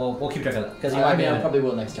 Yeah. We'll keep track of that because you I might be. mean, I in it. probably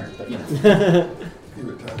will next turn, but you know. Give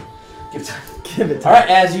it time. Give time. Give it All right.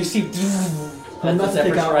 As you see. I'm not to Zephyr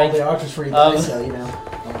take out all Strike. the archers for you guys, Um, so you know.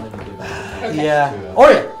 I'll let you do that. Okay. Yeah.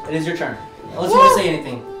 Oria, it is your turn. Unless you want to say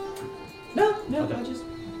anything. No, Okay. I just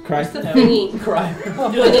Cry. The thingy. cry. I need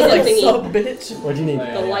the Like, thingy. so bitch. What do you need? Oh,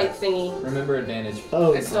 yeah. The light thingy. Remember advantage.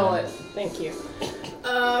 Oh, I stole it. Thank you.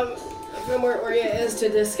 From where Oria is to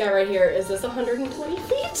this guy right here, is this 120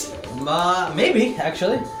 feet? Maybe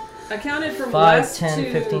actually. I counted from 5, west 10,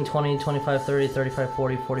 to 15, 20, 25, 30, 35,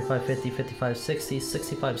 40, 45, 50, 55, 60,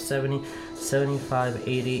 65, 70, 75,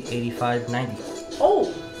 80, 85, 90. Oh,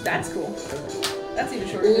 that's cool. That's even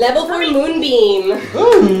shorter. Level 4 Moonbeam.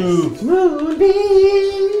 Ooh!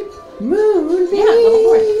 Moonbeam! Moonbeam! Yeah, level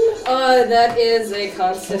 4. That is a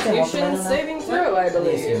Monster Constitution Manual now? saving throw, I Let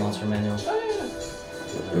me see believe. monster manual.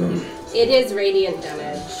 It is radiant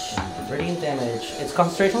damage. Radiant damage. It's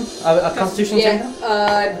concentration? A constitution Yeah, saving?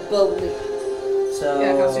 I believe. So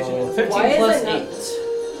Yeah, Constitution. 15 Why is plus it not-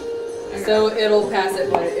 8. So it'll pass it,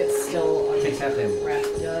 but it's still Takes half damage.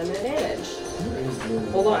 damage.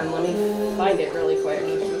 Hold on, let me find it really quick.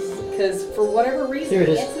 Because for whatever reason, Here it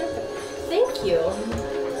is. it's not. Thank you.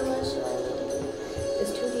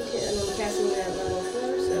 It's 2d10, and I'm casting it at level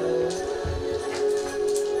 4, so.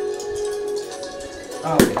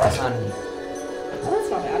 Oh, okay, that's on me. Oh, that's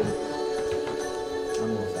not bad. I'm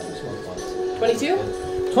almost at this one. 22?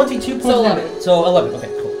 22 points So of 11. damage. So 11. Okay,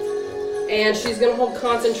 cool. And she's gonna hold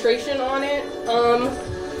concentration on it.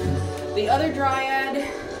 The other dryad,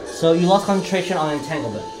 So you lost concentration on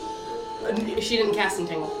entanglement. she didn't cast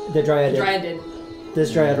entangle. The dryad The did. dryad did.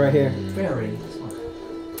 This dryad right here. Very smart.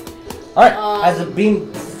 Alright, as the Um,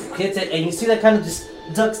 beam hits it, and you see that kind of just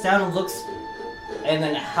ducks down and looks, and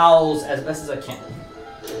then howls as best as I can.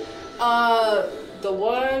 The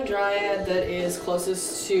one dryad that is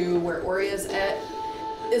closest to where Oria's at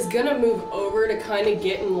is gonna move over to kind of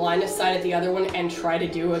get in line of sight at the other one and try to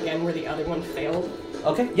do again where the other one failed.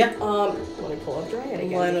 Okay, yeah. Let me pull up dryad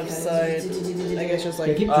again. Line of because- sight. I guess just Yeah,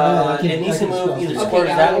 like. keep trying. I can- It needs I to can move spell. either Okay, squares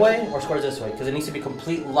got that it. way or squares this way, because it needs to be a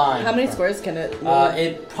complete line. How many squares can it move?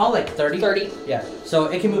 It probably like 30. 30. Yeah. So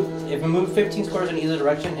it can move. It can move 15 squares in either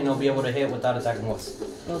direction, and it'll be able to hit without attacking once.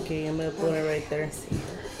 Okay, I'm gonna put it right there.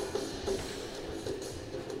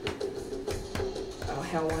 Oh,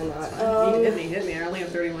 hell, why not? If he hit me, I only have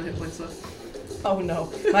 31 hit points left. Oh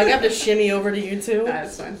no. I got to shimmy over to you two.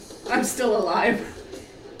 That's fine. I'm still alive.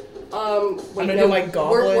 Wait, I'm gonna no, do my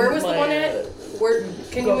goblin. Where was the my, one at? Where?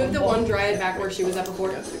 Can you move the goblin. one dryad back where she was at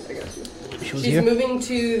before? I got you. She was She's here. moving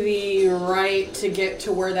to the right to get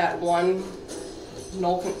to where that one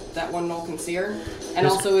null can see her, and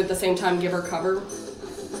This- also at the same time give her cover.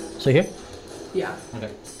 So here. Yeah, Okay.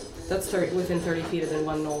 that's within 30 feet of the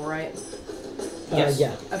one null, right? Yes.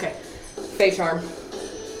 Yeah. Okay. Fey charm.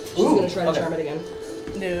 She's gonna try to charm it again.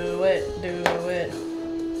 Do it.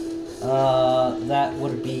 That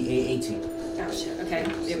would be a 18. Oh shit. Okay,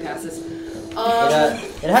 it passes.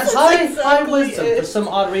 It has high wisdom for some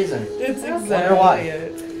odd reason. It's Wonder exactly why.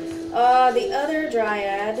 it. The other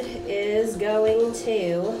dryad is going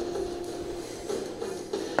to.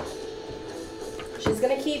 She's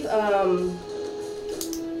gonna keep the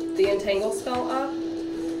entangle spell up,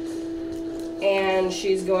 and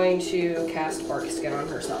she's going to cast Bark Skin on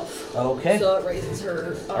herself. Okay. So it raises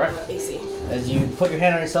her Alright. AC. As you put your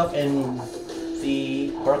hand on yourself and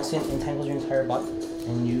the Barkskin entangles your entire body,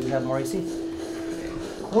 and you have more AC.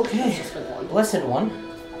 Okay. Just for the one. Blessed one.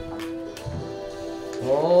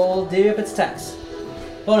 Roll divvy up its attacks.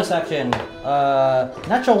 Bonus action.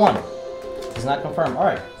 Natural 1. Does not confirm.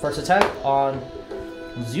 Alright. First attack on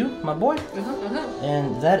Zu, my boy.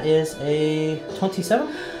 And that is a 27.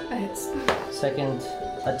 It's Second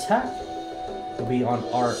attack will be on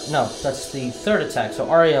No, that's the third attack. So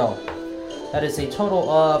Ariel. That is a total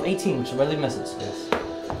of 18, which really misses. Yes.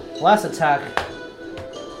 Last attack.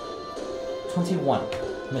 21.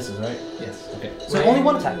 Misses, right? Yes. Okay. So only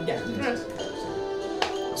one attack. Yeah.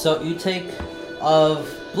 So you take of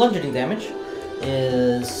bludgeoning damage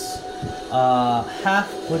is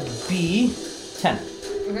half would be 10.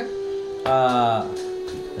 okay. Did I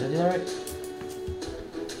do that right?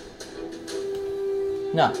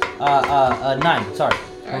 No. 9. Sorry,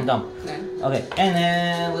 I'm Alright. dumb. 9. Okay, and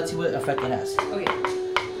then let's see what effect it has. Okay.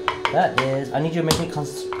 That is, I need you to make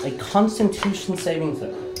a Constitution saving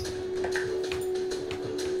throw.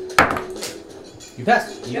 You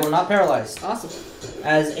passed. You Yep. are not paralyzed. Awesome.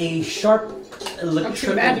 As a sharp I'm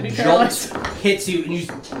too mad to be electric paralyzed. jolt hits you and you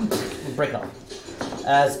break it off.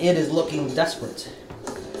 As it is looking desperate.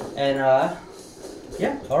 And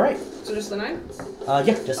yeah, alright. So just the 9? Yeah,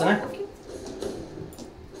 just a 9. Okay.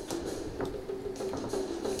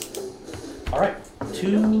 Alright.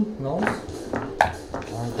 2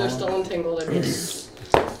 nulls. They're still entangled. Yes.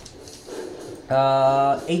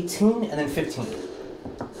 18 and then 15.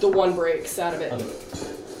 The one breaks out of it. Okay.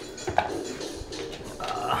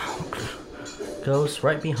 Goes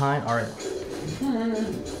right behind Ariel.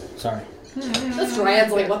 Sorry. This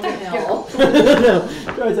dryad's like, what the hell? No.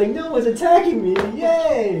 Guys, like, no one's attacking me.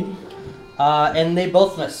 Yay! And they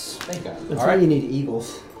both miss. Thank God. That's All why right. you need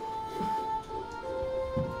eagles.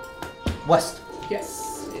 West.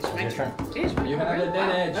 Yes. It's my Your turn. turn. It's my You turn. have Wow.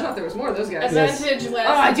 advantage. I thought there was more of those guys. Yes. Advantage last.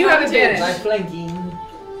 Oh, I do have advantage. My flanking.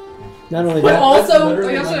 Not only But that, also,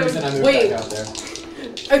 Literally wait, one also- reason I moved wait. back out there.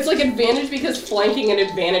 it's like advantage because flanking and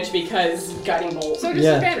advantage because guiding bolt. So just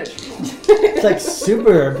Yeah. advantage. it's like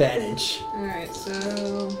super advantage. Alright, so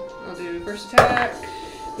I'll do first attack.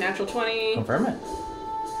 Natural 20. Confirm it.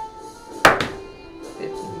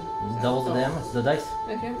 15. Double the damage, the dice.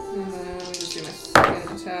 Okay, and then just do my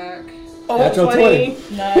second attack. Oh, Natural 20.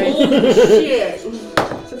 Nice. Shit.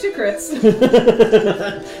 So 2 crits.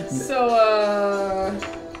 So,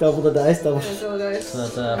 Double the dice, double. cancel the dice. So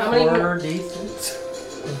that's How many 4d6.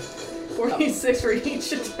 46 for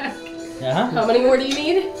each attack. Yeah, How many more do you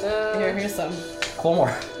need? Here's some. 4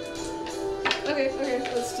 more. Okay,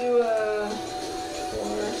 let's do 4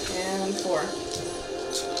 and 4.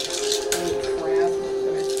 Oh, crap.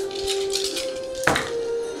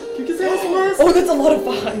 Okay. Oh, that's a lot of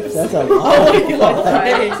fives. That's a Oh lot. my god.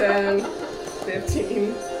 5, 10,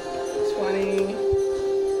 15, 20,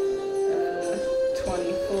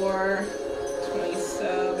 24,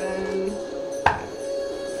 27,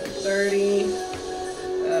 30,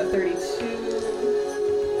 32,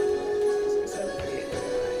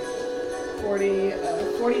 40,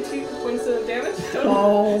 42 points of damage total.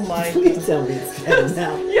 Oh my god. Please tell me it's dead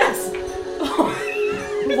now. Yes!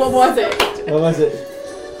 What was it? What was it?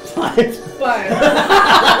 5. 5.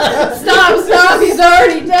 Stop! He's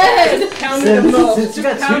already dead! Pound him in the mouth. Since you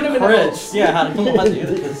got Just pound 2 him in the mouth. crits. Yeah, how do you want to do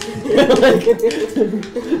this?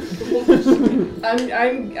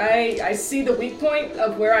 I see the weak point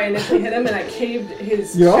of where I initially hit him, and I caved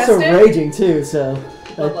his You're chest also in. raging too, so.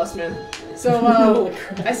 Bloodlust man. So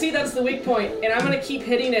I see that's the weak point, and I'm gonna keep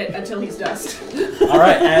hitting it until he's dust.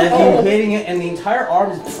 Alright, as you're hitting it, and the entire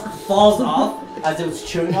arm falls off as it was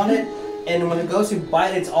chewing on it, and when it goes to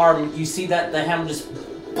bite its arm, you see that the hammer just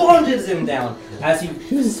plunges him down as he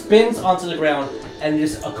spins onto the ground, and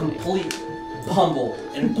just a complete pummel,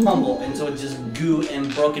 and so it's just goo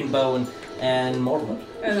and broken bone and more blood.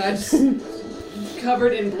 And I just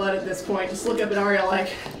covered in blood at this point. Just look up at Ariel like,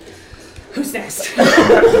 who's next? It's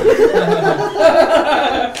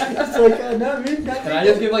like, not me, not Can me. I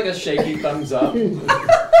just give like a shaky thumbs up?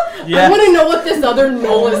 I want to know what this other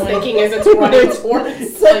Noel is thinking as it's running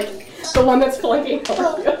towards. Like, The one that's flanking.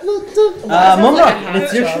 Mumrock,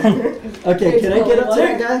 it's your turn. Okay, It's can I get up to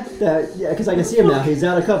over. that guy? Yeah, because I can see him now. He's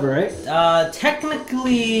out of cover, right?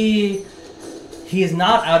 Technically, he is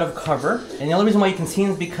not out of cover, and the only reason why you can see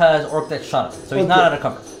him is because Orc that shot him. So he's not Okay. out of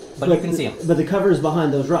cover, but you can see him. But the cover is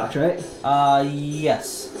behind those rocks, right?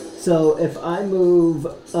 Yes. So if I move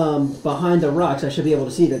behind the rocks, I should be able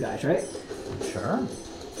to see the guys, right? Sure.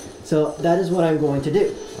 So that is what I'm going to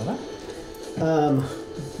do. Okay.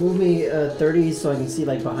 Move me 30 so I can see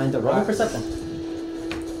like behind the Roll me rocks. perception.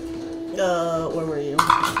 Where were you?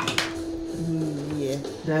 Yeah.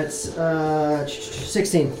 That's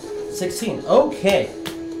 16. 16. Okay.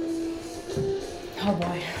 Oh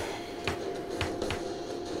boy.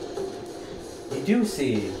 You do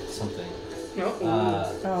see something.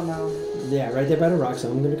 Oh no. Yeah, right there by the rock,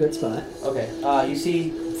 so I'm in a good spot. Okay. You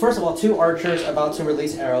see, first of all, 2 archers about to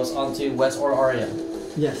release arrows onto Wes or Arya.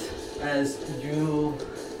 Yes. As you...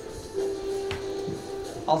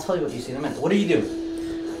 I'll tell you what you see in a minute. What do you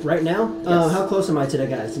do? Right now? Yes. How close am I to the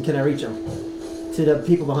guys? And can I reach them? To the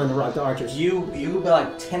people behind the rock, the archers. You be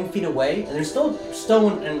like 10 feet away, and there's still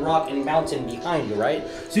stone and rock and mountain behind you, right?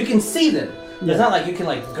 So you can see them. Yeah. It's not like you can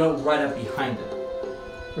like go right up behind them.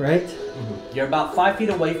 Right? You're about 5 feet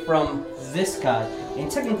away from this guy, and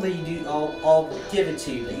technically you do. I'll give it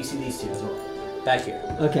to you that you see these 2 as well, back here.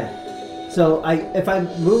 Okay. So if I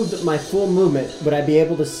moved my full movement, would I be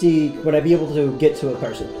able to get to a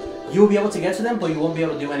person? You will be able to get to them, but you won't be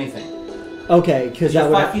able to do anything. Okay, because You're I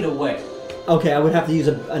would 5 feet away. Okay, I would have to use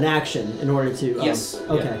an action in order to. Yes.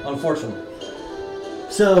 Okay. Yeah, unfortunately.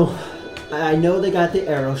 So, I know they got the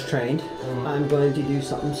arrows trained. Mhm. I'm going to do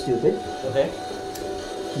something stupid. Okay.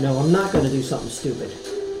 No, I'm not going to do something stupid.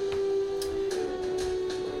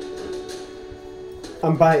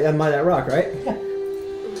 I'm by that rock, right? Yeah.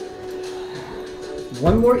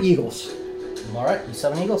 One more eagles, All right. You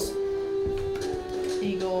 7 eagles.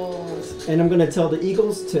 Eagles. and I'm going to tell the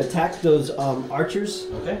eagles to attack those archers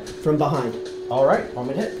Okay. from behind. All right. Want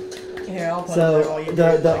me to hit? Here, I'll put it there while So you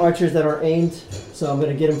the archers that are aimed, so I'm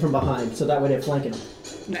going to get them from behind, so that way they're flanking them.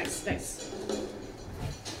 Nice, nice.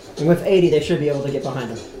 And with 80, they should be able to get behind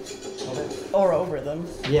them. Okay. Or over them.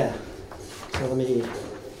 Yeah. So let me.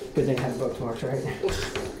 Good thing I have bookmarks, right?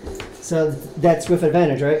 So that's with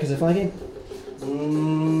advantage, right? Because they're flanking?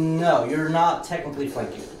 No, you're not technically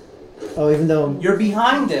flanking. Oh, even though. You're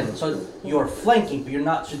behind them, so you're flanking, but you're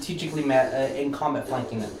not strategically in combat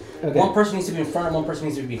flanking them. Okay. One person needs to be in front and one person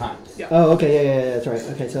needs to be behind. Oh, okay, yeah, that's right.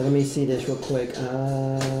 Okay, so let me see this real quick.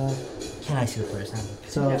 Can I see the first time?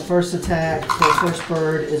 So first attack for first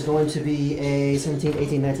bird is going to be a 17,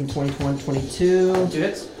 18, 19, 20, 21, 22. 2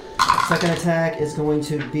 hits. Second attack is going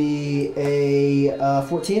to be a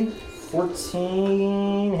 14.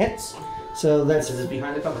 14 hits. So that's This is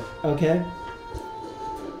behind the cover. okay.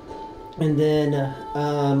 And then,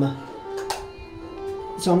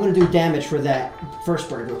 so I'm going to do damage for that first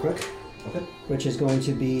bird real quick. Okay. Which is going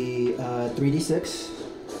to be 3d6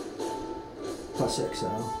 plus 6, so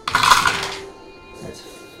that's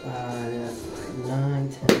 9,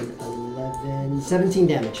 10, 11, 17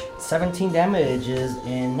 damage. 17 damage is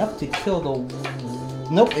enough to kill the...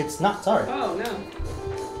 Nope, it's not. Sorry. Oh no.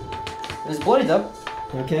 It's bloody though.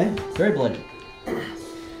 Okay. Very bloody.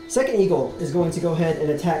 Second eagle is going to go ahead and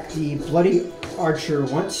attack the bloody archer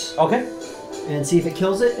once Okay. and see if it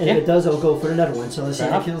kills it. And Yeah. if it does, I'll go for another one. So let's see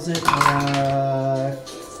Fair if it kills it.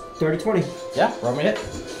 30, 20. Yeah, roll me hit.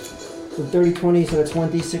 So 30, 20, so that's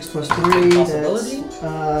 1d6 plus 3. Possibility?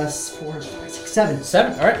 That's 4, 5, 6, 7.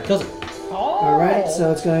 7. Alright, kills it. Alright,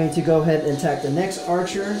 so it's going to go ahead and attack the next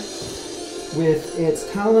archer with its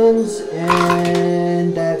talons,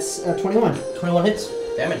 and that's 21. 21 hits.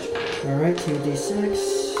 Damage. Alright,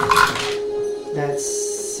 2d6.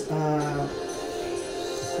 That's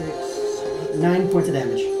 9 points of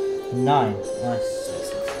damage. 9. Nice.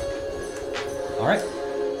 Alright.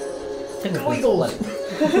 Go Eagles!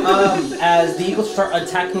 As the eagles start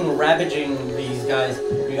attacking and ravaging these guys,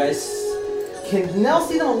 you guys can now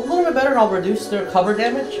see them a little bit better, and I'll reduce their cover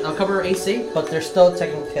damage. I'll cover AC, but they're still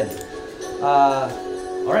taking hit.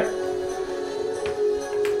 Alright.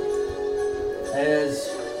 As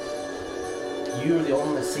you're the only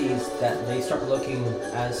one that sees that they start looking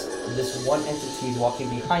as this one entity is walking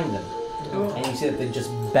behind them. And you see that they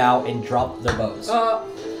just bow and drop their bows.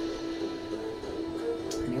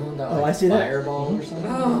 Anyone got Oh, I see that. fireball or something?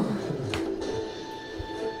 Oh.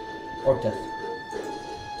 Orc death.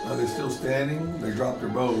 Are they still standing? They dropped their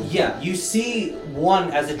bows. Yeah, you see one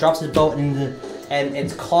as it drops his bow and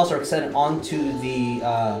its claws are extended onto the.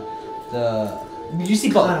 You see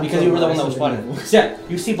both because you were the one that was fighting. Yeah,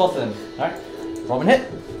 you see both of them. All right, Roman hit.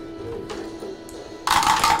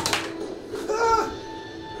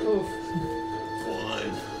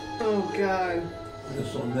 god.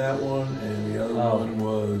 This on that one, and the other one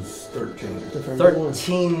was 13.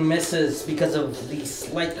 13 misses because of the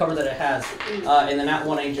slight cover that it has. And then that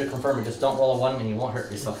one I need you to confirm it. Just don't roll a 1 and you won't hurt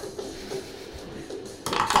yourself.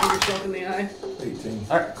 Find yourself in the eye. 18.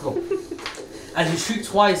 Alright, cool. As you shoot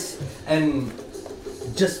twice and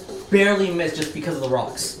just barely miss just because of the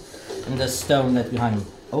rocks and the stone that's behind you.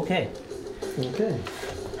 Okay. Okay.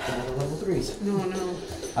 Down to level 3s. No.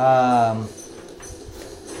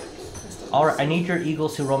 Alright, I need your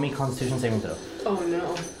eagles to roll me Constitution saving throw. Oh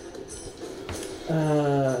no.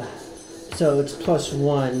 So it's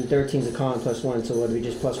 +1. 13's a con +1. So what do we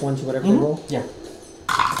just +1 to whatever they roll? Yeah.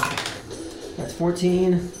 That's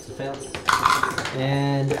 14 It's a fail.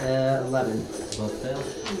 and 11. Both fail.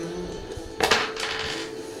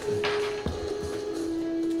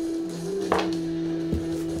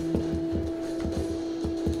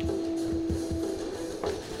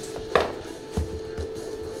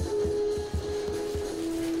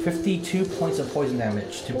 $52 points of poison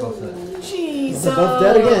damage to both of them. Jesus. They're both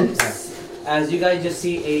dead again. As you guys just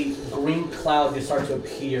see a green cloud just start to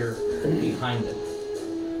appear behind them.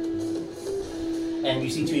 And you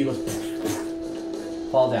see 2 eagles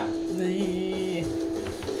fall down.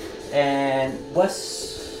 And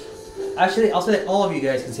actually, I'll say that all of you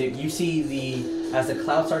guys can see it. You see as the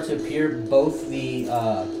cloud starts to appear, both the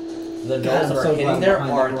gnolls that are hitting there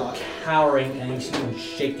are cowering, and you see them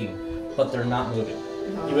shaking, but they're not moving.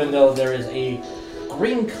 Even though there is a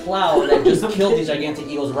green cloud that just killed these gigantic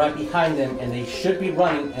eagles right behind them, and they should be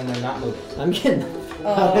running, and they're not moving. I'm getting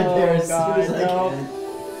out of there as soon as I can.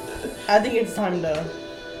 I think it's time to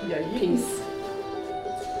Peace.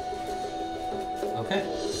 Okay.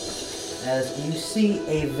 As you see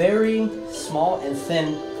a very small and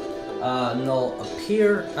thin gnoll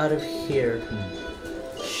appear out of here.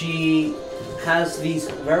 She has these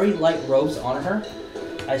very light robes on her,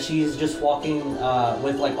 as she's just walking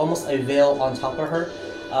with like almost a veil on top of her.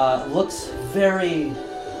 Looks very,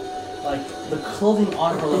 like the clothing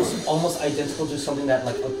on her looks almost identical to something that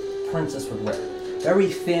like a princess would wear. Very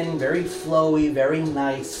thin, very flowy, very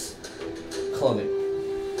nice clothing.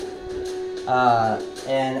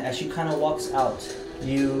 And as she kind of walks out,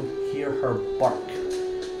 you hear her bark.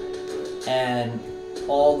 And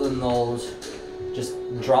all the gnolls just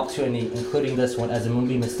drop to a knee, including this one, as the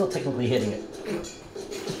moonbeam is still technically hitting it.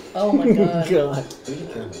 Oh my god.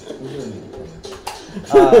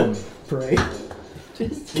 Pray.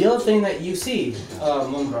 The other thing that you see,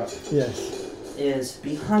 Moonbrook, Yes. is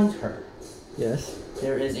behind her. Yes.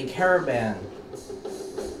 There is a caravan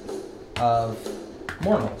of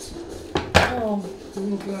Mormons. Oh.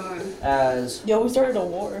 Oh god. As Yo, we started a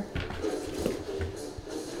war.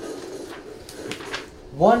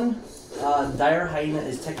 one dire hyena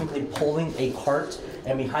is technically pulling a cart,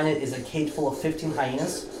 and behind it is a cage full of 15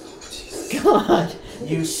 hyenas. God.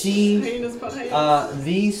 You see Hyenas behind.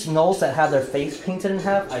 these gnolls that have their face painted in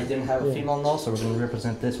half. I didn't have a female gnoll, so we're going to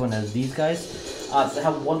represent this one as these guys. They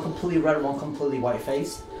have one completely red and one completely white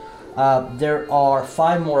face. There are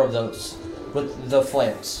 5 more of those with the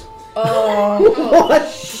flames. Oh. What?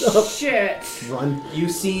 Shit. Run. You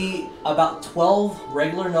see about 12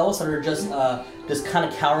 regular gnolls that are just kind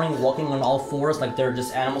of cowering, walking on all fours like they're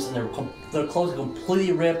just animals, and their clothes are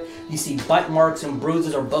completely ripped. You see bite marks and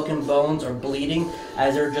bruises or broken bones or bleeding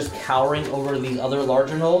as they're just cowering over these other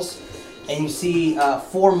larger gnolls. And you see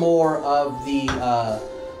 4 more of the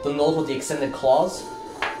gnolls with the extended claws.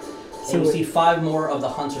 So And you see 5 more of the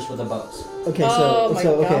hunters with the bows. Okay, Oh my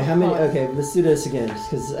okay, God. how many? Okay, let's do this again,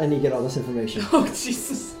 because I need to get all this information. Oh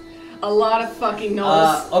Jesus. A lot of fucking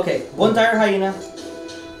gnolls. Okay, 1 dire hyena,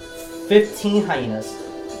 15 hyenas.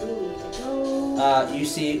 You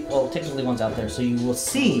see, well, technically one's out there, so you will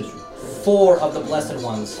see 4 of the blessed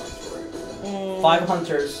ones, 5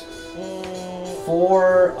 hunters,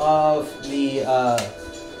 4 of the,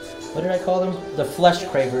 what did I call them? The flesh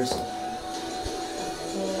cravers.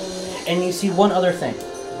 And you see one other thing.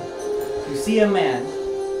 You see a man,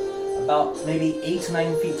 about maybe 8 to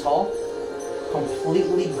 9 feet tall,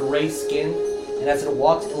 completely gray skin, and as it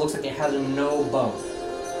walks, it looks like it has no bone.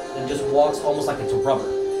 It just walks almost like it's rubber.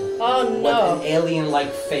 Oh With no. an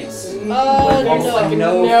alien-like face. Oh With almost like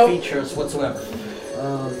no no. features whatsoever.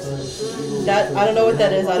 That I don't know what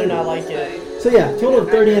that is. I do not like it. So yeah, total of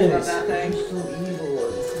 30 enemies. That thing.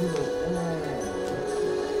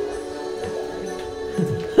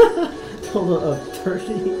 Total of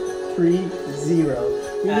 33-0.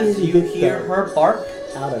 We As need to you get hear that her bark,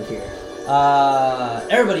 out of here.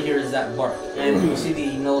 everybody hears that bark, and you see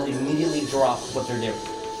the gnolls immediately drop what they're doing.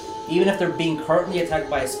 Even if they're being currently attacked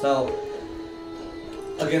by a spell,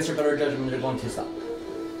 against their better judgment, they're going to stop.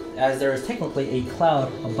 as there is technically a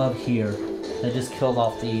cloud above here that just killed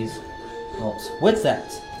off these gnolls. With that,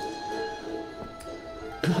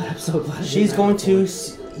 God, I'm so glad. I she's did going that to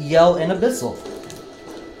before. yell in Abyssal.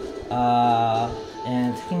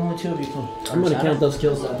 And taking only 2 of you can. I'm gonna count those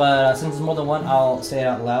kills up. But since it's more than 1, I'll say it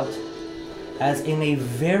out loud. As in a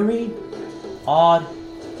very odd,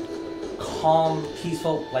 calm,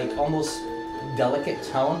 peaceful, like almost delicate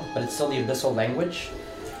tone, but it's still the Abyssal language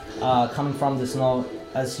coming from this note,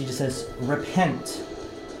 as she just says, "Repent.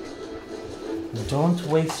 Don't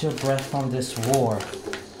waste your breath on this war.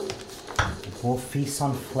 We'll feast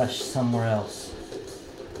on flesh somewhere else.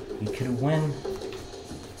 You could win,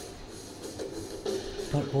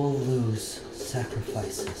 but we'll lose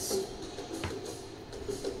sacrifices."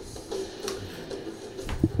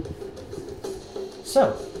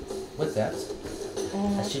 So, with that,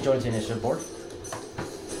 as she joins the initiative board,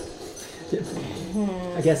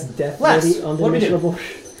 I guess death Les, lady on the what do we do? initiative board.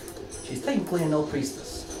 she's technically a no priestess.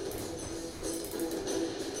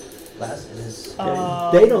 Last, it is.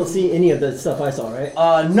 They don't see any of the stuff I saw, right?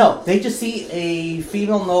 No, they just see a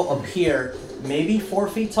female no appear, maybe 4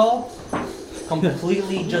 feet tall,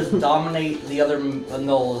 completely just dominate the other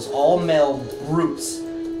gnolls, all male brutes,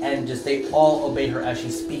 and just they all obey her as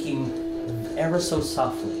she's speaking ever so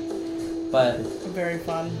softly, but Very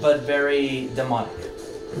fun. very demonic.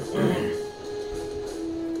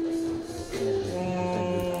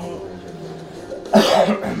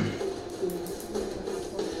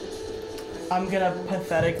 I'm gonna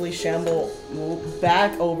pathetically shamble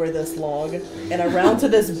back over this log and around to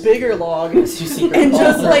this bigger log, You see her and fall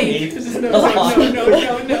just like, underneath the No,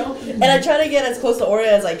 log. no. and I try to get as close to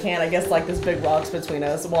Oria as I can. I guess like there's big rocks between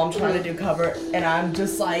us while I'm trying to do cover, and I'm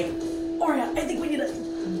just like, Oria, I think we need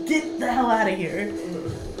to get the hell out of here.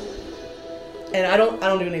 And I don't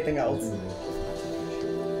do anything else.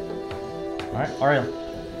 Alright, Ariel.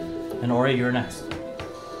 And Ori, you're next.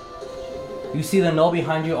 You see the gnoll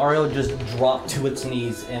behind you, Ariel, just drop to its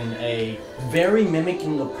knees in a very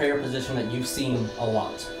mimicking the prayer position that you've seen a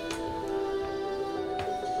lot.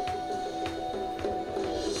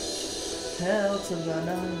 Hell to the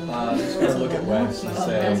no. I'm just gonna look at Wex and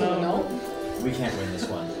say, No. we can't win this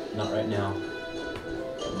one. Not right now.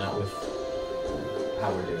 Not with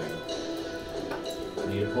how we're doing.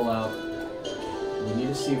 We need to pull out. We need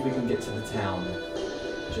to see if we can get to the town.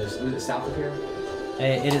 Was it south of here?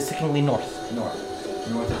 It is technically north.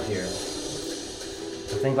 North of here.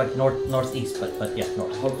 I think like northeast, but yeah,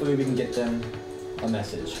 north. Hopefully we can get them a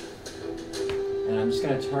message. And I'm just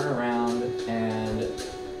gonna turn around and...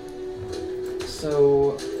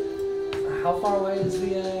 So... How far away is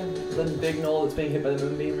the big gnoll that's being hit by the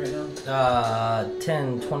moonbeam right now?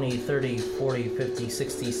 10, 20, 30, 40, 50,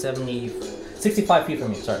 60, 70, 65 feet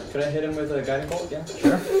from you, sorry. Could I hit him with a guiding bolt? Yeah.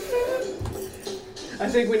 Sure. I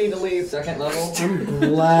think we need to leave. Second level. I'm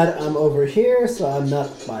glad I'm over here, so I'm not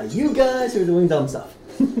by you guys who are doing dumb stuff.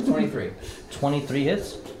 23. 23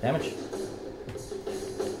 hits, damage.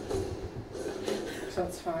 So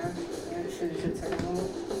it's fine. Alright, so you should second level.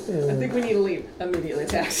 Yeah. I think we need to leave. Immediately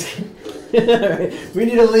attacks. Alright, we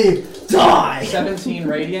need to leave. Die! 17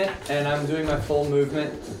 radiant, and I'm doing my full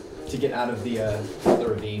movement to get out of the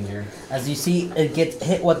ravine here. As you see, it gets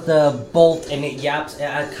hit with the bolt and it yaps,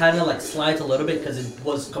 and it kind of like slides a little bit because it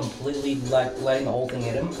was completely like letting the whole thing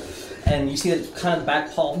hit him. And you see that kind of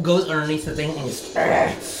back paw goes underneath the thing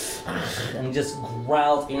and just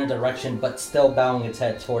growls in a direction, but still bowing its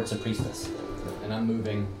head towards the priestess. And I'm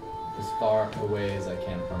moving as far away as I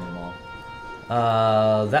can from them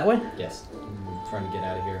all. That way? Yes. I'm trying to get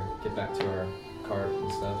out of here, get back to our cart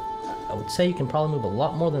and stuff. I would say you can probably move a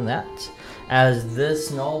lot more than that, as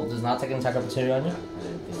this gnoll does not take an attack opportunity on you. I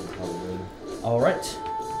didn't think it probably would. Alright.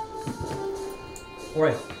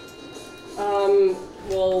 Alright.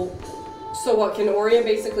 Well, so what, can Oria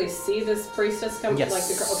basically see this priestess come? Yes. Like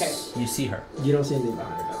the, You see her. You don't see anything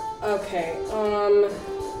behind her though. okay,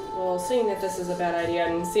 well, seeing that this is a bad idea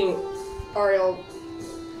and seeing Ariel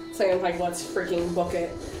saying, like, let's freaking book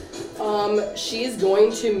it, she's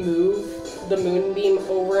going to move the moonbeam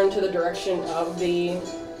over into the direction of the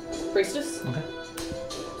priestess. Okay.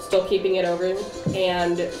 Still keeping it over,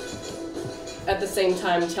 and at the same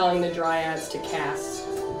time telling the dryads to cast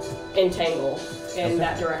Entangle in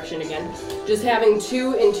that direction again. Just having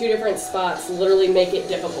two in two different spots literally make it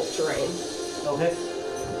difficult terrain. Okay.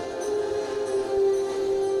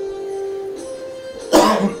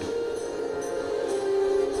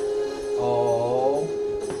 Oh.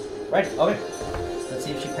 Right, okay. Let's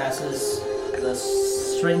see if she passes the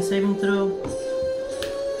strength saving throw.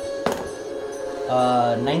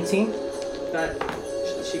 19, That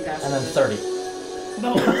she passes. and then 30.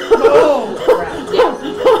 No. Oh,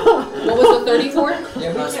 crap. 2d4? Yeah,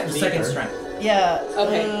 we can't beat second her. strength. Yeah.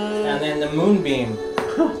 Okay. And then the moonbeam,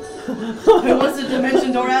 Who wants the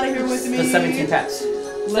dimension door out of here with me? the 17 taps.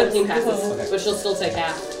 17 passes, Okay. but she'll still take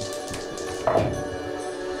half.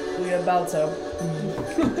 We about so.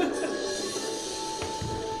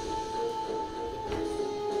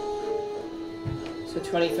 So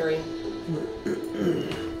 23.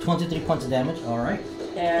 23 points of damage. All right.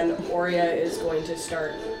 And Aurea is going to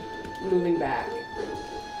start moving back.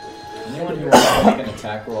 Anyone who wants to make an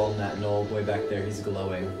attack roll on that knoll way back there, he's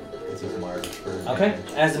glowing because he's marked for. Okay.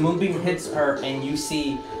 damage. As the moonbeam hits her, and you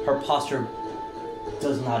see her posture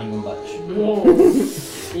does not even budge.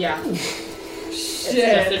 Yeah. It's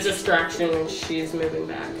just a distraction and she's moving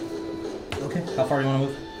back. Okay. How far do you want to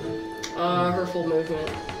move? Her full movement.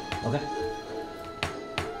 Okay.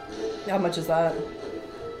 How much is that?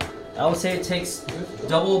 I would say it takes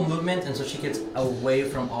double movement, and so she gets away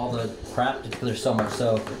from all the crap just because there's so much.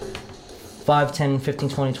 So 5, 10, 15,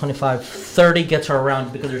 20, 25, 30 gets her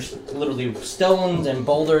around because there's literally stones and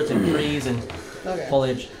boulders and trees and Okay.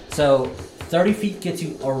 foliage. So 30 feet gets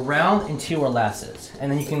you around into where Lass is.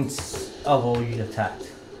 And then you can... Oh, well, you attacked.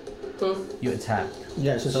 You attacked.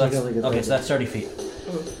 Yeah, so, So she that's, gotta get okay, so that's 30 feet.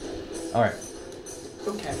 Alright.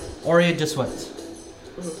 Okay. Aurea just went.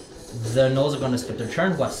 The gnolls are going to skip their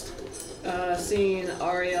turn west. Seeing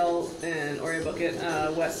Ariel and Aurea book it,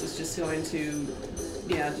 Wes is just going to,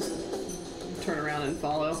 just turn around and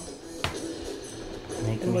follow.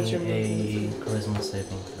 Make And what's me your a charisma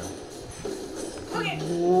saving throw.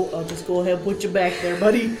 Ooh, I'll just go ahead and put you back there,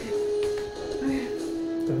 buddy.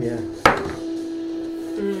 Oh yeah.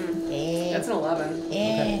 That's an 11.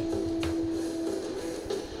 Okay.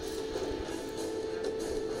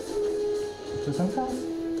 Percentile?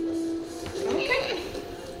 Okay.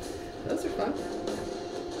 Those are fun.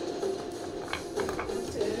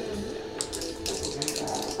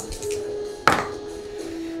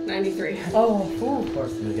 Oh, Of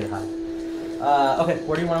course, you get high. Okay,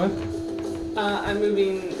 where do you want to move? I'm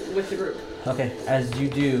moving with the group. Okay, as you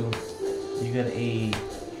do, you get a...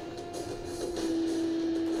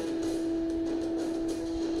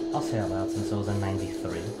 I'll say out loud since it was a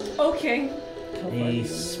 93. Okay. A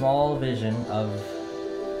small vision of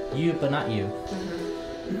you, but not you.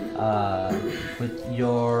 With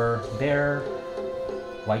your bare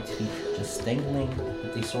white feet just dangling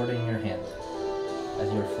with the sword in your hand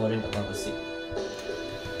as you're floating above the sea.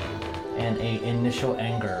 And a initial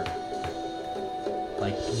anger,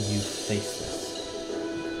 like you face this.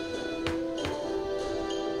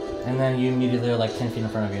 And then you immediately are like 10 feet in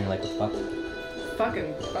front of you and you're like, what the fuck?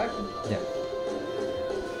 Fucking. Yeah.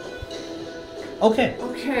 Okay,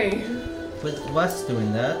 Okay. with Wes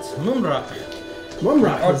doing that, Moonrock.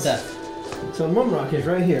 Mumrock Or is, death. so Mumrock is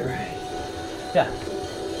right here. Yeah.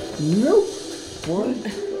 Nope. 1,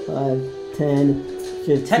 5, 10,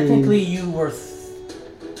 15. Technically, you were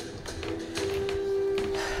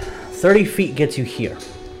 30 feet gets you here,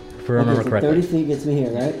 if I remember okay, so correctly. 30 feet gets me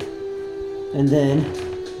here, right? And then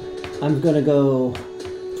I'm gonna go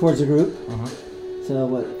towards the group. Uh-huh. So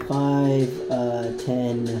what? 5,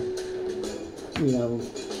 10,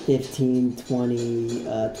 15, 20,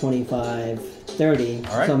 25, 30.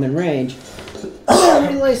 All right. So I'm in range. Let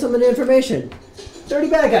me relay some of the information. 30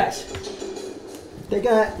 bad guys. They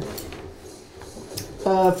got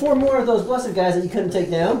 4 more of those blessed guys that you couldn't take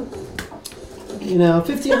down.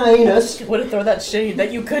 15 hyenas. would have thrown that shade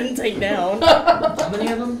that you couldn't take down. How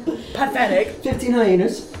many of them? Pathetic. 15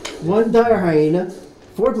 hyenas. 1 dire hyena.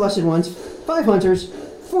 4 blessed ones. 5 hunters.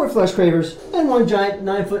 4 flesh cravers. And 1 giant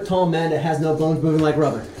 9-foot tall man that has no bones moving like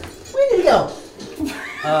rubber. We need to go.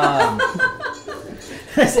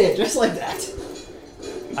 I say it just like that.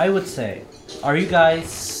 I would say, are you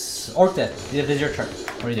guys... Orthet, it is your turn.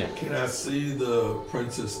 What are you doing? Can I see the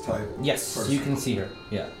princess type? Yes, person? you can see her.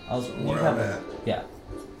 Yeah. You Where have I'm her. at. Yeah.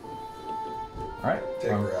 Alright.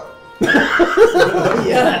 Take her out.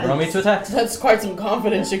 Yeah. Roll me to attack. That's quite some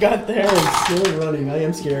confidence you got I there. am still running. I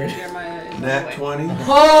am scared. Jeremiah is Nat away. 20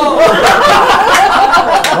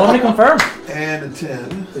 Roll me to confirm. and a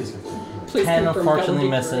 10. Please confirm. Please 10 confirm, unfortunately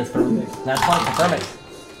that misses. would be Nat 20, confirm it.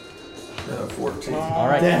 14.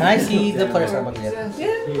 Alright, Damn. and I see the player start booking great. it.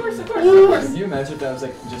 Yeah, of course. Can you imagine if I was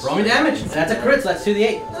like just Roll me damage. That's a crit, so that's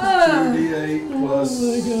 2d8. 2d8 plus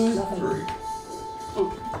 3.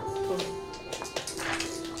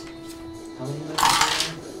 How many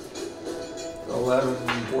 11,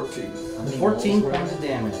 14. 14 points of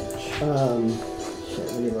damage. Shit,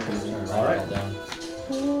 what are you looking at? Alright. down.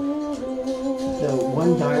 So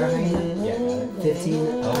 1 dire hyena, Yeah, got it. 15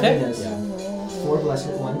 Okay. hyenas, Yeah. 4 blessed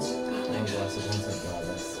ones, And blessed ones of God,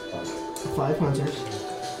 that's fucked. 5 hunters,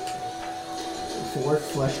 4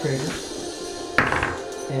 flesh cravers,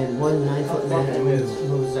 And one 9-foot man and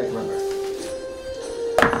moves like rubber.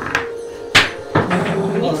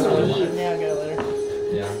 Yeah, I'll get it later.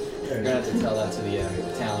 Yeah. We're gonna have to tell that to the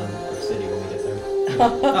town or city when we get there.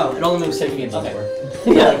 Oh, it only moves 6 feet. Okay.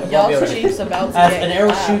 Yeah, Y'all be y'all okay. chief's about to As get an arrow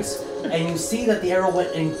clapped. shoots, and you see that the arrow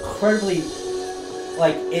went incredibly,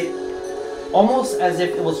 like it, almost as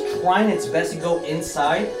if it was trying its best to go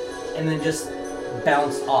inside, and then just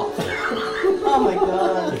bounced off. Oh my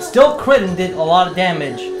god. It still crit and did a lot of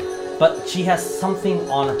damage, but she has something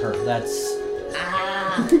on her that's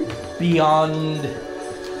beyond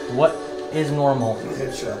what is normal.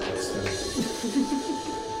 Headshot this thing.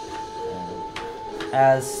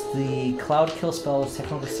 As the cloud kill spell is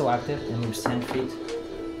technically still active, it moves 10 feet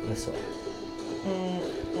this way.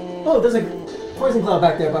 Oh, there's a poison cloud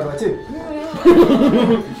back there, by the way, too.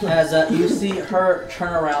 As you see her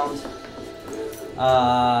turn around,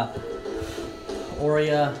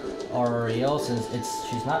 Oriel, since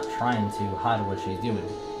she's not trying to hide what she's doing.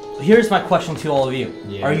 Here's my question to all of you: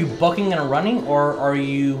 Yeah. Are you bucking and running, or are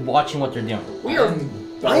you watching what they're doing? We are.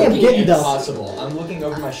 I am getting done. Impossible. I'm looking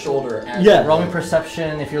over my shoulder. As Yeah. Roll me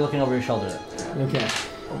perception if you're looking over your shoulder. Okay.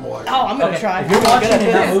 I'm watching. Oh, I'm gonna Okay, try. if you're watching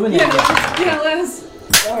and not moving, then Yeah, Liz.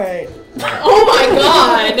 Alright. Oh my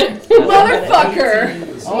god!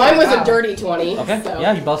 Motherfucker! Oh, Mine was wow. a dirty 20. okay, So.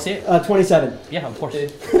 yeah, you both see it. 27. Yeah, of course.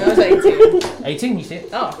 That was 18. 18, you see it.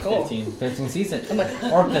 Oh, cool. 15. 15 sees it. I'm like,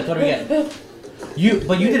 Orclith, what do we get?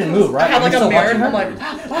 But you didn't move, I right? have like You're a still mirror. watching her?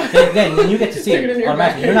 I'm like, Then you get to see Take it in it your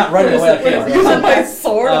automatically. back. You're not running away like they are. using my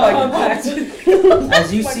sword. I'm like,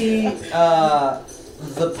 As you see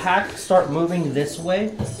the pack start moving this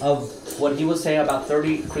way of what he was saying about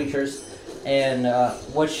 30 creatures, and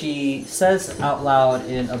what she says out loud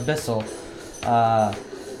in Abyssal,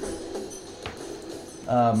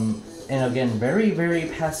 and again, very, very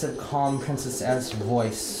passive, calm Princess Anne's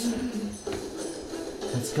voice.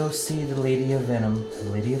 Let's go see the Lady of Venom, the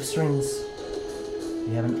Lady of Strings.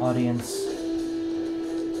 We have an audience.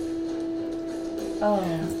 oh,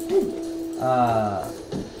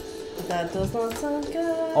 That does not sound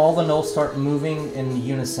good. all the gnolls start moving in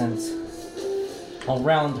unison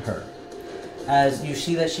around her. As you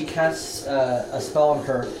see that she casts a spell on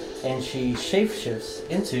her, and she shapeshifts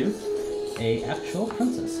into a actual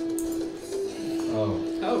princess. Oh.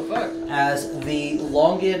 Oh, fuck. As the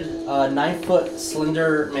longed 9-foot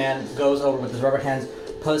slender man goes over with his rubber hands,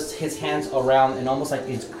 puts his hands around and almost like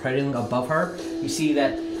it's cradling above her. You see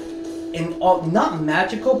that, not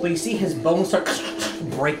magical, but you see his bones start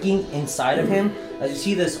breaking inside of him. As you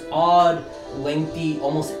see this odd, lengthy,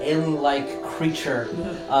 almost alien-like creature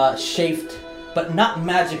shaped, but not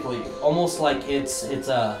magically, almost like it's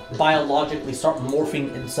biologically start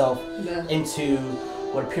morphing itself Yeah. into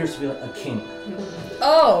what appears to be like a king.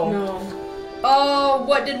 Oh. No. Oh,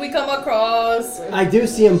 what did we come across? I do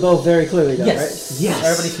see them both very clearly, though, Yes. right? Yes.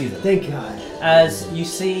 Everybody sees it. Thank God. As you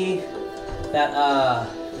see that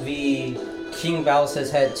the king bows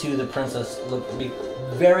his head to the princess, look be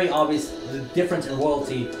very obvious the difference in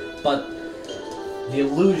royalty, but the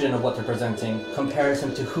illusion of what they're presenting compares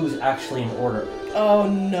him to who's actually in order. Oh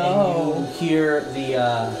And no. you hear the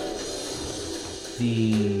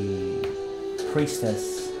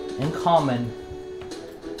priestess in common.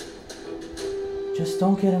 Just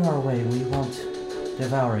don't get in our way. We won't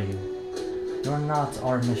devour you. You're not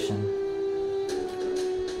our mission.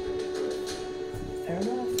 Fair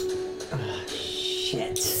enough.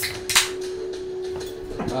 Shit.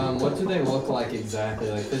 What do they look like exactly?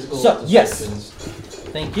 Like physical So, yes. descriptions?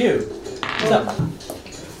 Thank you. So,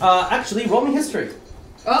 actually, roll me history.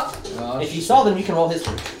 Oh. If you saw them, you can roll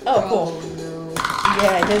history. Oh, cool. no.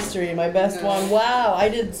 Yeah, history, my best one. Wow, I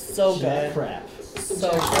did so good. Crap. So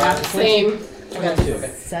good. Same. I got 2. Okay.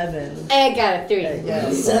 7. I got a 3. Yeah.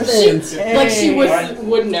 7. Like she Hey.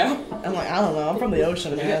 would know. I'm like, I don't know. I'm from the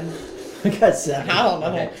ocean, man. I got 7. I don't know.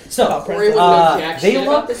 Okay. About So, Or princess. would know jack they shit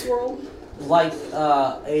look- about this world. like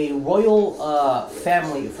a royal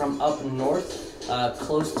family from up north,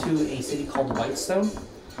 close to a city called Whitestone.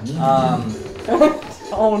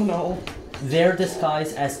 Oh no. They're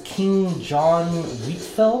disguised as King John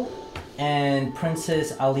Wheatfell and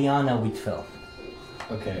Princess Aliana Wheatfell.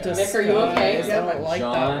 Okay. Nick, are you okay? I don't like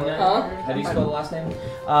John. that. Huh? How do you spell the last name?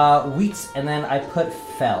 Wheats, and then I put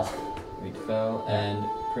Fell. Wheatfell and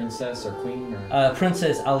princess or queen or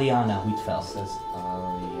Princess Aliana Wheatfell. princess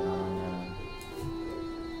Aliana.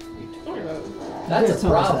 Don't worry about it. That's Yeah, a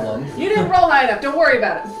tell us that. problem. You didn't roll high enough. Don't worry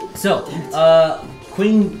about it. So,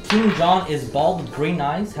 King John is bald with green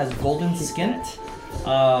eyes, has golden skin.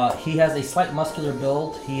 He has a slight muscular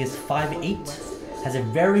build. He is 5'8", has a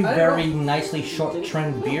very, very nicely short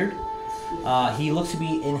trimmed beard. He looks to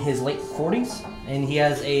be in his late 40s, and he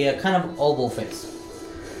has a kind of oval face.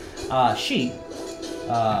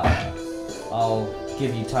 I'll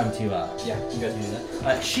give you time to, Yeah, you guys do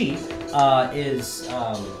that. She is,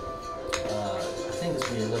 I think this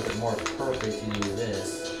would be a little bit more appropriate to do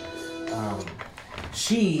this.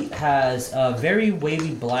 She has very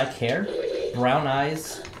wavy black hair, brown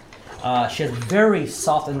eyes. She has very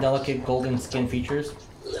soft and delicate golden skin features.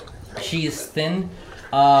 She is thin,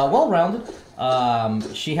 well-rounded.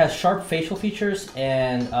 She has sharp facial features,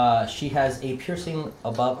 and she has a piercing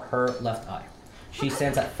above her left eye. She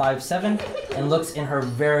stands at 5'7" and looks in her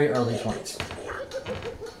very early 20s.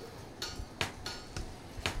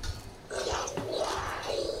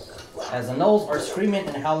 As the gnolls are screaming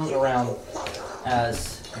and howling around,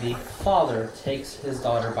 as the father takes his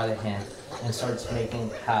daughter by the hand and starts making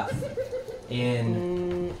path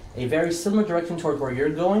in a very similar direction towards where you're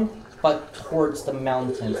going, but towards the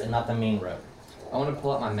mountains and not the main road. I want to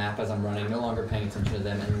pull out my map as I'm running, no longer paying attention to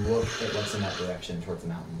them, and look at what's in that direction towards the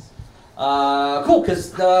mountains. Cool,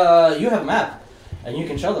 because you have a map, and you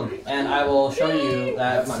can show them, and I will show you I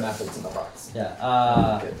that. have my map that's in the box.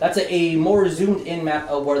 Yeah, that's a more zoomed-in map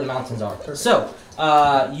of where the mountains are. Perfect. So,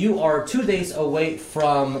 you are 2 days away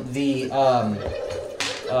from the,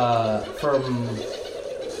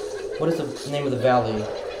 what is the name of the valley?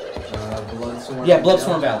 Bloodsworn. Yeah,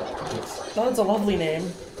 Bloodsworn Valley. Yes. Oh, that's a lovely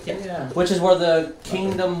name. Yeah. Which is where the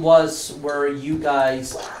kingdom was, where you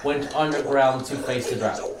guys went underground to face the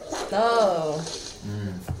dragon. Oh.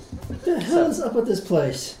 What the hell is up with this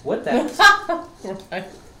place? With that. Right.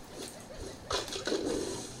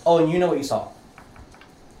 Oh, and you know what you saw.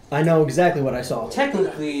 I know exactly what I saw.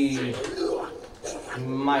 Technically, you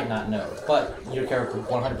might not know, but your character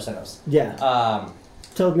 100% knows. Yeah.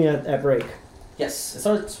 Told me at break. Yes, it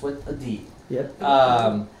starts with a D. Yep.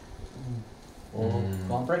 We'll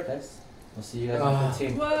go on break, guys. We'll see you guys on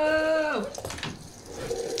 15. Whoa!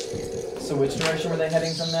 So which direction were they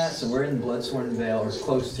heading from that? So we're in Bloodsworn Vale, or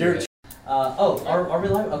close to it. Are we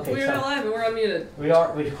live? Okay, We're sorry. alive and we're unmuted. We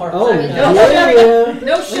are. Oh, live. yeah.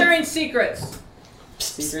 No sharing secrets.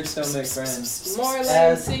 Secrets don't make friends. More As-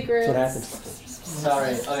 land That's secrets. what happened.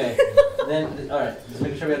 Sorry. Okay. Then, all right. Just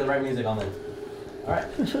making sure we have the right music on then. All right.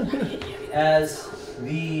 As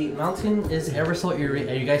the mountain is ever so eerie,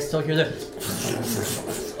 and you guys still hear the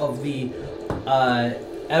of the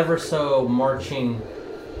ever so marching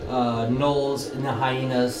gnolls and the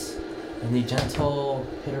hyenas, and the gentle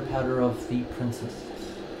pitter patter of the princess.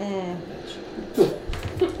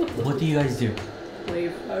 What do you guys do?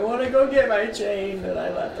 Leave. I want to go get my chain that I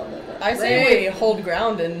left on the ground. I say we hold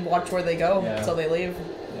ground and watch where they go Yeah. until they leave.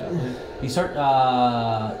 Yeah. You start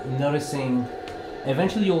noticing.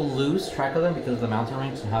 Eventually, you'll lose track of them because of the mountain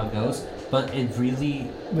range and how it goes. But it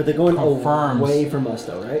really But they're going confirms. away from us,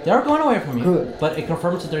 though, right? They are going away from you. Good. But it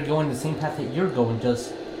confirms that they're going the same path that you're going.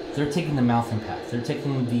 Just they're taking the mountain path. They're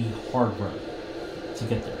taking the hard road to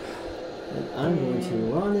get there. And I'm going to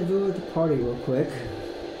rendezvous with the party real quick.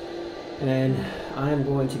 And I'm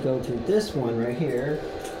going to go to this one right here,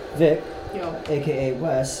 Vic, Yo. aka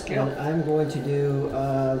Wes, Yeah. and I'm going to do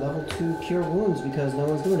level 2 cure wounds because no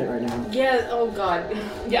one's doing it right now. Yeah, oh god.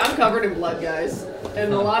 Yeah, I'm covered in blood, guys.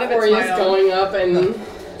 And a lot of it's Oria's my own. going up and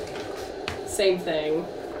same thing.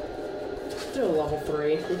 Do a level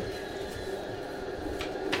 3.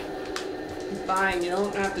 Fine, you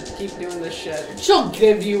don't have to keep doing this shit. She'll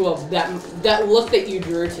give you that look that you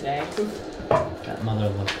drew today. That mother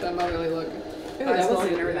look. That motherly look. Ooh, Eyes that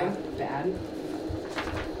glowing was and everything. not bad.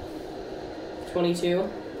 22.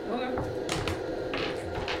 Okay.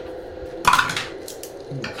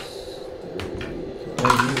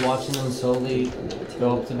 As you watching them slowly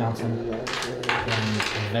go up the mountain and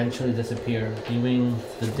eventually disappear, leaving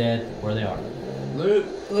the dead where they are. Loot.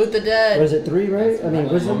 Loot the What dead. is it, 3, right? I mean,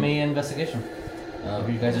 Roll wisdom? me investigation. If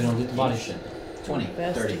you guys are gonna loot the body. 20,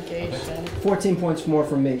 30. Investigation. 14 points more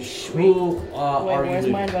from me. Who Wait, are you where's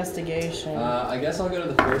my looting? investigation? I guess I'll go to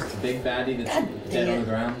the first big baddie that's God dead dang on it. the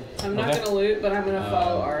ground. I'm not Okay. gonna loot, but I'm gonna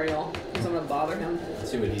follow Ariel. Because I'm gonna bother him. Let's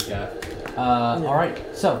see what he's got. Alright,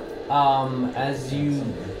 so, as you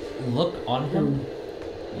look on him,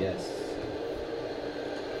 Yes.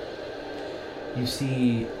 you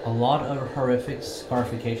see a lot of horrific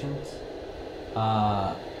scarifications,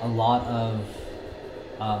 a lot of,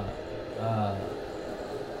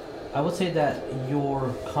 I would say that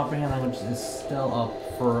your comprehend language is still up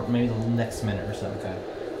for maybe the next minute or so. Okay.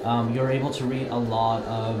 You're able to read a lot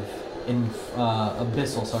of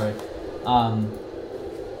abyssal,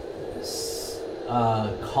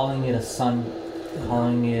 calling it a sun,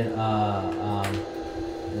 calling it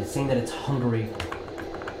saying that it's hungry,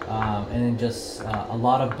 and then just a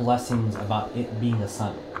lot of blessings about it being a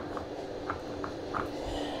son.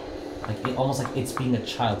 Like almost like it's being a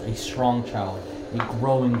child, a strong child, a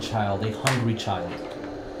growing child, a hungry child.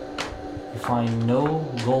 You find no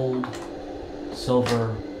gold,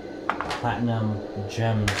 silver, platinum,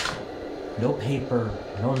 gems, no paper,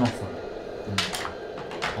 no nothing.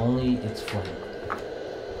 Only its flame.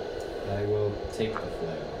 I will take the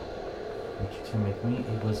flail. Which you can make me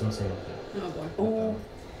a wisdom saving throw. Oh boy. Ooh.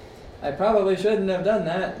 I probably shouldn't have done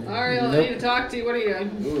that. Ariel, I need to talk to you. What are you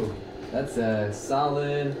doing? Ooh, that's a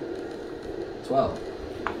solid 12.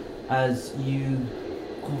 As you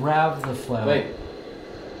grab the flail. Wait,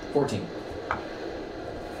 14.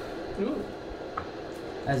 Ooh.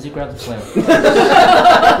 As you grab the flail.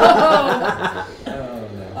 Oh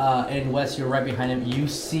no. And Wes, you're right behind him. You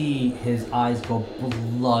see his eyes go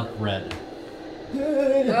blood red.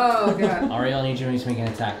 Oh god. Ariel, I need you to make an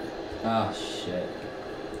attack. Oh shit.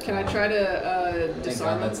 Can I try to Thank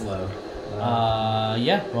disarm God him? that's low.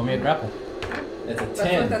 Yeah, roll me a grapple. It's a That's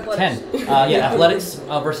 10. with athletics. 10. Yeah, athletics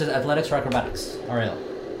versus athletics or acrobatics. Ariel.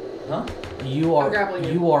 Huh? You are I'm grappling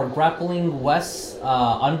you. you are grappling Wes,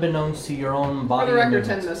 unbeknownst to your own For body. the and record,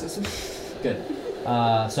 10 movements. misses. Good.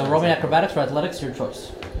 So roll me acrobatics or athletics, your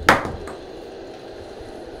choice.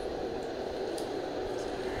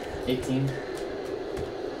 18.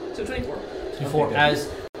 So 24. Before good. as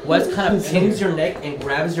Wes kind of pins your neck and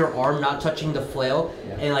grabs your arm, not touching the flail,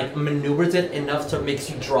 Yeah. and like maneuvers it enough to makes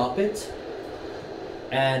you drop it.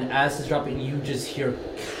 And as it's dropping, you just hear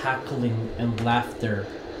cackling and laughter,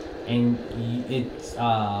 and it's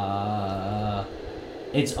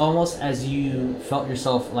almost as you felt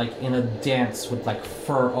yourself like in a dance with like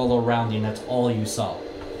fur all around you, and that's all you saw.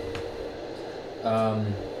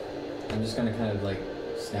 I'm just gonna kind of like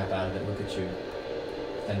snap out of it, look at you.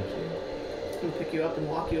 Thank you. I'm gonna pick you up and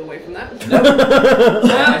walk you away from that.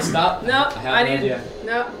 I stop. No, I have I an need. idea.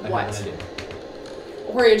 No, I what? have an idea.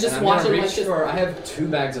 Or you're just And I'm gonna watching reach like just. for, I have 2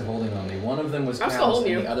 bags of holding on me. One of them was I'm still cows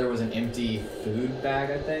holding and you. the other was an empty food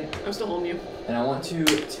bag, I think. I'm still holding you. And I want to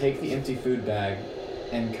take the empty food bag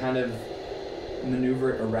and kind of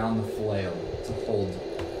maneuver it around the flail to hold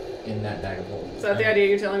in that bag of holding. Is that the idea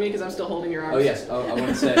you're telling me? Because I'm still holding your arms. Oh yes. Oh, I want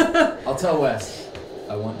to say. I'll tell Wes.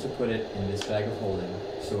 I want to put it in this bag of holding,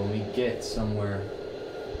 so when we get somewhere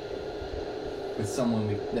with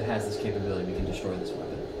someone that has this capability, we can destroy this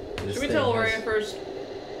weapon. This Should we thing tell has- Aurea first?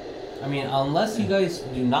 I mean, unless you guys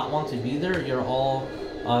do not want to be there, you're all,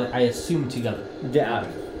 I assume, together. Yeah.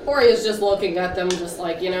 Or he's just looking at them, just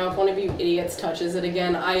like, you know, if one of you idiots touches it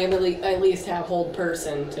again, I at least have hold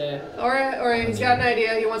person to. Aurea, he's got an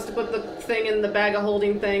idea. He wants to put the thing in the bag of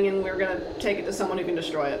holding thing, and we're gonna take it to someone who can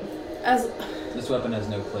destroy it. As This weapon has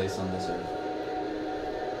no place on this earth.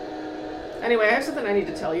 Anyway, I have something I need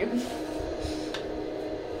to tell you.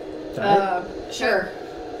 sure.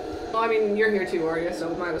 Well, I mean, you're here too, Aurea, so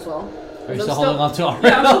might as well. Are you I'm still holding on to Ariel?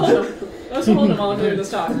 Yeah, I'm still holding him. I'm still holding him while I'm doing this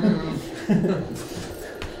talk.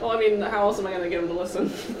 Well, I mean, how else am I gonna get him to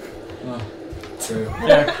listen? Oh, true.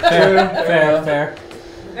 Fair.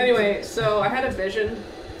 Anyway, so I had a vision,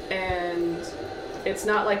 and it's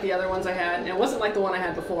not like the other ones I had, and it wasn't like the one I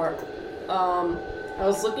had before. I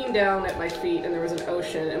was looking down at my feet, and there was an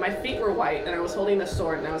ocean, and my feet were white, and I was holding a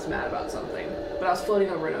sword, and I was mad about something, but I was floating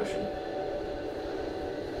over an ocean.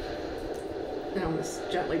 And I'm gonna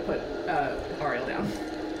gently put Ariel down.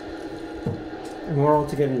 And we're all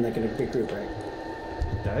together in like in a big group, right?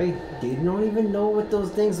 Do you not even know what those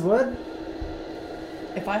things were?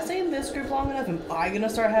 If I stay in this group long enough, am I gonna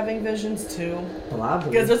start having visions too? Probably.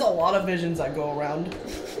 Because there's a lot of visions that go around.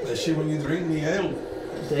 Especially when you drink the ale.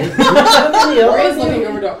 Dave, do you have any Aurea's looking ale?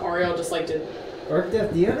 over to Ariel, just like,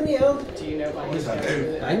 Orkdef, do you have any ale? do you know by Yes, I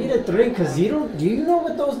do. I need a drink, cause do you know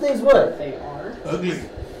what those things were? they are? Ugly.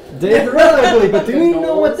 They're really ugly, but do you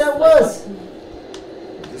know what that was?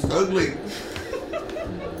 Just ugly.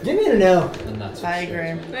 Give me an ale. And that's I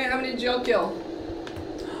agree. Hey, how many did y'all kill?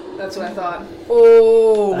 That's what I thought.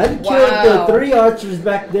 Oh, I killed wow. the 3 archers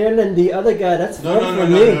back there, and the other guy. That's No, fun no, for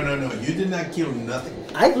no, me. no, no, no, no. You did not kill nothing.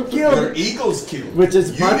 I Your killed, eagles killed. which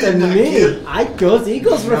is You fun did for not me. kill. Those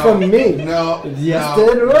eagles were No, from me. No. Yes,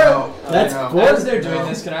 no, they were. no, That's no. fun. As they're doing No.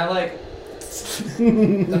 this, can I like?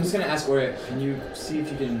 I'm just gonna ask Aurea, can you see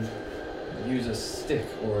if you can use a stick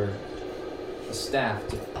or a staff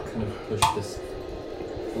to kind of push this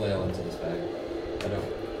flail into this bag? I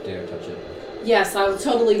don't dare touch it. Yes, I will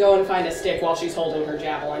totally go and find a stick while she's holding her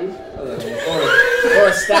javelin. Or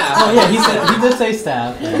a staff. Oh yeah, he did say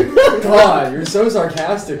staff. God, you're so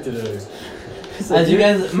sarcastic today. As you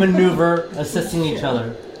guys maneuver, assisting each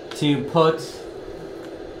other to put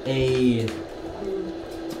a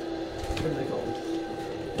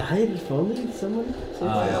died if only someone said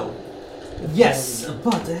Well, Yes,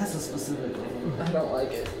 but it has a specific name. I don't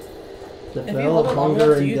like it. the If you fell hold of it long hunger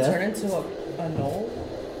enough, do and you death. turn into a gnoll?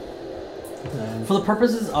 For the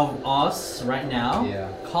purposes of us right now, Yeah.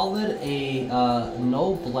 call it a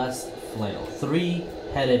no blessed flail,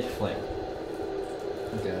 3-headed flail.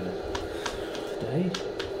 Got it. Died.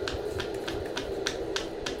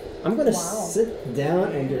 I'm gonna Wow. sit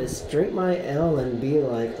down and just drink my L and be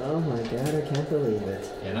like, oh my god, I can't believe it.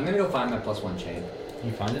 Yeah, and I'm gonna go find my +1 chain.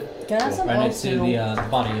 You find it Can I have some right next to L2? the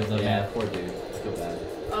body of the Yeah, man. poor dude. I feel bad.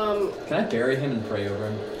 Um, Can I bury him and pray over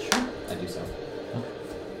him? Sure. I do so.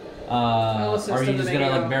 I'll assist Are you him to just make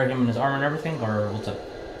gonna it like go. bury him in his armor and everything, or what's up?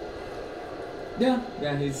 Yeah.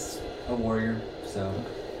 Yeah, he's a warrior, so.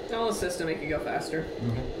 I'll assist to make it go faster,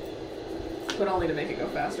 Okay. but only to make it go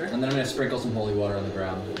faster. And then I'm gonna sprinkle some holy water on the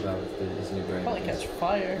ground about his new brain. Probably catch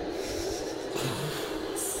fire.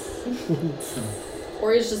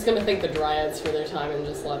 or he's just gonna thank the dryads for their time and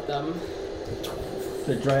just let them.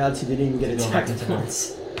 The dryads who didn't even get Go back attacked into town.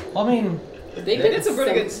 once. Well, I mean, They They did some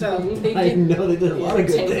pretty good stuff. They I did. know they did a lot of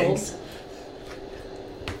good Tangled. things.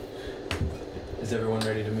 Is everyone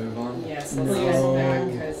ready to move on? Yes, let's No. go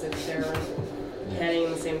back because if they're heading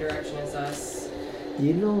in the same direction as us, Do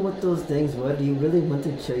you know what those things were? Do you really want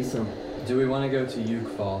to chase them? Do we want to go to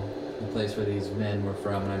Yugfall, the place where these men were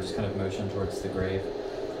from, and I just kind of motion towards the grave?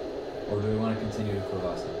 Or do we want to continue to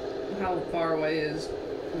Krovasa? How far away is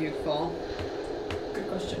Yukefall? Good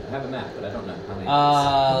question. I have a map, but I don't know how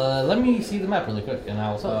many. let me see the map really quick, and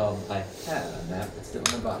I'll tell. I have a map. It's still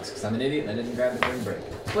in my box because I'm an idiot and I didn't grab it during break.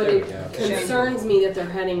 but There we it go. concerns me that they're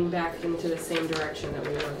heading back into the same direction that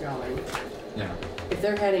we were going. Yeah. If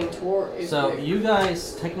they're heading toward, if So they're- you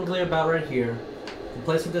guys technically are about right here. The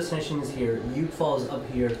place of destination is here. Yugfall is up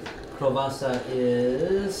here. Krovasa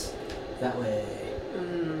is that way.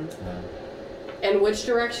 and which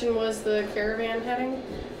direction was the caravan heading?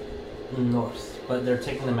 North, but they're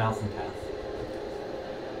taking the mountain path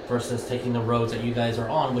versus taking the roads that you guys are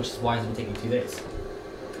on, which is why it's been taking 2 days.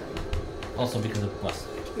 Also because of west.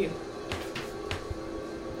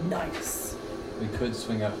 Nice. We could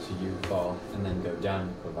swing up to Yugfall and then go down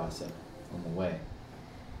to Krovasa on the way.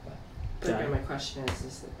 But again, my question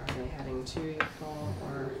is are they heading to Yukefall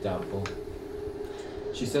or? Doubtful.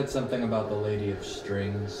 She said something about the Lady of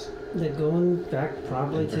Strings. They're going back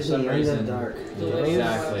probably And to for the some end reason, of dark. yeah, Lady of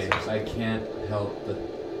exactly. Strings. I can't help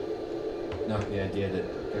but note the idea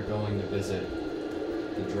that they're going to visit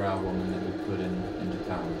the drow woman that we put into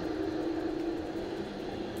power.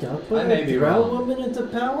 Don't put I may a be drow wrong. woman into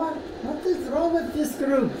power? What is wrong with this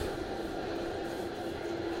group?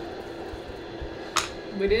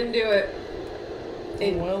 We didn't do it.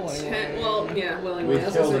 Willingly. Willingly. We've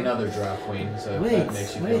That's killed what- another drow queen, so if Wait, that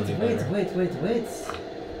makes you feel any better.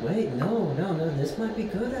 wait, no, this might be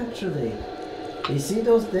good actually. You see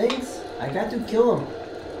those things? I got to kill them.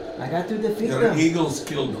 I got to defeat the them. eagles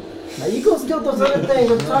killed them. My eagles killed those other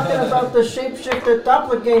things. I'm talking about the shapeshifter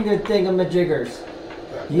doppelganger thingamajiggers.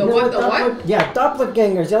 You The know what, the what? Yeah,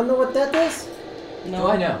 doppelgangers. Y'all know what that is? No,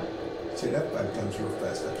 I know. See, that bad comes real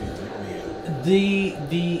fast. I can't think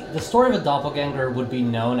of The story of a doppelganger would be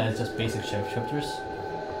known as just basic shapeshifters.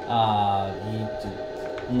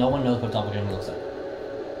 No one knows what doppelganger looks like.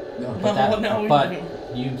 No. But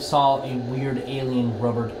you saw a weird alien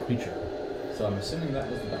rubbered creature. So I'm assuming that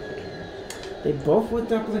was the doppelganger. They both were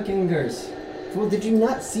doppelgangers. Fool, did you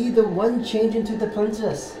not see the one change into the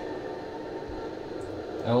princess?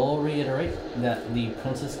 I will reiterate that the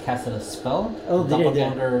princess casted a spell. Oh, they did,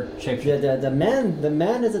 doppelganger shapeshifter. The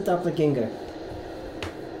man is a doppelganger.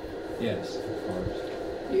 Yes, of course.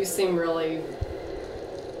 You seem really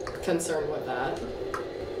concerned with that.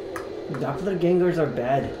 Doppelgangers are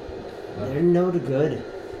bad. They're no good.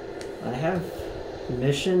 I have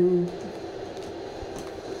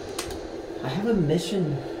a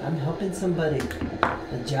mission. I'm helping somebody.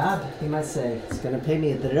 A job, you might say. It's gonna pay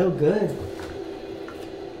me real good.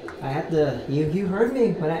 I have to. You heard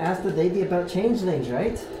me when I asked the lady about changelings,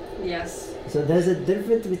 right? Yes. So there's a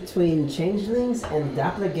difference between changelings and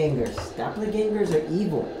doppelgangers. Doppelgangers are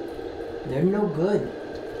evil. They're no good.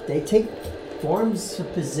 They take forms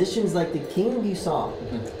of positions like the king you saw.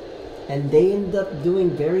 And they end up doing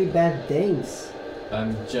very bad things.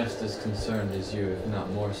 I'm just as concerned as you, if not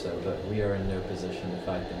more so, but we are in no position to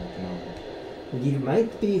fight them at the moment. You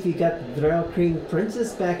might be if you got Drow Cream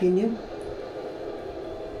Princess backing you.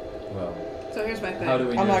 Well, So here's my thing. how do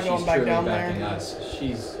we I'm know not going she's back truly down there. backing us?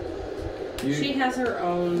 She has her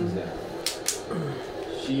own. Yeah.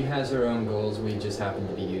 She has her own goals, we just happen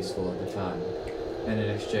to be useful at the time. And in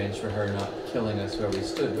exchange for her not killing us where we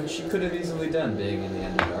stood, which she could have easily done being in the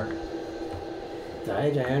Underdark.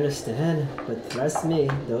 Right, I understand, but trust me,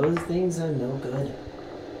 those things are no good.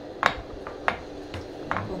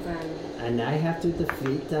 Well then, And I have to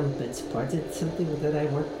defeat them. It's part of something that I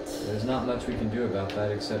want. There's not much we can do about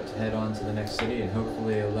that except head on to the next city, and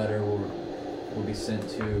hopefully a letter will be sent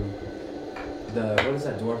to the what is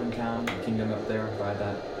that dwarven town kingdom up there by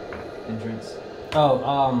that entrance? Oh,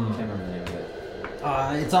 I can't remember the name of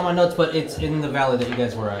it. it's on my notes, but it's in the valley that you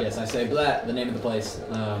guys were at. Yes, I say blah, the name of the place.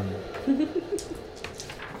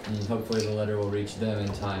 And hopefully the letter will reach them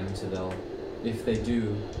in time, so they'll, if they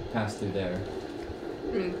do pass through there.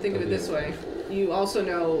 I mean, think of it this way. You also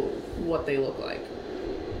know what they look like.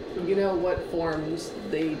 You know what forms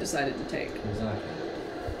they decided to take. Exactly.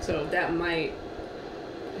 So that might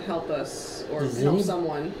help us or Does help any-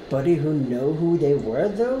 someone. Buddy who know who they were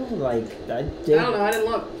though? Like that. I don't know, I didn't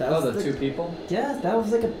look. That Oh, was the two people? Yeah, that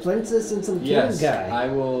was like a princess and some king Yes, guy. I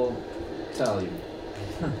will tell you.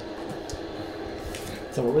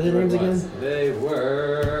 So what were their names again? They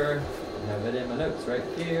were. I have it in my notes right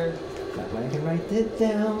here. That way I can write it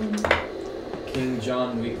down. King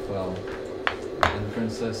John Wheatfell and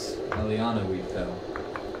Princess Eliana Wheatfell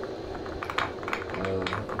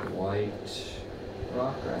of White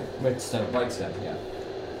Rock, right? Whitestone. Whitestone, yeah.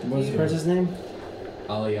 What was the princess' name?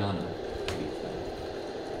 Aliana Wheatfell.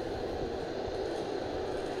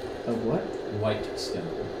 Of what? Whitestone.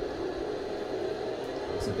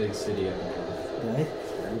 It's a big city up north. Right.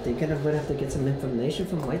 I'm thinking I'm gonna have to get some information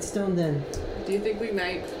from Whitestone then. Do you think it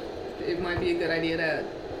might be a good idea to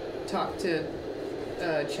talk to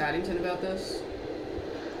Chaddington about this?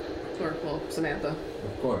 Or, well, Samantha.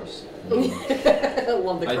 Of course. I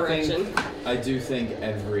love the correction. I do think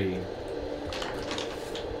every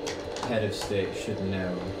head of state should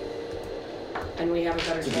know. And we have a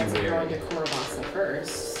better To be chance of going to wary. Corvassa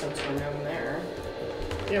first, since we're known there.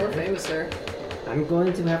 Yeah, we're famous there. I'm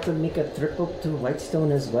going to have to make a trip up to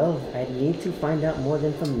Whitestone as well. I need to find out more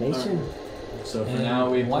information. So for And now,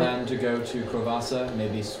 we White- plan to go to Corvassa,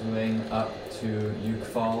 maybe swing up to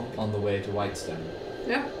Ukefall on the way to Whitestone.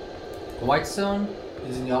 Yeah. Whitestone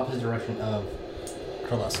is in the opposite direction of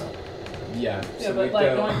Corvassa. Yeah. Yeah, so but we like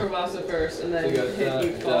go, going Corvassa first and then we go hit da-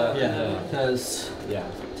 Ukefall. da- Yeah, because Yeah.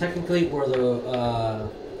 technically where the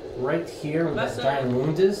right here where that That's giant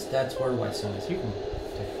wound is, that's where Whitestone is. You can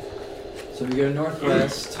So we go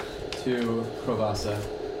northwest to Corvassa,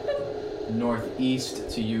 northeast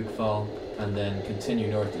to Ukefall, and then continue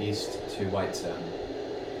northeast to Whitestone.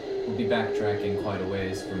 We'll be backtracking quite a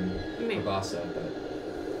ways from Corvassa,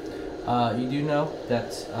 but you do know that,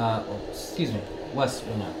 excuse me, Wes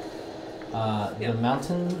will know. Yep. The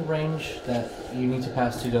mountain range that you need to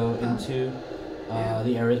pass to go into Yeah.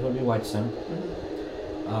 the areas would be Whitestone.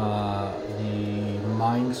 The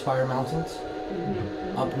Mind Spire Mountains.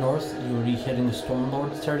 Mm-hmm. Up north, you would be hitting the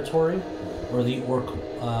Stormlord's territory or the Orc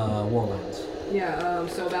Warlands. Yeah,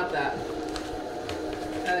 so about that.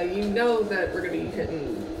 You know that we're going to be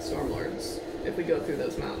hitting Stormlords if we go through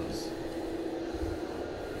those mountains.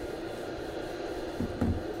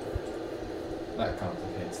 that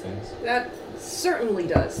complicates things. That certainly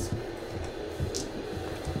does.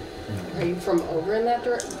 Are you from over in that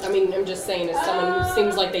direction? I mean, I'm just saying, as someone who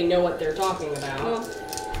seems like they know what they're talking about. Well,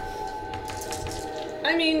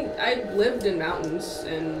 I mean, I've lived in mountains,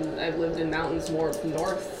 and I've lived in mountains more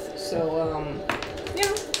north, so,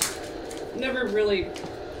 yeah. Never really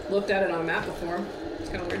looked at it on a map before. It's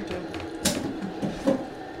kind of weird, too.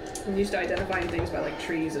 I'm used to identifying things by, like,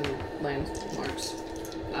 trees and landmarks,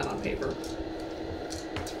 not on paper.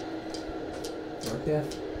 Okay.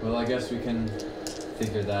 Well, I guess we can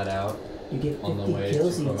figure that out. You get On the 50 way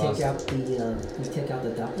kills, to you take Corvassa. out the you take out the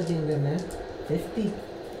doppelganger, man. 50.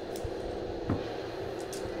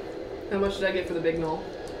 How much did I get for the big knoll?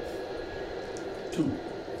 2.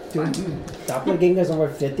 Dude, doppelgangers are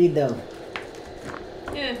worth 50 though.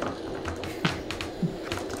 Yeah.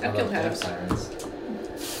 How I've killed about death halves. sirens?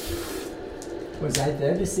 Was I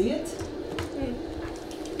there to see it?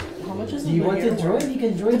 How much is Do you want to join? You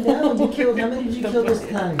can join now. You killed. How many did you kill this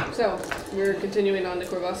time? So, we're continuing on to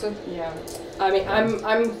Corvassa? Yeah. I mean,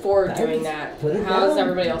 I'm for That doing is- that. put it How does down.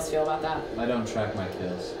 everybody else feel about that? I don't track my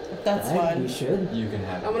kills. That's You fine. should. You can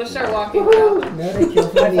have it. I'm gonna start walking without them. Not a kill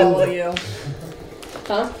for I me. follow you.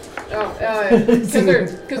 Huh? Oh,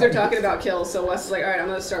 because they're talking about kills, so Wes is like, alright, I'm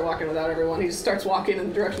gonna start walking without everyone. He just starts walking in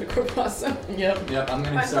the direction of Corvassa. Yep. Yep, I'm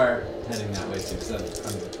gonna Fine. start heading that way too, so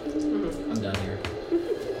I'm done here.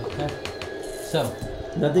 Okay. So,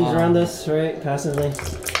 Nothing's around us, right? Passively.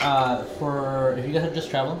 for if you guys are just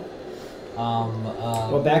traveling,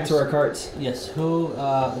 Well, back to our carts. Yes, who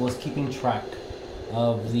was keeping track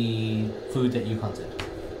of the food that you hunted?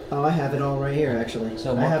 Oh, I have it all right here, actually.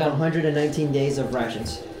 So I have mark down- 119 days of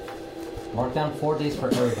rations. Mark down 4 days for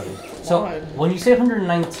everybody. So God. when you say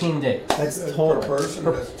 119 days, That's Per total. person,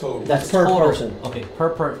 Per- that's total. that's per total. person. Okay, per.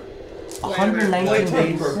 a 119 minute.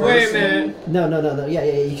 days. Per Wait a person. minute. No. Yeah,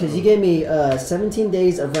 because you gave me 17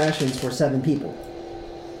 days of rations for 7 people.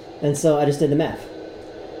 And so I just did the math.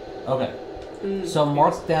 Okay. So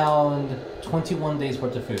mark down 21 days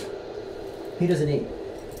worth of food. He doesn't eat.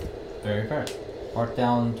 Very fair. Mark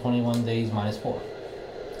down 21 days minus 4.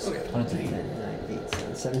 Okay. 22. 10, 9, 8,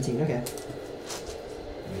 7, 17, okay.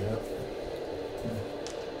 Yep.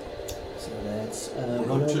 So that's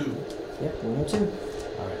 102. Yep, 102.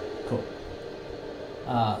 Alright, cool.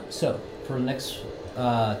 So, for the next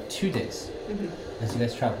 2 days, as you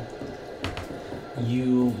guys travel,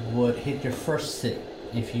 you would hit your first city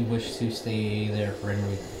if you wish to stay there for any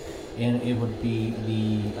reason. And it would be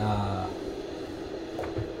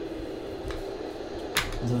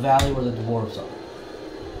the valley where the dwarves are.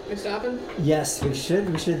 We stopping? Yes, we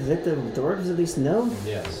should let the dwarves at least know.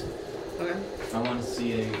 Yes. Okay. I want to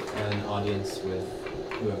see an audience with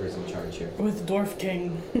whoever's in charge here. With Dwarf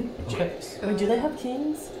King. Okay. Wait, do they have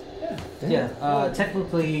kings? Yeah,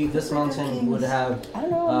 technically this mountain would have, I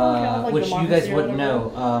don't know. I'm not like which you guys democracy or would whatever.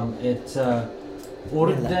 know, it's We left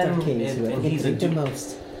our Urden, kings who and have he's a the duke.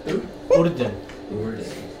 most. Urden. Urde.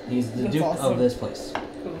 He's the That's duke awesome. of this place.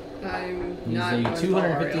 Cool. I'm He's not a going to follow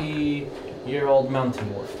Ariel. 250-year-old mountain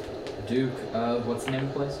dwarf. Duke of what's the name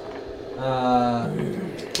of the place?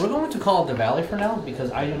 We're going to call it the valley for now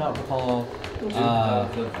because I do not recall. Duke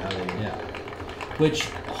of the Valley. Yeah, which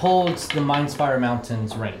holds the Mindspire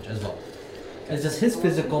Mountains range as well. It's just his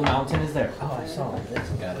physical mountain is there. Oh, I saw it.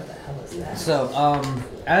 Got it. What the hell is that? So,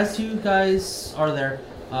 as you guys are there,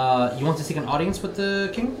 you want to seek an audience with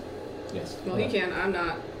the king? Yes. Well, he can. I'm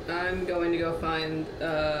not. I'm going to go find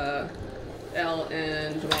Elle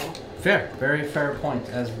and Jamal. Fair, very fair point.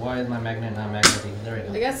 As why is my magnet not magneting? There we I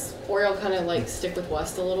go. guess Oriel kind of like stick with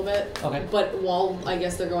West a little bit. Okay. But while I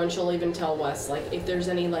guess they're going, she'll even tell West like if there's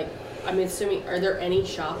any like I'm assuming are there any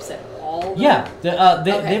shops at all? Yeah,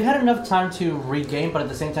 Okay. they've had enough time to regain, but at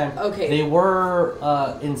the same time, Okay. they were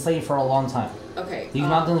enslaved for a long time. Okay. These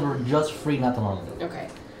mountains were just free not that long ago. Okay.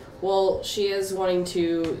 Well, she is wanting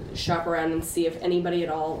to shop around and see if anybody at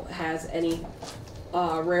all has any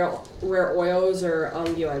rare oils or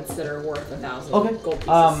unguents that are worth 1,000 Okay. gold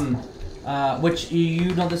pieces. Which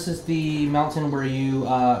you know, this is the mountain where you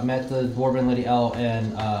met the dwarven lady Elle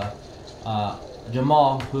and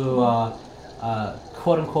Jamal, who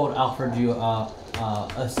quote unquote offered you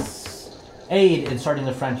aid in starting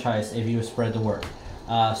the franchise if you spread the word.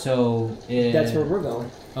 So That's where we're going.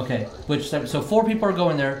 Okay, so 4 people are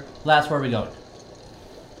going there. Last, where are we going?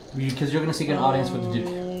 Because you're going to seek an audience with the Duke.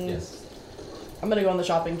 Yes. I'm gonna go on the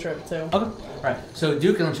shopping trip too. Okay, right. So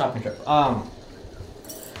Duke and the shopping trip.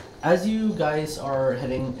 As you guys are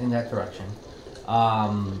heading in that direction,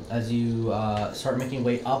 as you start making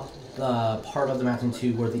way up the part of the mountain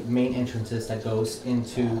to where the main entrance is that goes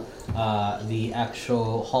into the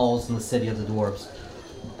actual halls in the city of the dwarves,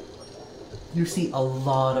 you see a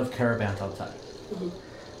lot of caravans outside.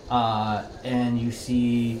 And you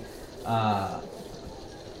see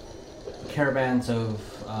caravans of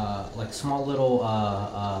like small little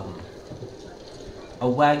a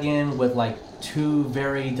wagon with like 2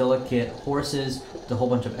 very delicate horses, with a whole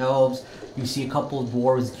bunch of elves. You see a couple of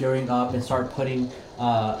dwarves gearing up and start putting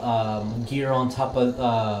gear on top of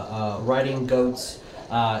riding goats.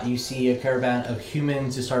 You see a caravan of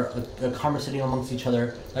humans who start conversating amongst each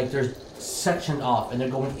other. Like they're sectioned off and they're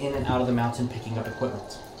going in and out of the mountain picking up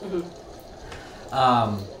equipment.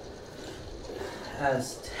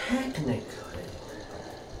 As technically,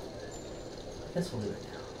 I guess we'll do it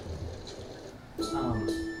now.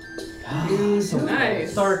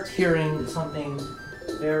 Nice. Start hearing something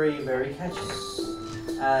very, very catchy.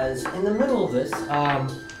 As in the middle of this,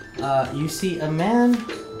 you see a man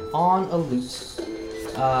on a lute.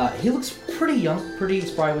 He looks pretty young, pretty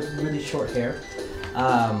spry with really short hair.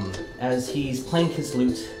 As he's playing his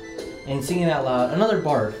lute and singing out loud, another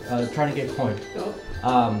bard trying to get coin.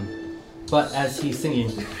 But as he's singing,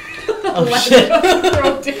 oh shit!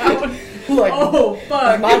 Throw down. Like, Oh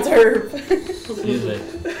fuck. my turf. Excuse me.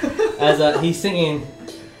 As he's singing,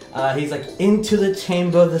 he's like, "Into the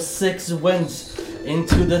chamber the 6 went,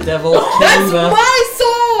 into the devil's That's chamber, my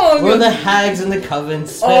song. where the hags and the coven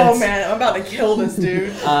spent." Oh man, I'm about to kill this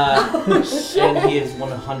dude. And he is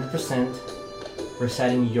 100%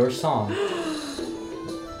 reciting your song.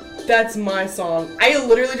 That's my song. I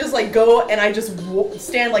literally just like go and I just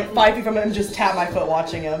stand like 5 feet from him and just tap my foot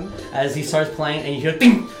watching him. As he starts playing, and you hear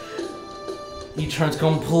ding. he turns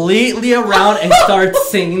completely around and starts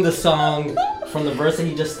singing the song from the verse that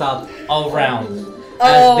he just stopped around.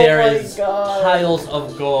 As there is piles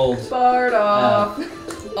of gold Bardock.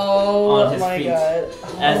 on his my feet. god.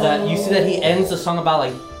 As you see that he ends the song about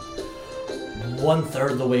like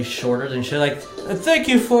 1/3 of the way shorter than shit. Like, thank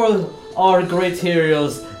you for our great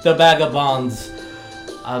heroes, the vagabonds.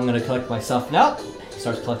 I'm gonna collect my stuff now. He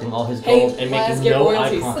starts collecting all his gold and let's making get no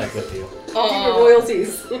royalties. eye contact with you. Get your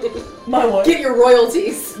royalties. My what? Get your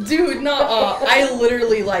royalties. Dude, no, I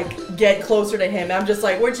literally like get closer to him. I'm just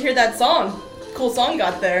like, where'd you hear that song? Cool song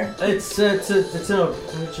got there. It's an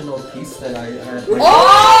original piece that I had.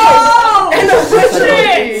 Oh! An original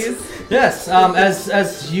piece! Yes.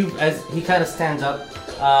 As he kind of stands up,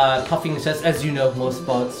 puffing his chest. As you know, most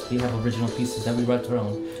bots we have original pieces that we write our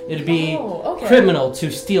own. It'd be okay. criminal to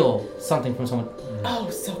steal something from someone. Oh,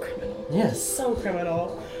 so criminal. Yes. So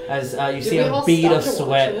criminal. As you Did see we a all bead stop of to watch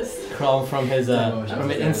sweat this? crawl from his from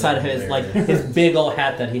the inside of his like his big old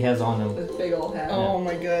hat that he has on him. This big old hat. Oh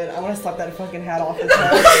my god, I want to slap that fucking hat off his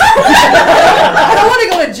head. I don't want to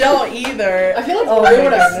go to jail either. I feel like Oh Rory my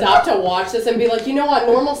would have goodness. stopped to watch this and be like, you know what,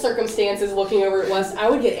 normal circumstances looking over at Les, I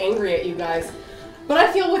would get angry at you guys. But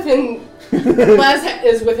I feel Les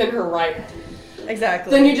is within her right.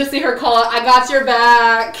 Exactly. Then you just see her call out, I got your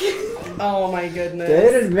back. Oh my goodness.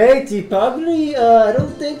 Dated mate, you probably, I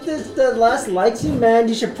don't think that the last likes you, man.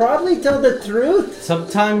 You should probably tell the truth.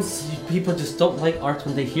 Sometimes people just don't like art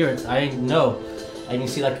when they hear it. I know. And you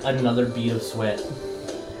see like another bead of sweat.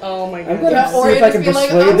 Oh my I'm goodness. gonna or see if you I just can be like,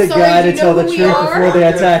 persuade "I'm the sorry, guy you to know tell the who we truth are?" before they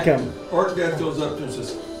attack him. Orc Death goes up to him and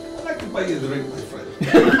says, I'd like to buy you a drink, my friend.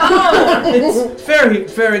 It's very,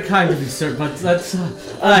 very kind of you, sir, but that's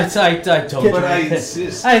I don't. But I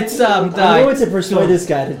insist. It's I'm going to persuade this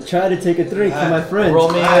guy to try to take a drink for my friend. Roll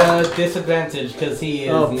me a disadvantage because he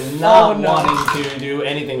is Oh. not Oh, no. wanting to do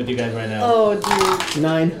anything with you guys right now. Oh, dude.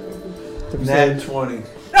 9. To Nat persuade. 20.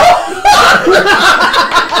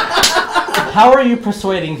 How are you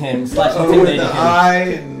persuading him / With intimidating the him? eye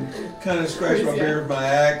and kind of scratch my beard with my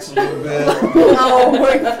axe a little bit. Oh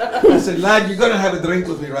my god. I said, lad, you're going to have a drink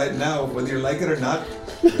with me right now, whether you like it or not.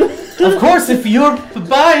 Of course, if you're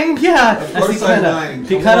buying, yeah. Of As course I'm buying.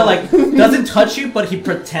 He Come kind of on. like doesn't touch you, but he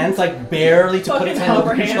pretends like barely to put his hand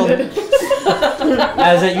over your shoulder.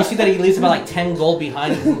 As you see that he leaves about like 10 gold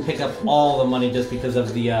behind, he can pick up all the money just because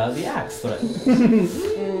of the axe threat.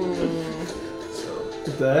 So,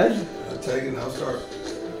 Bud? I'll take it and I'll start.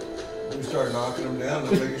 We start knocking him down.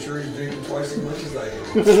 I'm making sure he's drinking twice as much as I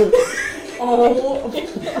am. Oh.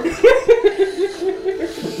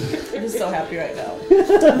 I'm just so happy right now.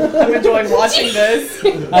 I'm enjoying watching this.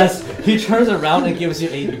 As he turns around and gives you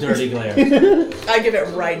a dirty glare. I give it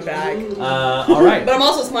right back. All right. But I'm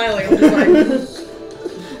also smiling. I'm just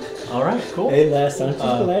like, All right. Cool. Hey, Les, aren't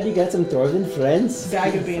you glad you got some dwarven friends?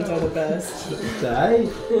 bag of beans are the best. Die.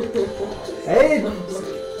 Hey,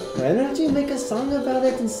 why don't you make a song about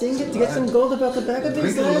it and sing it to get some gold about the bag of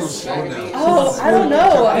beans, Drink a little Les? slow now. Oh, I don't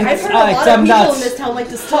know. I've heard a lot of I'm people not- in this town like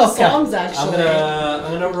to steal Okay. songs, actually.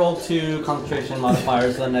 I'm gonna roll 2 concentration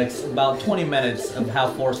modifiers for the next about 20 minutes of how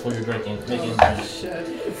forceful you're drinking. Making Shit.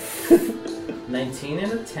 19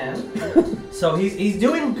 and a 10. So he's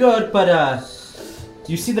doing good, but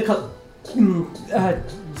you see the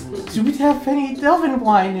do we have any Delvin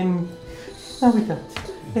wine? And no, we don't.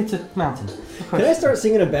 It's a mountain. Of course. Can I start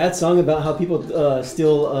singing a bad song about how people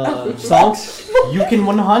steal songs? You can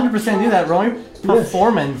 100% do that. Roll your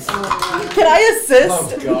performance. Can I assist?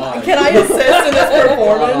 Oh god. Can I assist in this Awful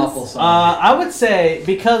performance? song. I would say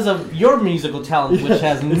because of your musical talent, which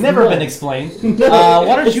has never been explained,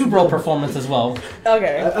 why don't you roll performance as well?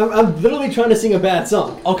 Okay. I'm literally trying to sing a bad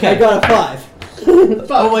song. Okay. I got a 5.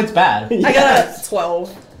 Oh, it's bad. I got a 12.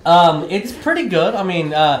 It's pretty good. I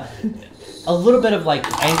mean, a little bit of like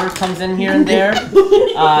anger comes in here and there,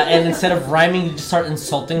 and instead of rhyming, you just start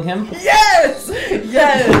insulting him. Yes!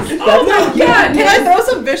 Yes! Oh my god! Can I throw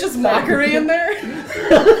some vicious mockery in there?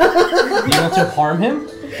 You want to harm him?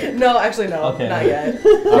 No, actually no. Okay. Not yet.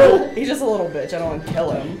 He's just a little bitch. I don't want to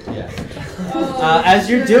kill him. Yeah. As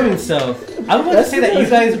you're doing so, I would like to say that you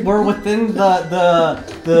guys were within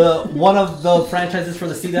the one of the franchises for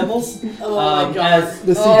the Sea Devils. Oh my god. As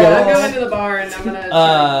The sea I'm devils. going to the bar and I'm gonna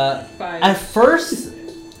try and find. at first,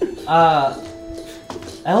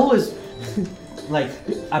 Elle was like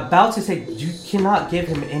about to say, "You cannot give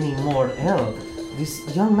him any more ale. This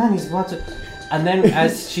young man is about to." And then,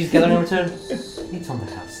 as she's gathering her turn, it's on the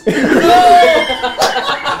house.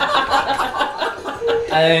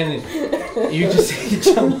 And you just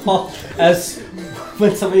jump off as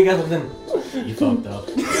when somebody gets within. You fucked up.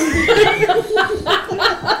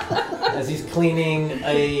 as he's cleaning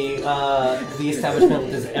the establishment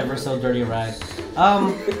with his ever so dirty rag.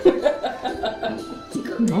 I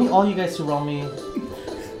need all you guys to roll me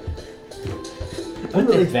with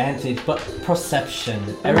advantage, but perception.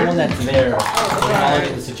 Everyone that's there will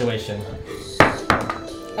evaluate the situation.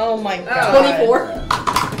 Oh my god. 24.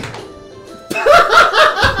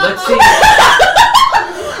 Let's see.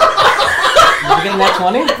 Did you get a nat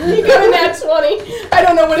 20? You got a nat 20. I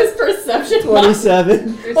don't know what his perception was.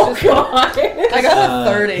 27. It's Oh just god. I got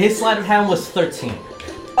a 30. His sleight of hand was 13.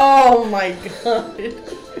 Oh my god.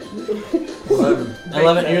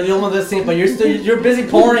 11. You're the only one that's seen, but you're busy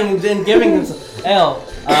pouring and then giving them some. Elle,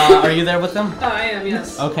 are you there with them? Oh, I am,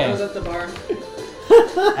 yes. Okay. I was at the bar.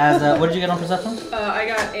 As what did you get on perception? I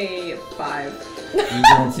got a 5. You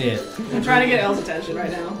didn't see it. I'm trying to get Elle's attention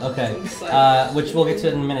right now. Okay. I'm just like- Which we'll get to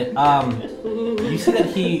in a minute. You see that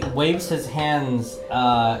he waves his hands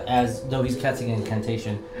as though he's casting an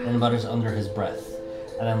incantation and mutters under his breath,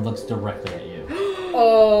 and then looks directly at you.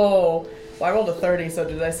 Oh. Well, I rolled a 30, so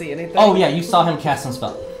did I see anything? Oh yeah, you saw him cast some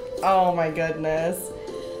spell. Oh my goodness.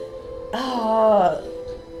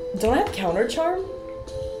 Don't I have counter charm?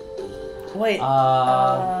 Wait.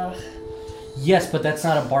 Yes, but that's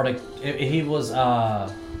not a bardic. He was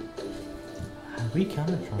we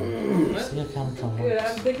counter charm. See a counter charm. Yeah,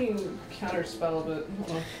 I'm thinking counter spell, but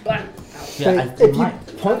Yeah, Wait, if you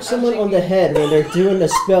punch someone on the head when they're doing a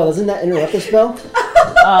spell, doesn't that interrupt the spell?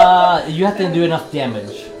 You have to do enough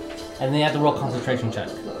damage, and then you have to roll concentration check.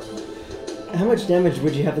 How much damage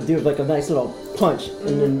would you have to do with like a nice little punch?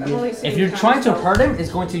 And then I'm only seeing If you're counter trying to spell. hurt him,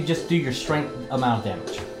 it's going to just do your strength amount of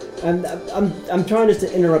damage. I'm trying just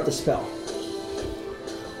to interrupt the spell.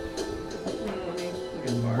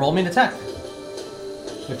 Roll me an attack,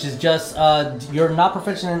 which is just you're not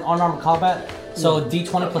proficient in unarmed combat, so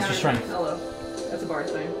D20 plus your strength. Hello. That's a bar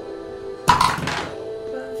thing.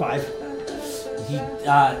 5. He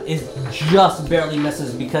is just barely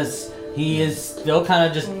misses because he is still kind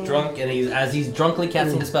of just drunk, and he's drunkenly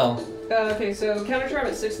casting a spell. Okay, so counter charm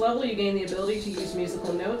at 6th level, you gain the ability to use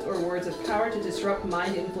musical notes or words of power to disrupt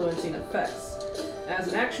mind-influencing effects. As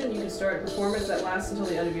an action, you can start a performance that lasts until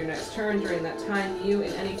the end of your next turn. During that time, you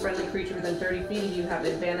and any friendly creature within 30 feet of you have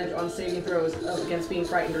advantage on saving throws against being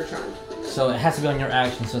frightened or charmed. So it has to be on your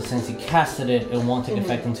action. So since he casted it, it won't take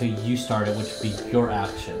effect until you start it, which would be your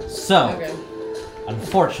action. So Okay.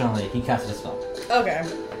 unfortunately, he casted a spell. Okay.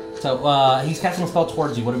 So he's casting a spell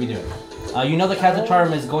towards you. What are we doing? You know the counter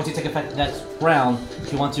charm is going to take effect next round.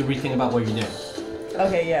 If you want to rethink about what you're doing.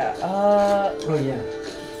 Okay, yeah. Oh yeah.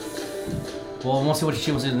 Well, we'll see what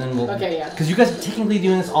she wants to do, and then we'll. Okay, yeah. Because you guys are technically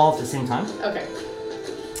doing this all at the same time. Okay.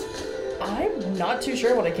 I'm not too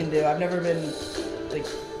sure what I can do. I've never been, like,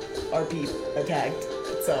 RP attacked.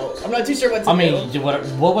 So, I'm not too sure what to I do. mean,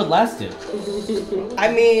 what would Last do?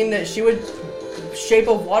 I mean, she would shape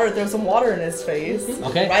of water, throw some water in his face.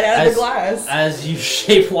 Okay. Right out of the glass. As you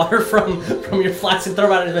shape water from your flask and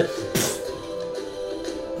throw it out of it.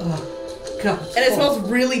 Oh, God. And it smells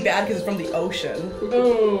really bad because it's from the ocean.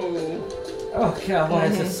 Ooh. Oh, God. Why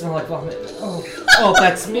does it smell like vomit? Oh,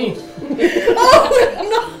 that's me.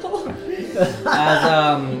 Oh,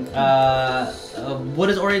 As what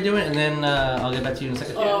is Ori doing? And then I'll get back to you in a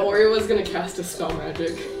second. Ori was gonna cast a spell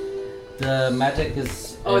magic. The magic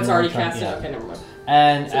is. Oh, it's already track, casted? yeah. Okay, never mind.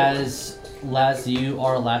 And So- as Laz, you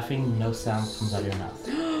are laughing, no sound comes out of your mouth.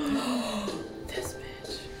 This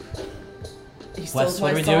bitch. He Wes, steals what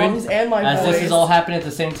my are we doing? songs and my As voice. this is all happening at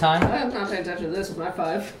the same time, I'm not paying attention to this with my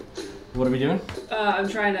 5. what are we doing? I'm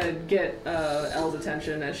trying to get Elle's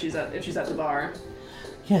attention as if she's at the bar.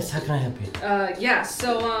 Yes, how can I help you? Yeah,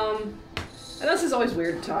 so, and this is always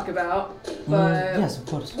weird to talk about, but yes, of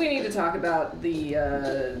course. we need to talk about the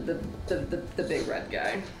big red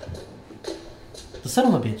guy. The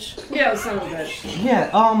son of a bitch. Yeah, the son of a bitch.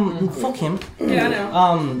 Yeah, fuck him. Yeah, I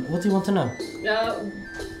know. What do you want to know?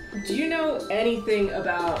 Do you know anything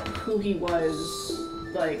about who he was,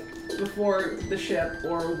 like, before the ship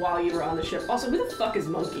or while you were on the ship? Also, who the fuck is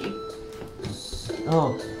Monkey?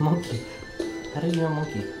 Oh, Monkey. How do you know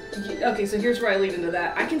Monkey? Okay, so here's where I lead into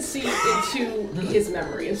that. I can see into his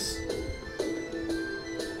memories.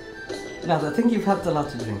 No, I think you've had a lot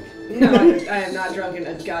to drink. No, I have not drunken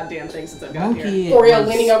a goddamn thing since I've got here. Monkey. Oriel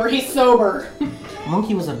leaning over, he's sober.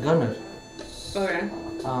 Monkey was a gunner. Okay.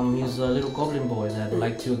 He was a little goblin boy that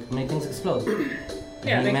liked to make things explode.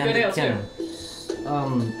 Yeah, He make manned good the ales too.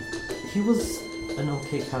 cannon. He was an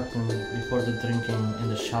okay captain before the drinking and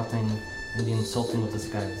the shouting and the insulting of the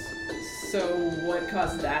skies. So what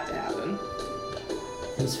caused that to happen?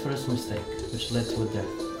 His first mistake, which led to a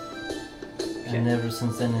death. And ever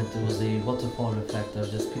since then it was a waterfall effect of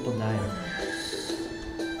just people dying.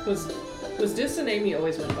 Was Was this the name he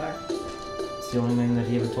always went by? It's the only name that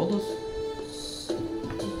he ever told us.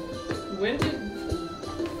 When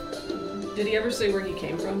did he ever say where he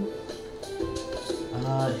came from?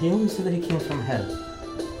 He always said that he came from hell.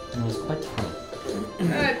 And it was quite funny.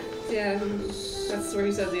 Yeah, that's where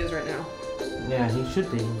he says he is right now. Yeah, he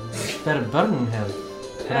should be. Better burn hell.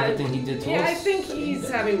 For everything he did to Yeah, us. I think he's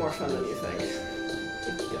having more fun than you think.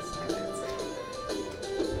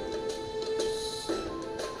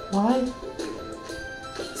 Why?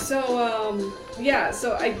 So, yeah,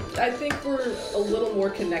 so I think we're a little more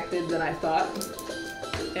connected than I thought.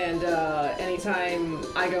 And, anytime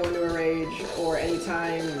I go into a rage, or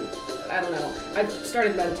anytime, I don't know, I've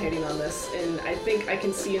started meditating on this, and I think I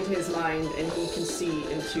can see into his mind, and he can see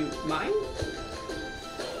into mine?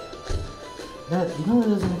 That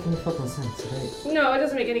doesn't make any fucking sense, right? No, it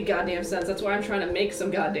doesn't make any goddamn sense. That's why I'm trying to make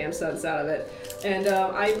some goddamn sense out of it. And,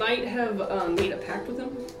 I might have, made a pact with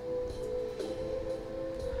him.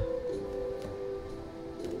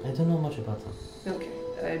 I don't know much about him. Okay.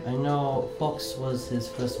 I know Fox was his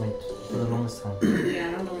first mate for the longest time. Yeah,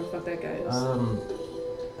 I don't know where the fuck that guy is.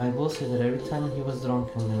 I will say that every time he was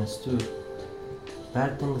drunk and in a stew,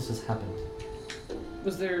 bad things has happened.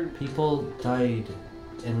 Was there... People died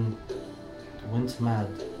and went mad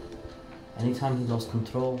anytime he lost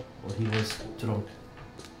control or he was drunk.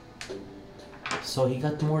 So he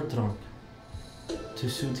got more drunk to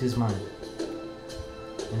suit his mind.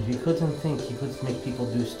 And if he couldn't think, he could make people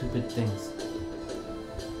do stupid things.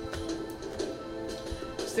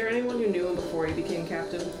 Is there anyone who knew him before he became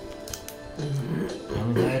captain? He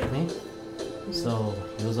only hired me, so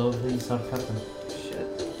he was always our captain. Shit.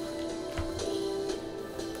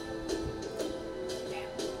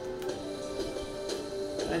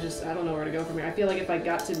 I don't know where to go from here. I feel like if I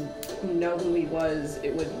got to know who he was,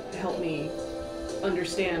 it would help me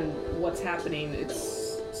understand what's happening.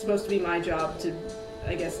 It's supposed to be my job to,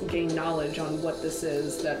 I guess, gain knowledge on what this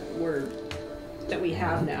is that we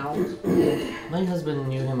have now. My husband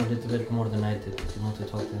knew him a little bit more than I did. If you want to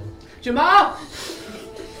talk to him. Jamal!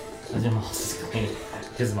 Jamal's cleaning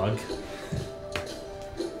his mug.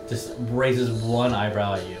 Just raises one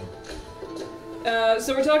eyebrow at you.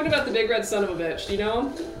 So we're talking about the big red son of a bitch. Do you know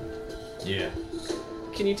him? Yeah.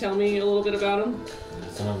 Can you tell me a little bit about him?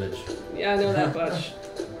 Son of a bitch. Yeah, I know that much.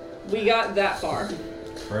 We got that far.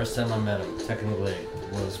 First time I met him, technically,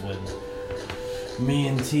 was when me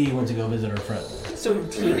and T went to go visit her friend. So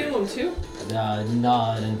T knew him too?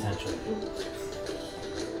 Not intentionally.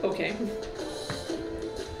 Okay.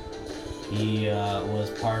 He was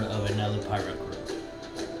part of another pirate group.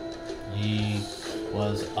 He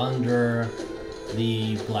was under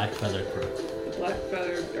the Black Feather crew. The Black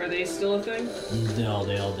Feather, are they still a thing? No,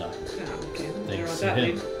 they all died. Oh, okay. I wonder Thanks what to that him.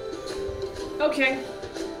 means. Okay.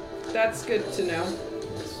 That's good to know.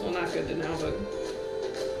 Well, not good to know, but...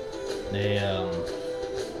 They,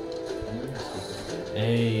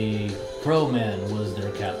 a crow man was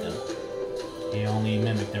their captain. He only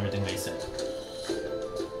mimicked everything they said.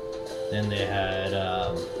 Then they had,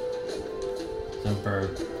 some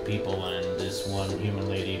bird people and this one human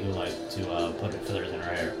lady who liked to, put feathers in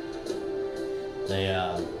her hair.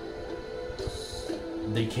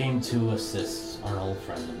 They came to assist our old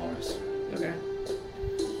friend of ours. Okay.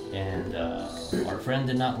 And, our friend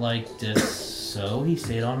did not like this, so he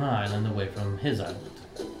stayed on an island away from his island.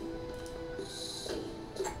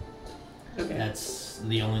 Okay. That's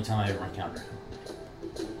the only time I ever encountered him.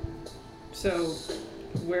 So,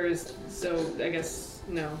 where is... So, I guess...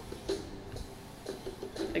 No.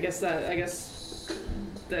 I guess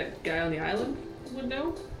that guy on the island would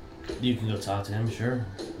know? You can go talk to him, sure.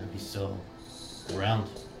 If he's still around.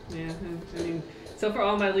 Yeah, I mean... So far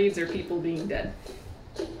all my leads are people being dead.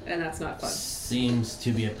 And that's not fun. Seems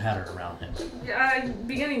to be a pattern around him. Yeah, I'm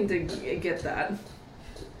beginning to get that.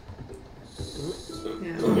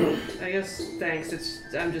 Yeah, I guess, thanks.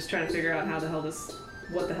 I'm just trying to figure out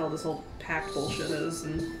what the hell this whole pact bullshit is,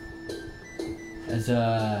 and... As,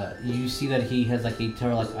 you see that he has, like, a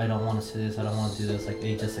terror, like, I don't want to say this, I don't want to do this, like,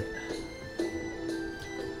 he just, like...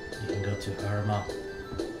 You can go to Irma.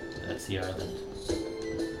 That's the island.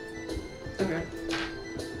 Okay.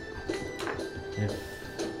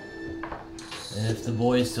 If the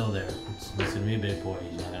boy is still there, he's gonna be a big boy,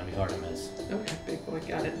 he's not gonna be hard to miss. Okay, big boy,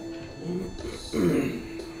 got it.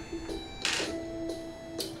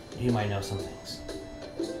 You might know some things.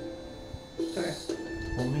 Okay.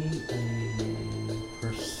 Roll me a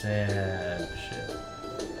perception.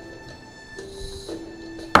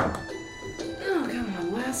 Oh, come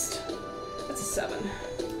on, West. That's a 7.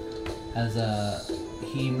 As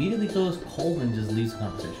he immediately goes cold and just leaves the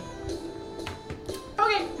conversation.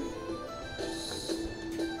 Okay.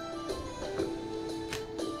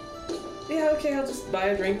 okay, I'll just buy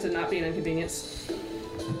a drink to not be an inconvenience.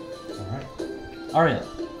 Alright. Ariel.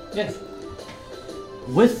 Yes.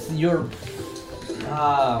 With your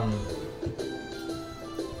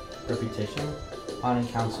reputation, finding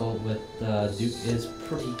counsel with the Duke is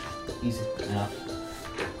pretty easy enough.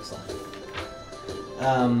 So,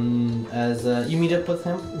 as you meet up with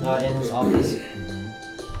him in his office,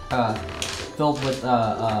 filled with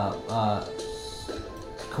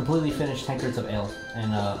completely finished tankards of ale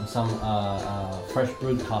and some fresh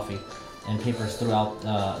brewed coffee and papers throughout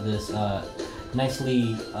this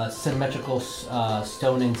nicely symmetrical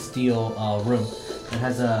stone and steel room. It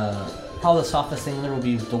has probably the softest thing there will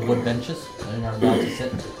be the wood benches that you're about to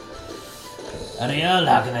sit. Ariel,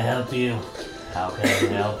 how can I help you? How can I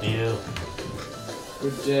help you?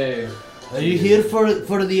 Good day. Are you here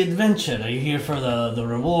for the adventure? Are you here for the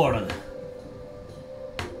reward?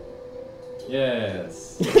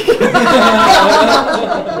 Yes.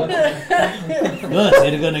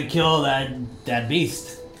 Good, you're gonna kill that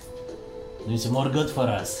beast. Do some more good for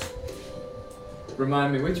us.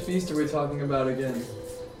 Remind me, which beast are we talking about again?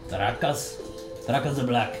 Tarakas the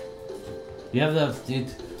black. Do you have the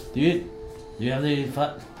do you have the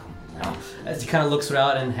no. As he kind of looks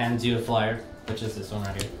around and hands you a flyer, which is this one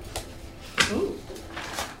right here. Ooh.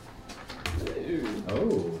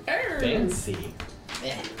 Oh, fancy.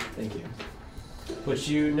 Thank you. Which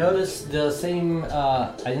you notice the same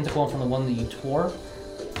identical one from the one that you tore.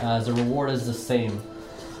 As the reward is the same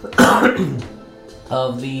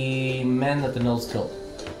of the men that the Nose killed.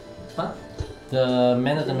 Huh? The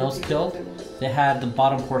men that the Nose killed, they had the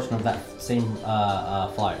bottom portion of that same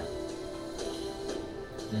flyer.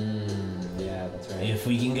 Yeah, that's right. If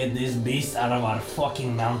we can get this beast out of our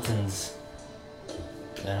fucking mountains,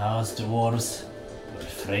 then us dwarves, we're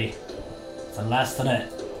free. It's the last threat.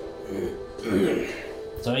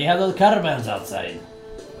 So you have those caravans outside.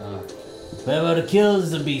 Whoever kills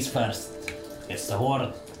the beast first gets the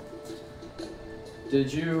horde.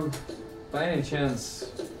 Did you, by any chance,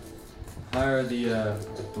 hire the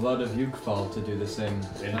Blood of Yukfall to do the same?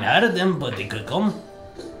 We haven't heard of them, but they could come.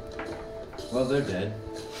 Well, they're dead.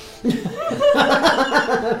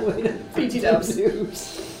 PT dubs.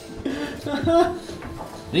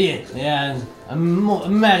 Yeah, I'm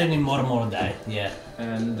imagining more and more die. Yeah.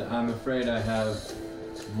 And I'm afraid I have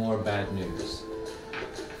more bad news.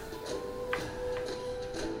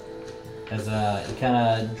 As he kind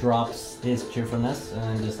of drops his cheerfulness and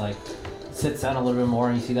then just like sits down a little bit more,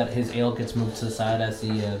 and you see that his ale gets moved to the side as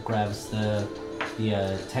he grabs the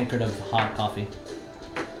tankard of hot coffee.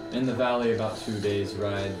 In the valley, about 2 days'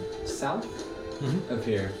 ride south of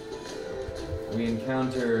here, we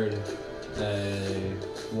encountered a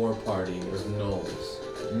war party of gnolls.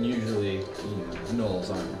 And usually, gnolls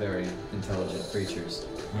aren't very intelligent creatures.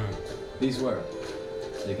 These were.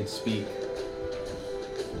 They could speak.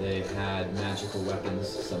 They had magical weapons,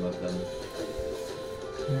 some of them.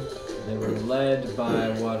 They were led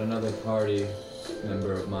by what another party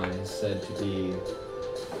member of mine has said to be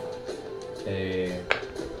a...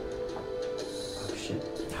 oh shit.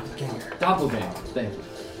 Doppelganger, thank you.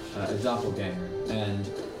 A doppelganger and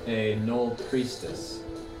a Gnoll priestess.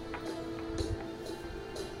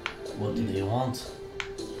 What do they want?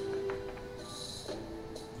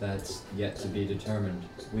 That's yet to be determined.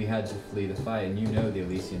 We had to flee the fight, and you know the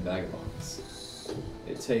Elysian Vagabonds.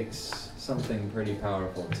 It takes something pretty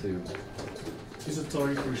powerful to... Is it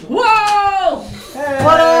Tori crucial? Whoa!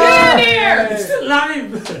 Get in here! It's still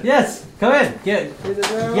live! Yes, come in. Get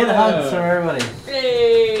a hug from everybody.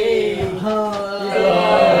 Hey! Hug.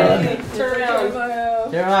 Turn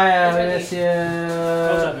around. Jeremiah, we miss you.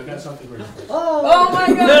 Hold on, I got something for you. Oh my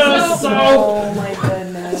god! No, Oh my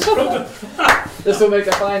goodness. This will make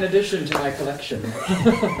a fine addition to my collection.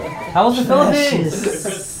 How was the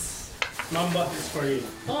Philippines? Mamba is for you.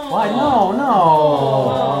 Why? No.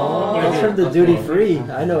 That's from the duty free.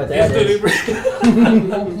 I know what that It's is. delivered.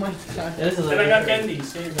 Oh my god. This is And I got candy.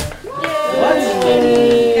 Save that.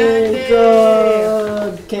 Yay!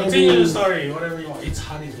 Good Continue the candy. story, whatever you want. It's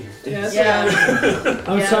hot in here. Yes. Yeah.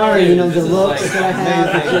 I'm Yeah. sorry, the This is looks like that I have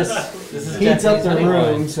amazing. just This is heats up the Japanese honey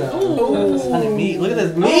room. wine. So. This honey meat. Look at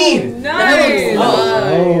this meat. Nice!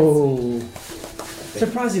 Oh.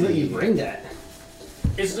 Surprised you let you bring that.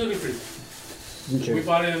 It's duty free. We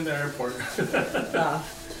bought it in the airport.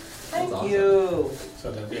 Thank you.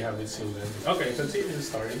 So that they have it sealed in. Okay, continue the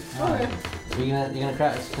story. Okay. You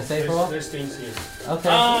gonna stay for a while? There's things here. Okay.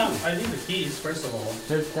 I need the keys, first of all.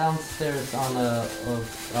 They're downstairs on the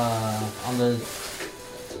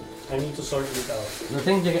I need to sort this out. the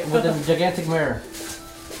thing with the gigantic mirror.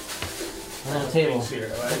 On the table. Things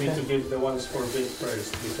here. I need to give the ones for Vic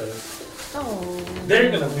first because Oh.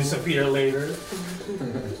 They're gonna disappear later.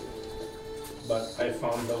 But I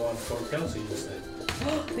found the one for Kelsey instead.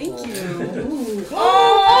 Thank you.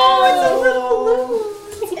 Oh, it's a little balloon.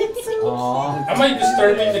 It's so Aw. Am I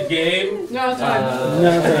disturbing the game? No, it's fine.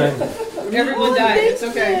 No, Everyone died. It's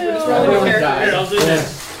okay. We're just rolling Everyone a Here, character. I'll do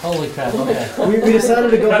this. Holy crap, okay. we decided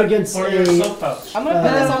to go up Cut against for your a. soap pouch. I'm gonna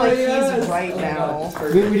put this on my yes. keys right now.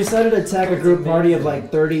 We decided to attack a group party of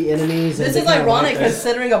like 30 enemies. and This they is kinda ironic wiped us.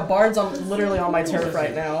 considering a bard's literally on my turf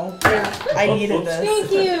right now. Yeah. I needed this.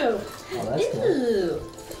 Thank you. Oh, that's cool. Ooh.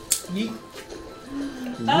 Yeet.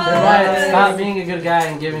 Right, stop being a good guy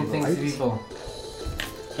and giving things to people.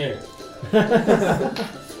 Here.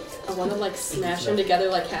 I want to like smash them together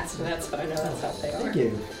like cats and nets, but I know that's how they are. Thank you.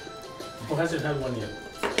 Who hasn't had one yet?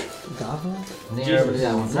 Gava? I think everybody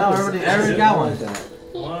got one. No, everybody got one.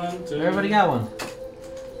 1, 2. Everybody got one.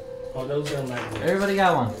 Oh, those are magnets. Everybody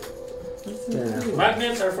got one. Yeah.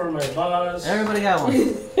 Magnets are for my boss. Everybody got one.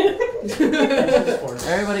 This is for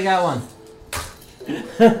Everybody got one.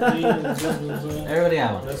 Everybody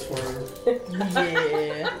got one. That's for.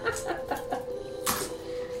 Yeah.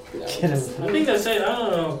 I think I said, I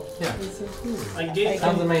don't know. Yeah. I gave.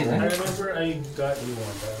 Sounds amazing. I remember I got you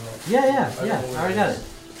one, but I don't know. Yeah. I already got it.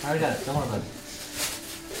 I already got it. Don't worry about it.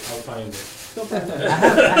 I'll find it. I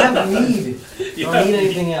have need. Don't need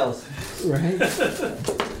anything else. Right?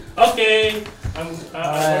 Okay.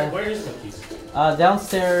 Where is my keys?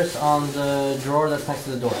 Downstairs on the drawer that's next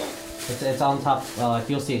to the door. It's on top.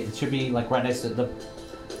 You'll see it. It should be like right next to the door.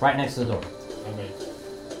 Okay.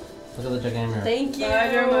 Look at the gigantic mirror. Thank you. Bye,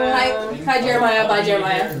 Jeremiah. Hi, Jeremiah. Bye,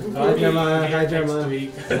 Jeremiah. Hi, Jeremiah. Hi, Jeremiah.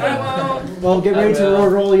 I won't. Well, get ready to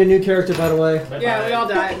roll your new character, by the way. Yeah, we all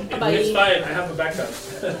died. Bye. It's fine. I have a backup.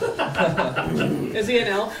 Is he an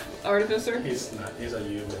elf artificer? He's not. He's a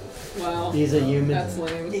human. Wow. He's a human. That's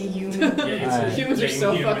lame. Human. Yeah, he's Alright. a Humans are lame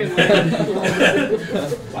so human. fucking lame.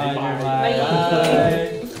 Bye, Bye.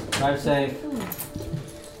 Jeremiah. Bye. Drive safe.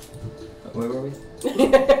 Where were we?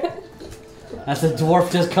 As the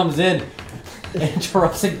dwarf just comes in and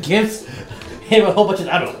interrupts and gives him a whole bunch of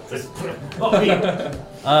I don't know.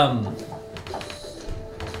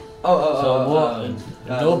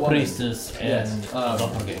 No woman. priestess and Yes.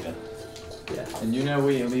 doppelganger. Yeah. And you know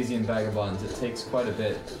we Elysian vagabonds, it takes quite a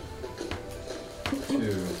bit to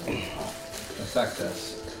affect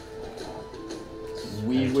us.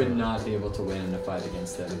 We would not be able to win in a fight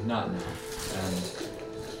against them. Not now. And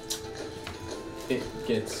it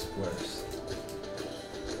gets worse.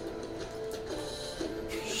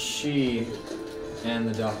 She and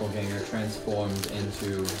the doppelganger transformed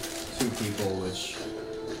into two people which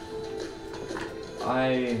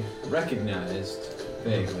I recognized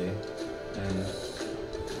vaguely, and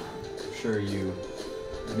sure you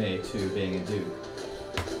may too, being a duke.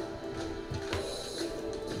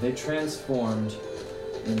 They transformed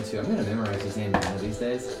into, I'm gonna memorize his name one of these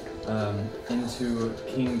days, into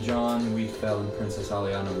King John Wheatfell and Princess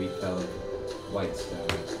Aliana Wheatfell of Whitestone.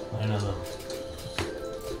 I know them.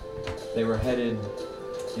 They were headed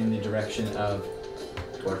in the direction of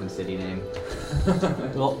Dwarven city name.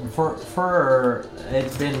 Well, for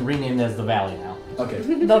it's been renamed as the Valley now. Okay.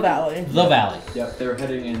 The valley. The Valley. Yep, they were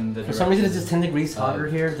heading in the For some reason, it's just 10 degrees hotter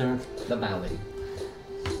here. the valley.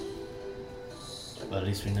 But at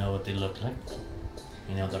least we know what they look like.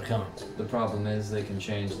 We know they're coming. The problem is they can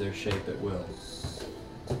change their shape at will.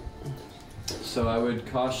 So I would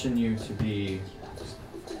caution you to be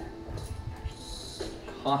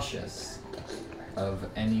cautious of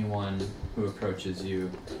anyone who approaches you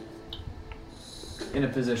in a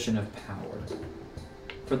position of power.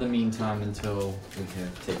 For the meantime, until we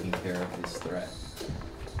have taken care of this threat.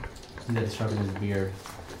 See that he's sharpening his beard.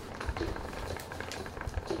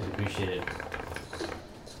 I appreciate it.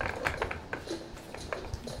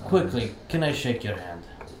 Quickly, can I shake your hand?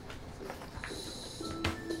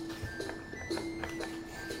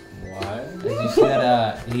 Why? You see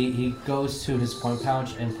that he goes to his point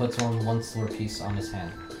pouch and puts one sword piece on his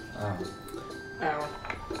hand. Oh. Ow.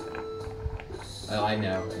 Oh, I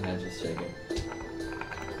know, and I just shake it.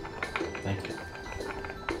 Thank you.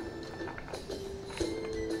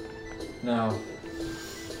 Now,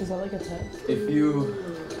 Is that like a text? if you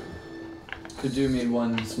could do me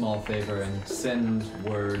one small favor and send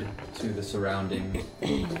word to the surrounding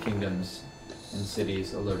kingdoms and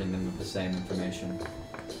cities, alerting them of the same information.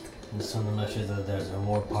 And send the message that there's a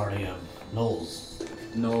war party of gnolls.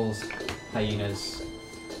 Gnolls, hyenas,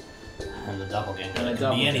 And the doppelganger. And a It could be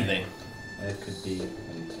doppelganger. anything. it could be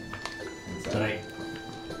anything. And so- Right.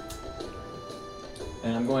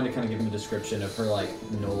 And I'm going to kind of give him a description of her like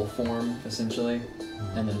gnoll form, essentially,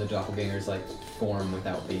 and then the doppelganger's like form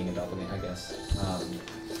without being a doppelganger, I guess.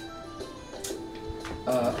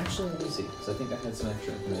 Actually, let me see, because I think I had some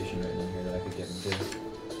extra information written in here that I could give him too.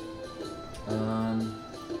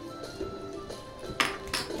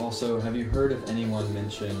 Also, have you heard of anyone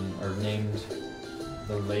mention or named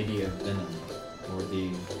the Lady of Venom or the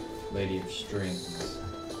Lady of Strings?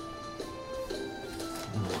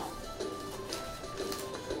 No.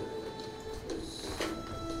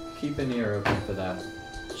 Keep an ear open for that.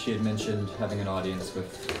 She had mentioned having an audience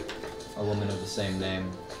with a woman of the same name.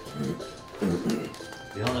 To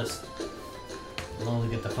be honest, as long as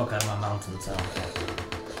we get the fuck out of my mountains, I don't care.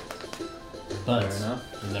 But Fair enough.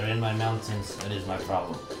 if they're in my mountains, it is my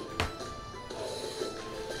problem.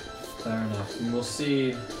 Fair enough. And we'll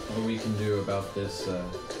see what we can do about this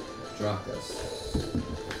Drakus.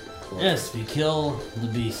 Yes, we kill the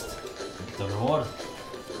beast. The reward.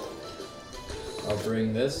 I'll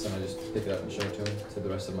bring this and I just pick it up and show it to the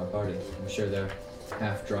rest of my party. I'm sure they're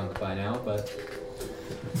half drunk by now, but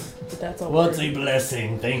That's all. What a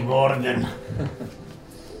blessing, thank Warden.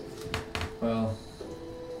 well,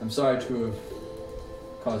 I'm sorry to have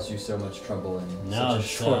caused you so much trouble in No, such a it's,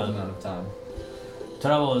 short amount of time.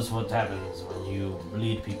 Trouble is what happens when you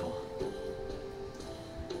bleed people.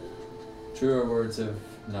 Truer words have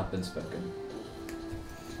not been spoken.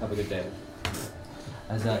 Have a good day.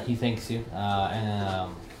 As he thanks you,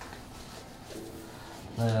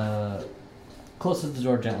 closes the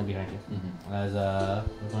door gently behind you. Mm-hmm. As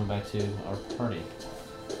we're going back to our party.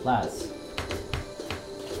 Lads,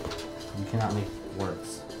 you cannot make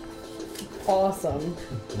words. Awesome.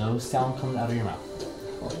 No sound comes out of your mouth.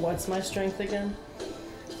 What's my strength again?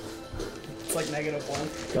 It's like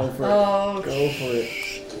 -1. Go for it. Oh, Go for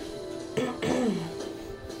it.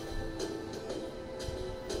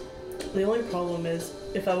 The only problem is,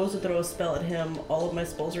 if I was to throw a spell at him, all of my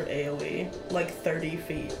spells are AoE, like 30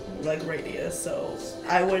 feet, like radius, so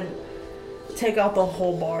I would take out the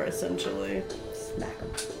whole bar, essentially. Smack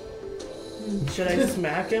him. Should I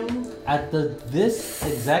smack him? At this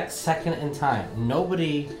exact second in time,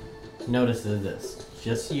 nobody notices this.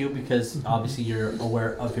 Just you, because obviously you're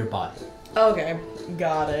aware of your body. Okay,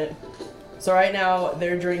 got it. So right now,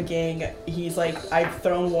 they're drinking, he's like, I've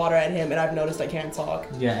thrown water at him, and I've noticed I can't talk.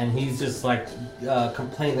 Yeah, and he's just like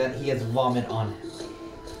complaining that he has vomit on him.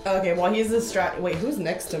 Okay, well he's distracted. Wait, who's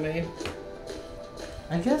next to me?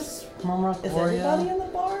 I guess Momra, Is anybody in the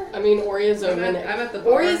bar? I mean, Oria's over I'm there. at the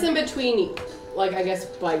bar. Oria's in between, like, I guess,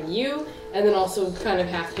 by you, and then also kind of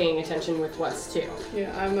half paying attention with Wes, too.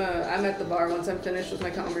 Yeah, I'm at the bar. Once I'm finished with my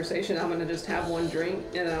conversation, I'm gonna just have one drink,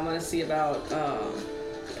 and then I'm gonna see about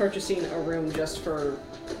purchasing a room just for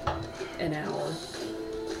an hour.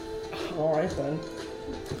 Alright then.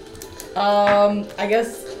 I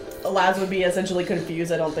guess Laz would be essentially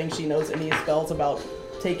confused. I don't think she knows any spells about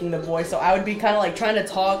taking the voice, so I would be kind of like trying to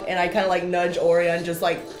talk, and I kind of like nudge Oria and just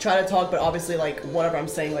like try to talk, but obviously like whatever I'm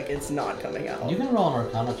saying, like it's not coming out. You can roll an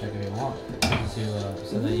Arcana check if you want,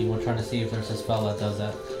 so that you were trying to see if there's a spell that does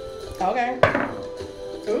that. Okay.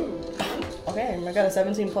 Ooh. Okay, I got a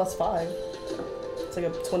 17 plus 5. It's like a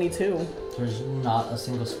 22. There's not a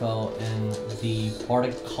single spell in the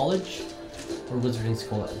Bardic College or Wizarding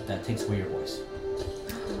School that takes away your voice.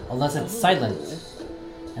 Unless it's silent,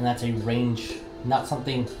 and that's a range, not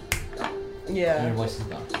something, and your Yeah. voice is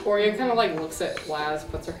gone. Oria kind of, like, looks at Laz,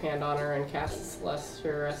 puts her hand on her, and casts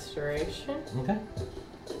Lesser Restoration. Okay.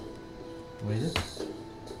 What is it?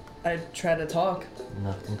 I try to talk.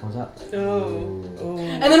 Nothing comes out. Oh. Oh.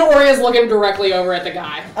 And then Oria's looking directly over at the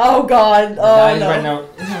guy. Oh god. The Oh guy's no. right now.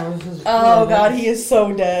 Oh god, he is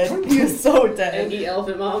so dead. He is so And dead. eat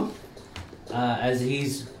elephant mom. As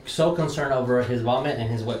he's so concerned over his vomit and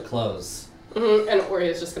his wet clothes. Mm-hmm. And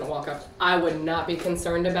Oria's just gonna walk up. I would not be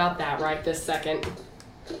concerned about that right this second.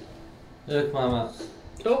 Look, Mama.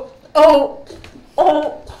 Oh. Oh.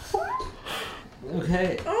 Oh.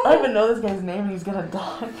 Okay. I don't even know this guy's name and he's gonna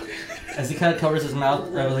die. As he kind of covers his mouth,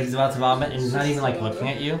 like he's about to vomit, and he's not even like looking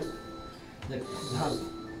at you. Like,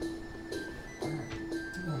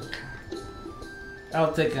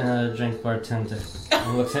 I'll take a drink, bartender.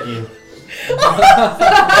 And looks at you.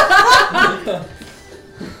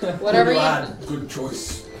 Whatever you, Good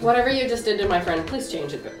choice. whatever you just did to my friend, please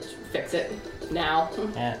change it. Fix it now.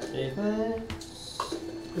 Happy birthday.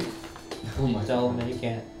 Oh my Tell me it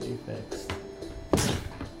can't be fixed.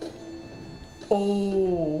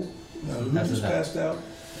 Oh. Now, who Passes just out. passed out?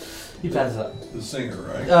 He passes up. The singer,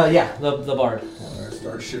 right? Yeah, the bard. Alright,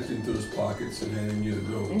 start shifting through his pockets and handing you the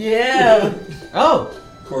gold. Yeah. Oh!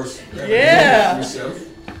 Of course, Yeah. yourself.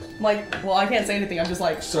 I'm like, well, I can't say anything. I'm just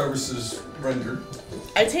like, Services rendered.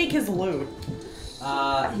 I take his loot. He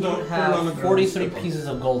No, would put it on the have ground, 43 step on it. pieces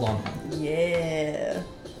of gold on him. Yeah.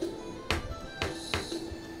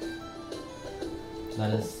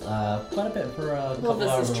 That is quite a bit for a couple Well,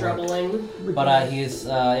 hours. this is of work. troubling. But he's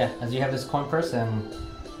as you have this coin purse and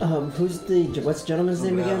What's the gentleman's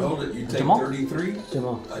name Now, again? hold it. You take Jamal? 33.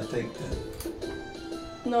 Jamal. I take 10.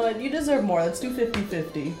 No, you deserve more. Let's do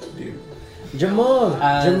 50-50. Dude. Jamal,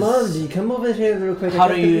 As- Jamal, do you come over here real quick? how I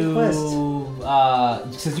got do the you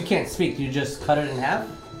request. since you can't speak, you just cut it in half?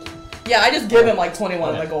 Yeah, I just give him like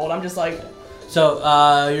 21 of the gold. I'm just like, So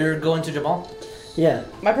you're going to Jamal? Yeah.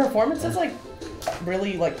 my performance is like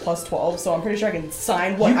really like plus 12, so I'm pretty sure I can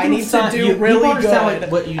sign what You I can need sign- to do you really understand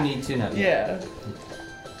good. what you need to know. Yeah.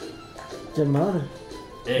 Jamal,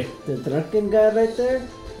 Hey. the drunken guy right there,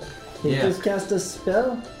 he Yeah. just cast a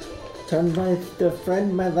spell. Turned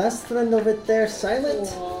my last friend over there silent.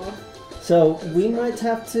 Aw. So we might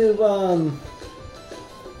have to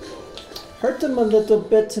hurt him a little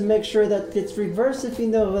bit to make sure that it's reversed, if you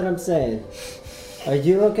know what I'm saying. Are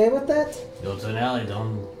you okay with that? Go to an alley,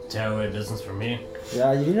 don't tear away business from me.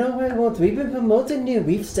 Yeah, you know I won't. We've been promoting you.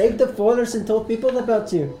 We've saved the foilers and told people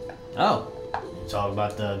about you. Oh. You talk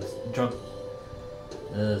about the drunk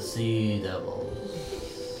sea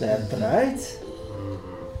devils. That's right.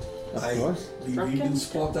 Mm-hmm. Of I course. you even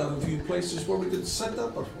spot out a few places where we could set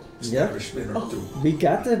up a Yeah. establishment or two. We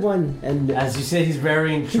got that one, and As you say, he's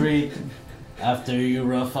very intrigued. After you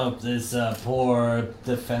rough up this poor,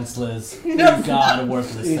 defenseless, god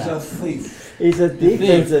worthless He's a sack. thief. he's a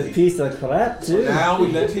defensive Thief. piece of crap too. Now we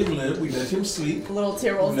let him live. We let him sleep. A little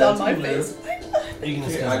tear rolls Let down my him live. face. You can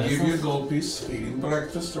Okay, discuss I give you a business, gold piece, feed him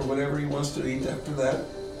breakfast or whatever he wants to eat after that,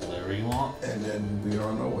 whatever you want. and then we are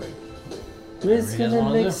on our way. We're Whatever just you guys gonna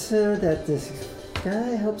wanna make do. sure that this guy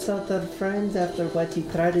helps out our friends after what he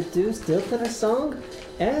tried to do, steal their song,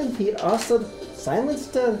 and he also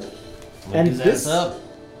silenced her. Wake And his this- ass up.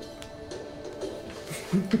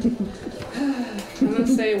 I'm gonna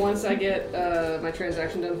say once I get my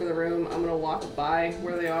transaction done for the room, I'm gonna walk by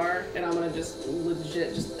where they are, and I'm gonna just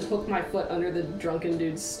legit just hook my foot under the drunken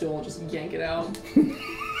dude's stool and just yank it out.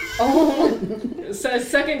 Oh,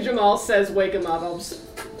 Second Jamal says wake him up, I'll just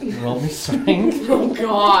Roll me strength. oh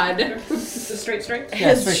God. it's a straight strength. Yeah,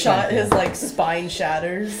 His straight shot, strength, his like spine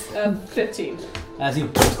shatters. 15. As he,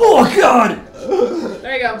 oh god!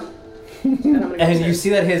 There you go. And I'm gonna go And you upstairs. see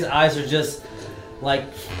that his eyes are just like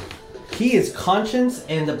he is conscious,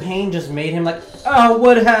 and the pain just made him like, oh,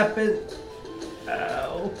 what happened?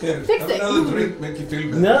 Ow. Here, Fix have it. another drink, make you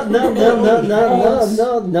feel better.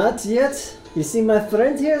 No, not yet. You see my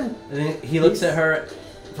friend here? And then he looks at her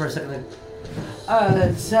for a second, like,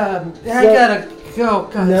 I So- gotta go.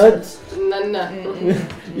 God, No, No.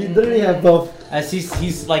 you literally have both. As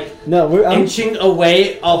he's like No, I'm inching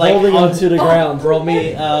away, like holding him to the ground. Roll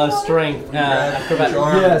me strength. Grab Acrobat. your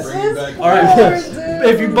arm, Yes. bring it back. All right.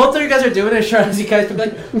 If you both of you guys are doing it, sure as you guys can be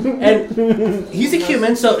like, and he's a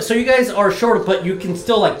human, so you guys are short, but you can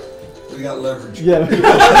still like. We got leverage. Yeah.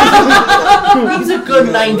 He's a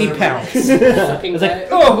good 90 pounds. Fucking It's like,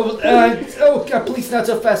 guy. oh God, please not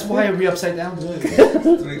so fast. Why are we upside down?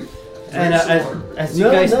 Drink. And some water. as you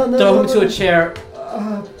No, guys no, no, throw no, him to no. a chair.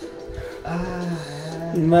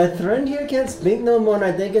 My friend here can't speak no more, and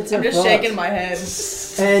I think it's I'm her just fault. shaking my head.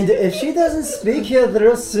 And if she doesn't speak here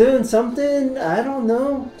real soon, something, I don't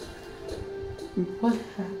know. What?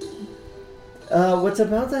 What's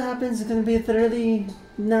about to happen is gonna be really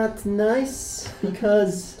not nice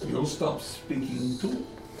because You'll stop speaking too.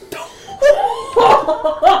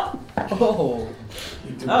 Oh.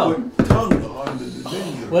 You can Oh. put tongue on the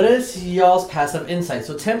venue. What is y'all's passive insight?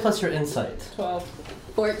 So 10 plus your insight. 12.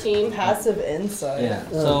 14. Passive insight. Yeah.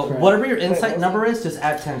 Oh, So crap. whatever your insight what's number is, just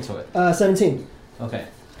add 10 to it. 17. Okay.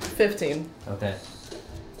 15. Okay.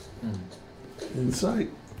 Insight.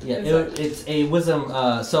 Yeah. It's a wisdom.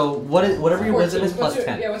 So whatever your wisdom is plus What's your,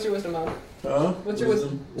 10. Yeah, what's your wisdom on? Huh? What's your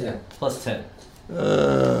wisdom? Yeah. Plus 10.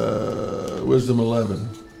 Wisdom 11.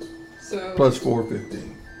 So Plus 4,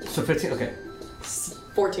 15. So 15. Okay.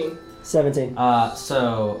 14. 17.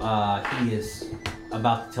 He is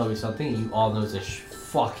about to tell you something. You all know this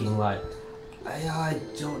fucking lie. I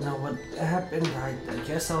don't know what happened. I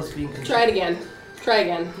guess I was being controlled. Try it again. Try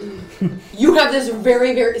again. You have this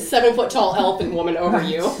very, very 7 foot tall elephant woman over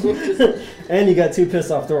you. And you got 2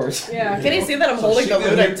 pissed off doors. yeah. Can you see that I'm holding the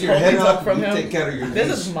loot I totally took from you him? take care of your This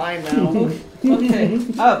niece. is mine now.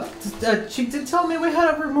 Okay. She did tell me we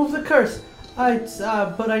had to remove the curse.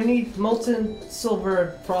 But I need molten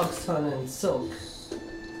silver, frog's tongue, and silk.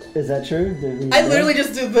 Is that true? Did we- I literally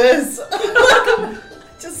just do this.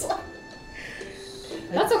 Just like.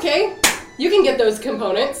 That's okay. You can get those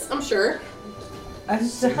components, I'm sure. I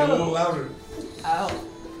just Sing a little louder. Ow.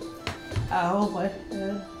 Ow, my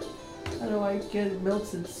head. How do I get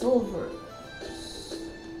melted silver?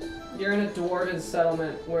 You're in a dwarven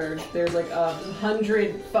settlement where there's like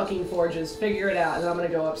 100 fucking forges. Figure it out, and I'm gonna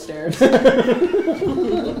go upstairs.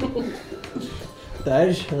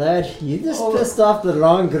 Lad, you just pissed off the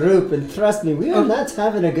wrong group, and trust me, we are not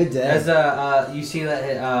having a good day. As you see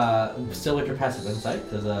that still with your passive insight,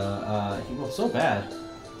 because he rolled so bad.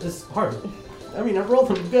 It's hard. I mean, I rolled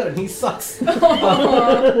him good, and he sucks.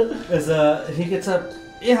 As he gets up.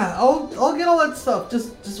 Yeah, I'll get all that stuff.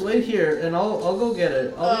 Just wait here, and I'll go get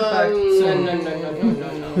it. I'll be back soon.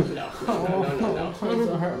 No. Please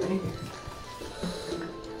don't hurt me.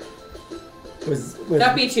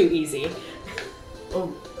 That'd be too easy.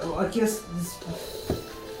 Oh, I guess. This...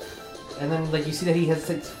 And then, like, you see that he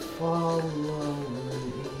hesitates. Follow me.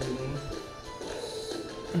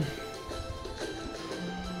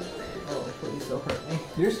 Oh, please don't hurt me.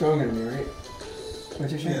 You're stronger than me, right?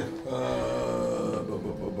 What's your Yeah. share?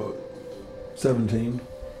 17.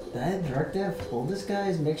 That Dark Dev, hold this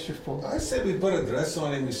guy's mixture full. I said we put a dress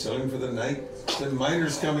on him, we sell him for the night. The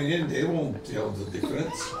miners coming in, they won't tell the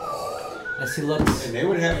difference. As he looks. And they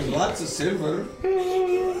would have lots of silver.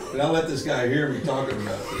 But I'll let this guy hear me talking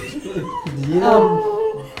about this.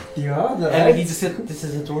 You are the And he just said, "This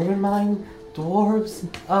is a dwarven mine, dwarves."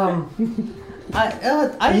 I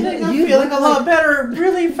think I'm feeling a lot better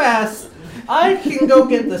really fast. I can go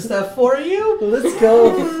get the stuff for you. Let's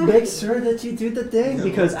go make sure that you do the thing,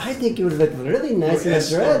 because I think it would look really nice in a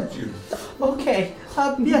dread. Okay.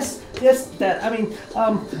 Yes, that. I mean,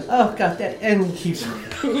 oh god, that. And he keeps.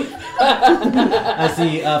 As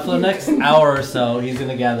he for the next hour or so, he's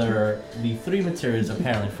gonna gather the 3 materials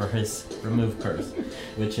apparently for his remove curse,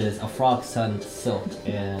 which is a frog sun silk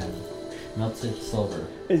and melted silver.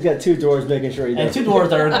 He's got 2 dwarves making sure he does. And 2 dwarves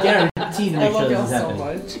that are guaranteed to I make love sure y'all this is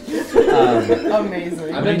so happening. much.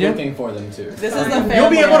 Amazing. I've been looking for them too. This is the family You'll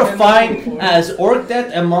be able I've to been find looking for. as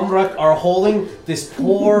Orkdet and Mumruk are holding this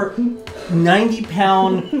poor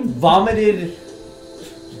 90-pound vomited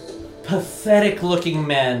pathetic looking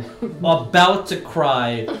man about to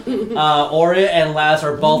cry. Oria and Laz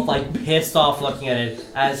are both like pissed off looking at it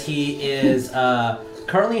as he is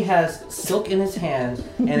currently has silk in his hand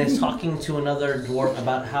and is talking to another dwarf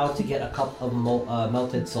about how to get a cup of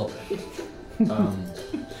melted silver.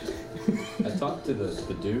 I talked to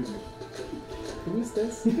the Duke. Who is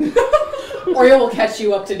this? Oreo will catch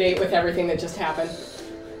you up to date with everything that just happened.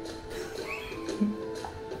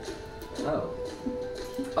 Oh.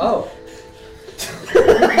 Oh,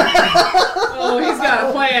 he's got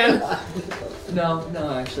a plan. No,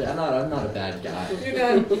 actually, I'm not a bad guy.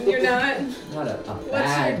 You're not? Not a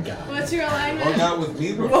bad guy. What's your alignment? Hung out with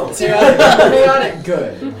me before. Chaotic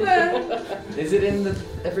good. Is it in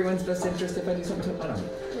everyone's best interest if I do something to I don't know.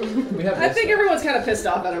 We have I think everyone's kind of pissed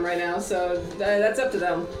off at him right now, so that's up to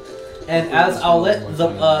them. And as I'll let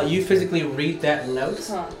you physically read that note,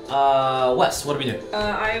 Wes, what do we do?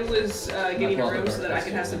 I was getting a room so that I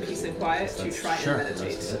can have some peace and quiet to try Sure. and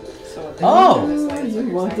meditate. So Oh!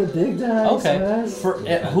 You want the big dice? Okay. Wes? For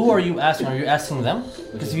who are you asking? Are you asking them?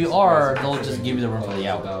 Because if you are, they'll just give you the room for the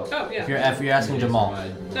hour. Oh, yeah. If you're asking Jamal,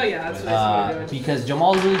 Oh, yeah, that's what I'm doing. because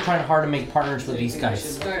Jamal's really trying hard to make partners with these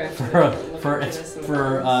guys Okay. for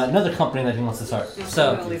another company that he wants to start. I'm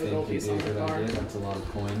So gonna leave a gold piece on the bar. That's a lot of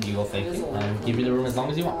coin. you go thank you and give you the room as long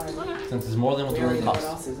as you want, since it's more than what the room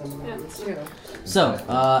costs. So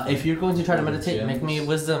if you're going to try to meditate, make me a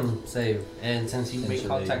wisdom save, and since you made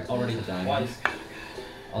contact already twice,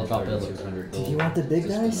 I'll drop it. Do you want the big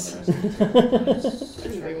dice? The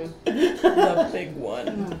big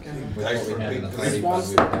one. Dice for big dice. Swamps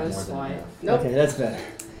the ghost fly. Nope. Okay, that's better.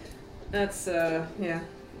 That's, yeah.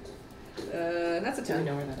 That's a I 10.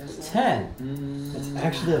 know where that is. 10. It's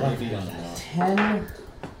actually a lot. 10.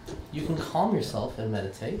 You can calm yourself and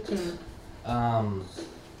meditate.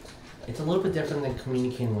 It's a little bit different than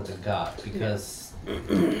communicating with a god because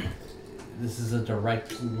this is a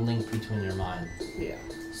direct link between your mind. Yeah.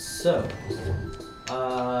 So,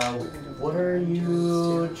 what are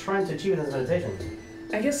you trying to achieve in this meditation?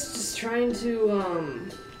 I guess just trying to,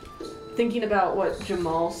 thinking about what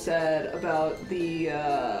Jamal said about the,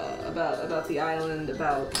 about the island,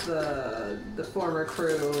 about the former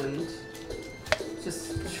crew, and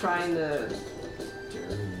just trying to.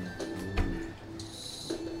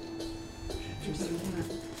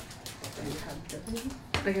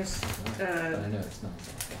 I guess, I know it's not.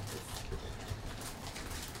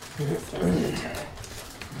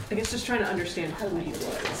 I guess just trying to understand who he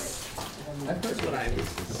was. That's what I'm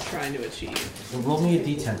trying to achieve. So roll me a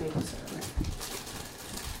d10.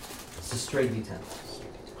 It's a straight d10.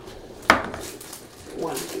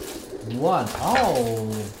 1. 1.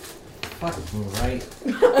 Oh, fucking right.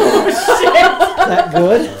 That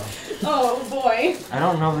good? Oh boy. I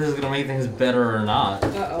don't know if this is gonna make things better or not.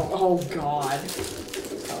 Uh-oh. Oh god.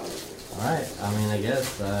 Alright, I mean, I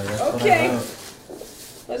guess that's Okay. what I wrote.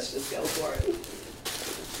 Let's just go for it.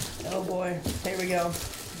 Oh boy. Here we go. It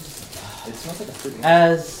smells like a freaking.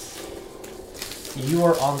 As you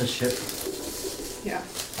are on the ship, Yeah.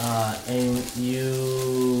 and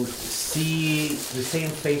you see the same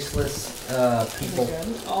faceless people.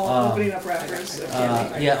 All opening up wrappers. of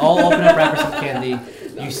candy. Yeah, all open up wrappers of candy.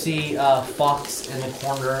 You see Fox in the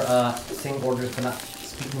corner saying orders but not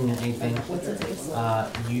speaking anything. What's his face?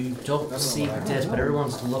 You don't see this, but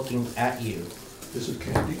everyone's looking at you. This is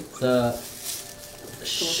candy. The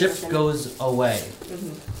ship goes away,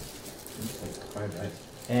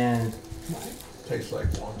 and Tastes like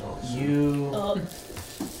wontons. you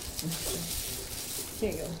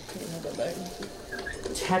Here you go. Can you have that back?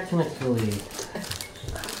 technically, this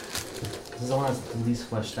is the one that's the least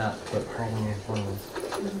fleshed out, but probably more important.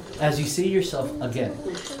 As you see yourself again,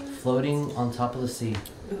 floating on top of the sea,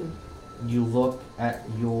 you look at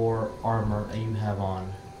your armor that you have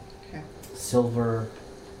on. Okay. Silver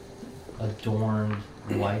adorned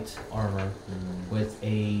white armor with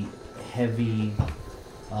a heavy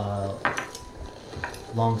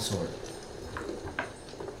longsword.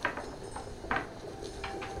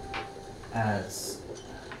 As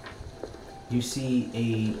you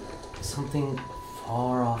see something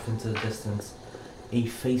far off into the distance, a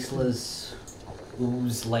faceless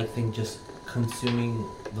ooze-like thing just consuming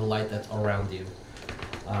the light that's around you.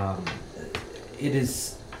 It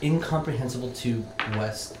is incomprehensible to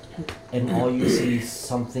West, and all you see is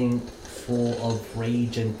something full of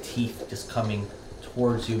rage and teeth just coming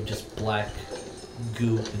towards you, just black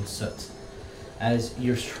goo and soot. As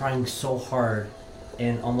you're trying so hard,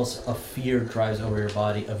 and almost a fear drives over your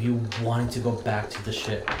body of you wanting to go back to the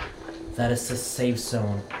ship. That is a safe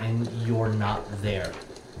zone, and you're not there.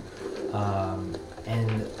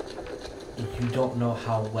 And you don't know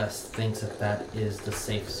how West thinks that is the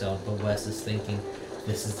safe zone, but West is thinking,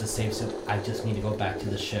 this is the safe zone, I just need to go back to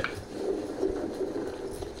the ship.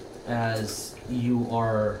 As you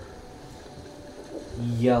are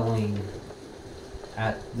yelling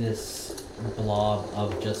at this blob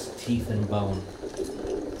of just teeth and bone,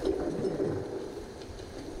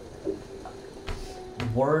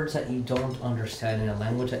 words that you don't understand in a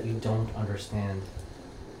language that you don't understand,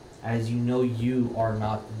 as you know you are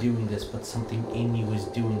not doing this, but something in you is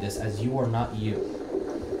doing this, as you are not you.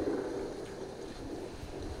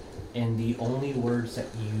 And the only words that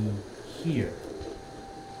you hear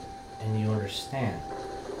and you understand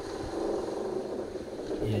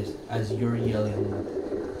is as you're yelling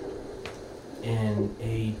in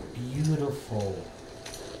a beautiful,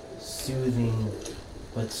 soothing,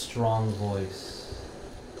 but strong voice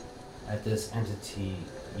at this entity,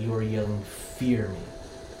 you are yelling, "Fear me.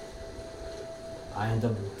 I am the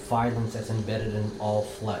violence that's embedded in all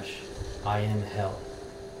flesh. I am hell."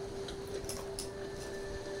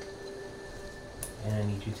 And I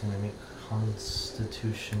need you to make a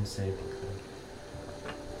Constitution saving throw.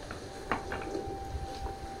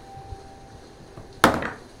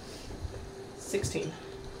 16.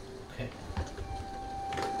 Okay.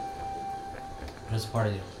 What does the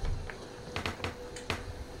party do?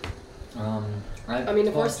 I mean,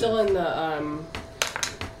 if we're still in the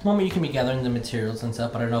Moment you can be gathering the materials and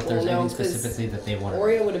stuff, but I don't know if there's Well, no, anything 'cause specifically that they want.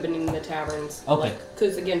 Oreo would have been in the taverns. Okay.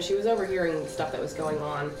 Because again, she was overhearing stuff that was going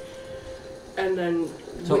on, and then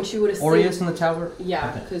So when she would have Orea's in the tower? yeah,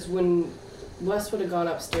 Okay. because when Wes would have gone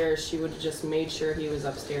upstairs, she would have just made sure he was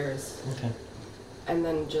upstairs, Okay. and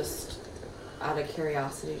then just out of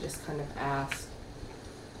curiosity, just kind of asked,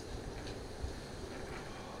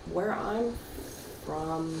 where I'm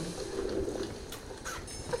from,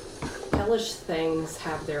 hellish things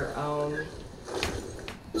have their own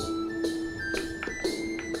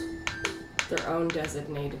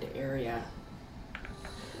designated area.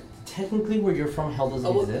 Technically, where you're from, hell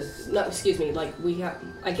doesn't exist. No, excuse me. Like we have,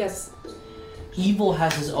 I guess. Evil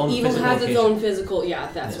has its own Evil physical has its location. own physical. Yeah,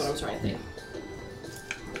 that's Yes. what I'm trying to think.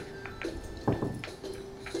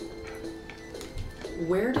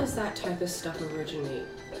 Where does that type of stuff originate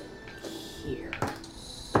here?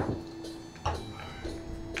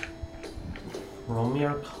 Roll me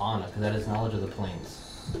Arcana, because that is knowledge of the planes.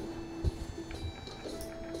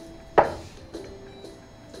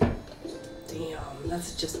 Damn,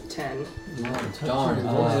 that's just 10. Oh, darn. If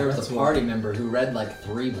only there was a party member who read like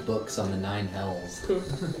 3 books on the 9 hells.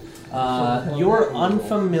 You're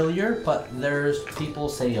unfamiliar, but there's people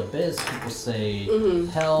say abyss, people say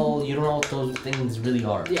hell. You don't know what those things really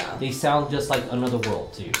are. Yeah. They sound just like another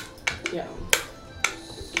world to you. Yeah.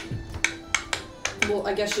 Well,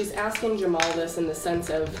 I guess she's asking Jamal this in the sense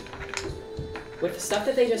of, with the stuff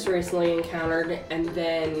that they just recently encountered, and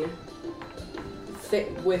then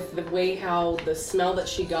with the way how the smell that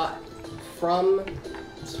she got from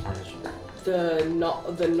the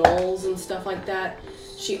gnolls and stuff like that,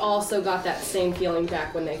 she also got that same feeling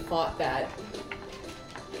back when they fought that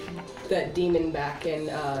demon back in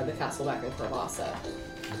the castle back in Corvassa.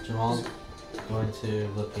 Jamal's going to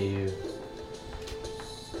look at you.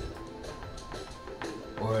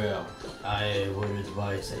 Oreo, I would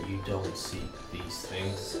advise that you don't seek these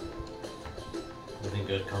things. Nothing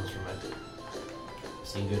good comes from it. I've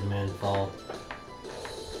seen good men fall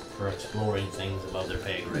for exploring things above their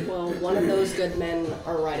pay grade. Well, one of those good men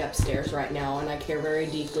are right upstairs right now, and I care very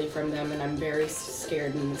deeply from them, and I'm very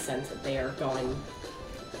scared in the sense that they are going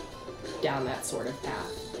down that sort of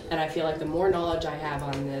path. And I feel like the more knowledge I have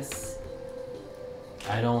on this...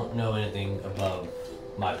 I don't know anything above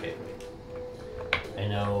my pay grade. I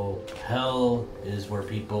know hell is where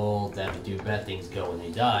people that do bad things go when they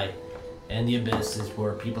die, and the abyss is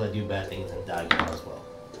where people that do bad things and die go as well.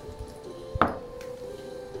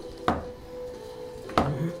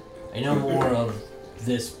 I know more of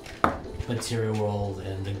this material world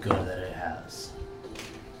and the good that it has.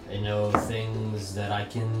 I know things that I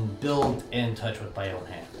can build and touch with my own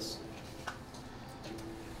hands.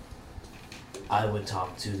 I would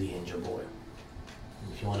talk to the Angel Boy.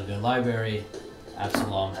 If you want a good library,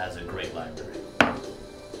 Absalom has a great library.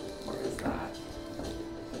 Where is that?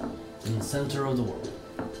 In the center of the world.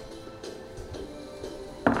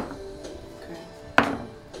 Okay.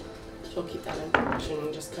 She'll keep that information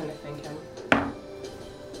and just kind of thank him.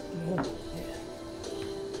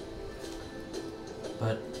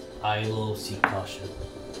 But I will seek caution.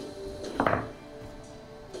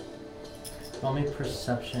 Roll me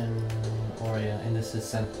perception, Aurea, and this is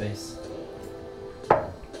scent base.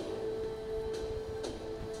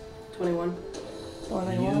 21.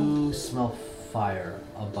 You smell fire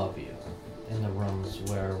above you in the rooms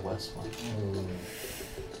where West went.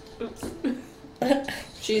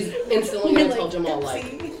 She's instantly gonna tell Jamal,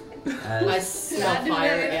 like, I smell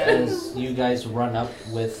fire and... As you guys run up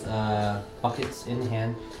with buckets in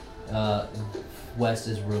hand,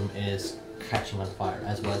 West's room is catching on fire,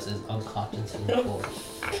 as West is unconscious on the floor.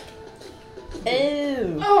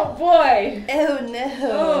 Ew. Oh boy! Oh no.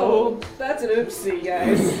 Oh, that's an oopsie,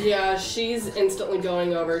 guys. Yeah, she's instantly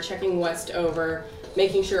going over, checking West over,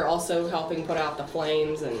 making sure also helping put out the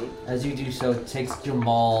flames and... As you do so, it takes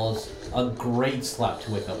Jamal's a great slap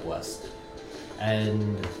to wake up West.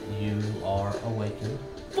 And you are awakened.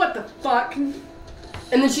 What the fuck? And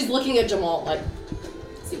then she's looking at Jamal like,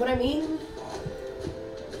 see what I mean?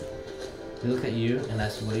 They look at you and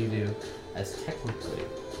ask what do you do, as technically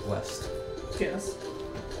West. Yes.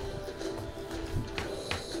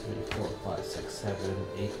 3, 4, 5, 6, 7,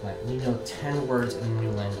 8, 9. You know 10 words in a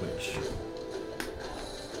new language.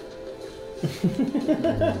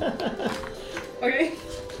 Okay.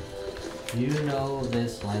 You know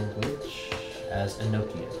this language as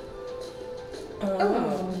Enochian.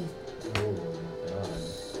 Oh.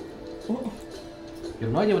 You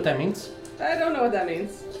have no idea what that means, I don't know what that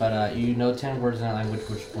means. but you know 10 words in that language,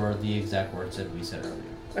 which were the exact words that we said earlier.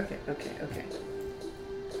 Okay.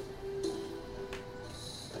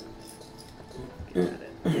 Got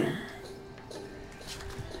it.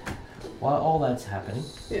 While all that's happening,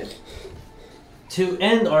 Yeah. to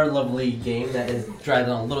end our lovely game that is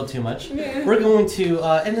dragging on a little too much, Yeah. we're going to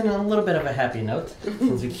end it on a little bit of a happy note,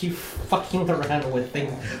 since we keep fucking around with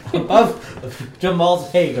things above Jamal's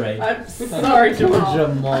pay grade. I'm sorry, Jamal.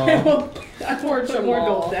 Jamal. I poured some more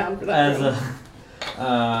gold down for that. As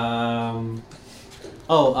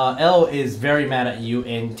Elle is very mad at you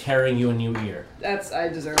and tearing you a new ear. I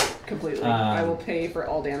deserve it completely. I will pay for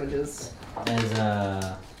all damages,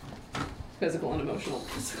 As physical and emotional.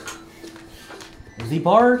 the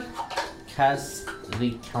bard casts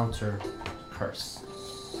the counter curse.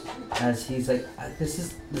 As he's like, this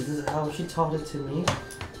is how she taught it to me.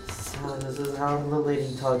 This is how the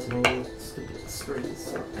lady taught it to me. Stupid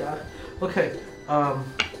strings. Oh God. Okay.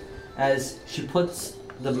 As she puts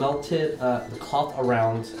the melted the cloth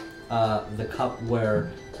around the cup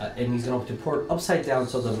where, and he's going to pour it upside down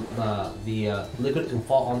so the liquid can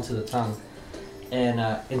fall onto the tongue. And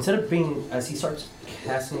instead of being, as he starts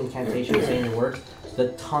casting incantations, saying the words, the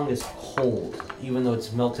tongue is cold, even though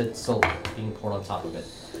it's melted salt being poured on top of it.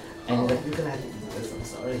 And he's like, you're gonna have to eat this, I'm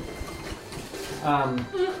sorry.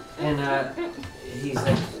 He's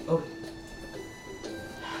like, oh.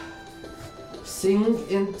 Sing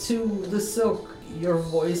into the silk, your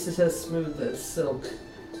voice is as smooth as silk.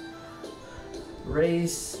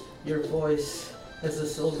 Raise your voice as a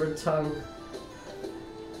silver tongue.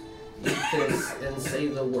 Eat this and say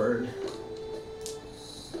the word.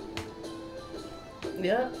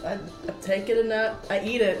 Yeah, I take it and I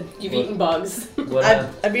eat it. You've eaten bugs. What,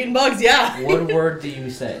 I've eaten bugs, yeah. what word do you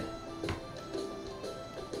say?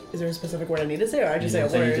 Is there a specific word I need to say, or I just say a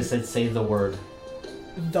You word? just said say the word.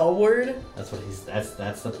 The word? That's what he's. That's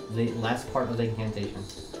the last part of the incantation.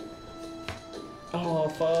 Oh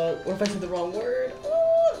fuck! What if I said the wrong word?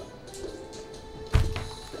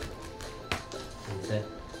 You say.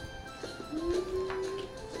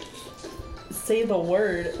 Say the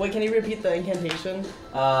word. Wait, can you repeat the incantation?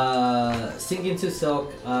 Sink into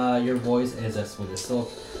silk. Your voice is as smooth as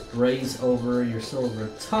silk. Raise over your silver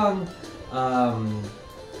tongue.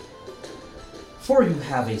 For you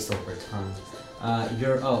have a silver tongue.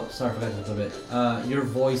 Sorry, I forgot a little bit. Your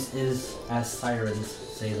voice is as sirens.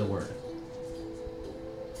 Say the word.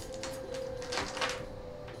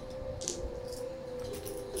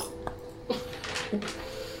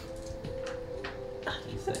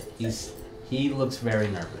 He looks very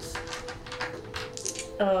nervous.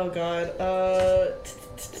 Oh god.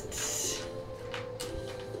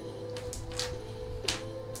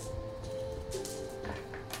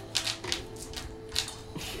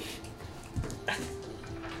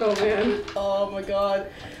 Oh man. Oh my god.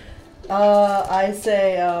 I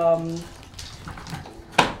say, I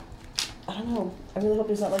don't know. I really hope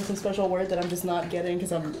there's not like some special word that I'm just not getting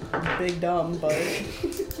because I'm big dumb, but.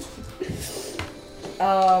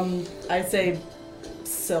 I say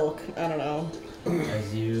silk. I don't know.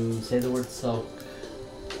 As you say the word silk,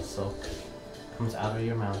 silk comes out of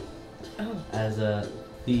your mouth. Oh. As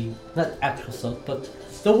not actual silk, but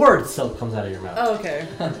the word silk comes out of your mouth. Oh, okay.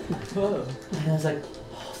 And I was like,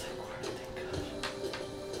 oh,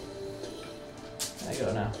 thank God.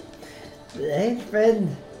 I go now. Hey,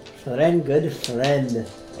 friend, good friend.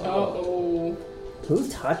 Oh. Who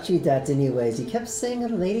taught you that, anyways? You kept saying a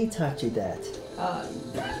lady taught you that.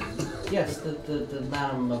 Yes, the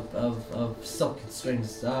madam of silk and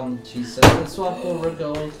strings. She said, that's where we're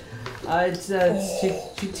going.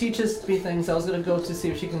 She teaches me things. I was gonna go to see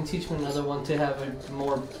if she can teach me another one to have a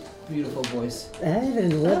more beautiful voice.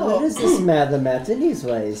 Evan, what is this madam at,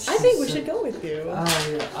 anyways? I think we should go with you.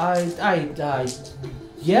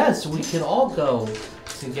 Yes, we can all go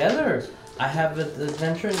together. I have an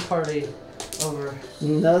adventuring party over.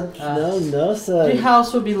 No, sir. The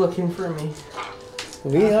house will be looking for me.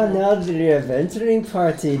 We are now the adventuring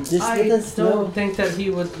party. Just let us know. I don't think that he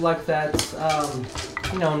would like that.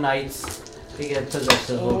 Knights they get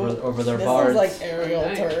possessive over their bards. This is like aerial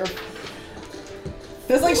turf.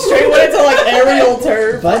 This like straight went into like aerial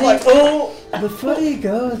turf. Buddy, Like, oh. Before you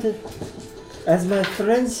go, as my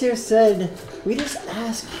friends here said, we just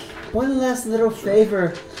ask one last little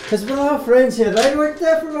favor. Because we're all friends here, right? We're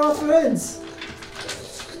definitely all friends.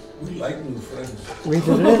 We like new friends. We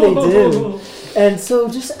really do. And so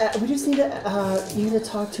we just need you to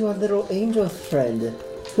talk to our little angel friend,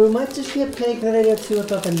 who might just be a peg grade or two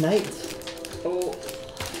above a knight.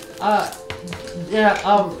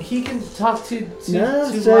 He can talk to No,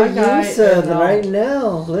 my sir, guy. you, sir, and, right now.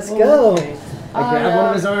 Let's go. Okay. I grab one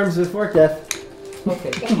of his arms before death.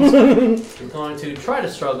 Okay. We're going to try to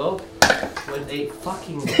struggle with a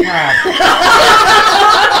fucking cat.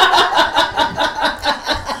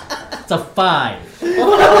 It's a 5.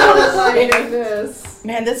 Oh my goodness.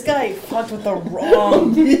 Man, this guy fucked with the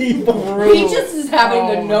wrong He just is having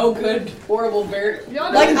a no good, horrible, very.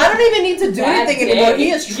 Like, I don't even need to do Bad anything day. anymore. He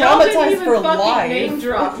is Y'all didn't traumatized even for fucking life. name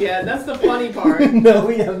drop yet. That's the funny part. No,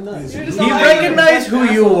 we have not. You're just He all recognized who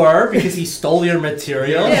you asshole. were because he stole your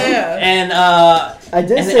material. Yeah. And I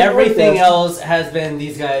did and say everything Orpheus. else has been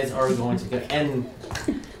these guys are going to go and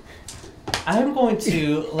I'm going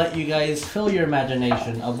to let you guys fill your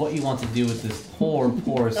imagination of what you want to do with this poor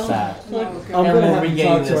sap. Oh, I'm God. And gonna we'll have to regain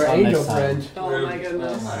talk to this our on angel next time. friend. Oh my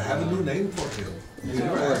goodness. I have a new name for him. You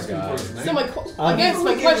never asked him for his name. So I I'll guess give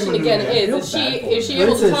my him question a new again name. is she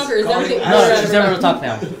able to Princess, talk or is everything? No, she's never gonna talk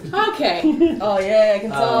now. Okay. Oh yeah, I can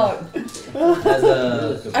talk. As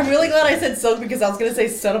a I'm really glad I said silk because I was gonna say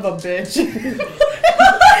son of a bitch.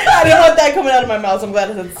 I didn't want that coming out of my mouth, so I'm glad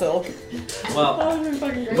I said silk. well, Oh, you're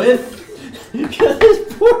fucking great. with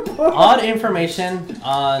odd information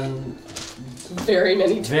on Very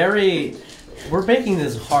many. we're making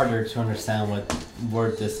this harder to understand what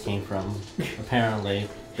word this came from, apparently,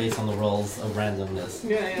 based on the rolls of randomness.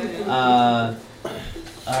 Yeah.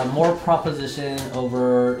 More proposition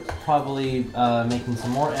over probably making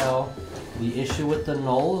some more ale. The issue with the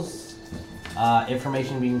gnolls,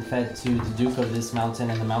 information being fed to the Duke of this mountain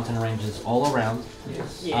and the mountain ranges all around.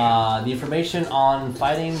 Yes. Yeah. The information on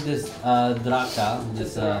fighting this Draka,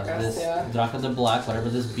 this Drakas, yeah. Draka the Black, whatever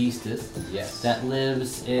this beast is, Yes. that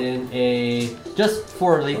lives in a. Just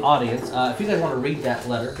for the audience, if you guys want to read that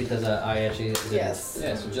letter, because I actually. Didn't. Yes.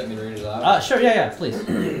 Yes, would you like me to read it out? Sure. Yeah. Please.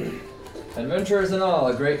 Adventurers and all,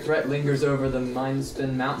 a great threat lingers over the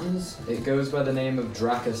Mindspin Mountains. It goes by the name of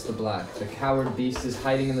Drakas the Black. The coward beast is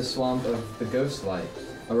hiding in the swamp of the Ghostlight.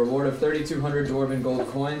 A reward of 3,200 dwarven gold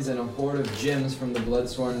coins and a hoard of gems from the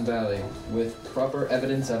Bloodsworn Valley, with proper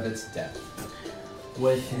evidence of its death.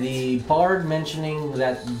 With the bard mentioning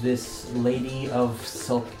that this lady of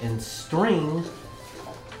silk and string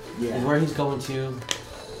is where he's going to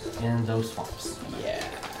in those swamps. Yeah.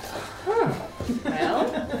 Well,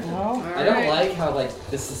 Well, I don't like how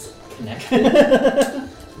this is connected.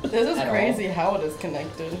 this is At crazy how it is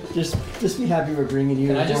connected. Just be happy we're bringing you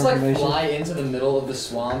Can I more just information. fly into the middle of the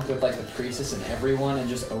swamp with the priestess and everyone and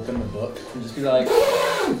just open the book and just be like,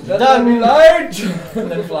 Done. me light, and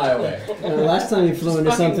then fly away. Last time you flew into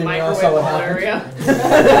Fucking something, we all microwave saw what happened.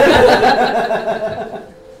 area.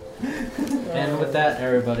 And with that,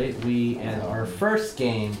 everybody, we end our first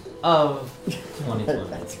game of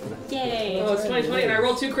 2020. yay. Oh, it's 2020 and I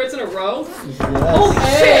rolled 2 crits in a row? Yes.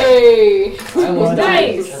 Hey! I almost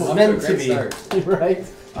Nice. died. Off Meant a to great be. start. Right?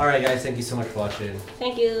 All right, guys, thank you so much for watching.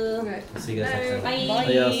 Thank you. Okay. See you guys next time. Bye. Bye.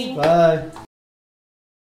 Adios. Bye.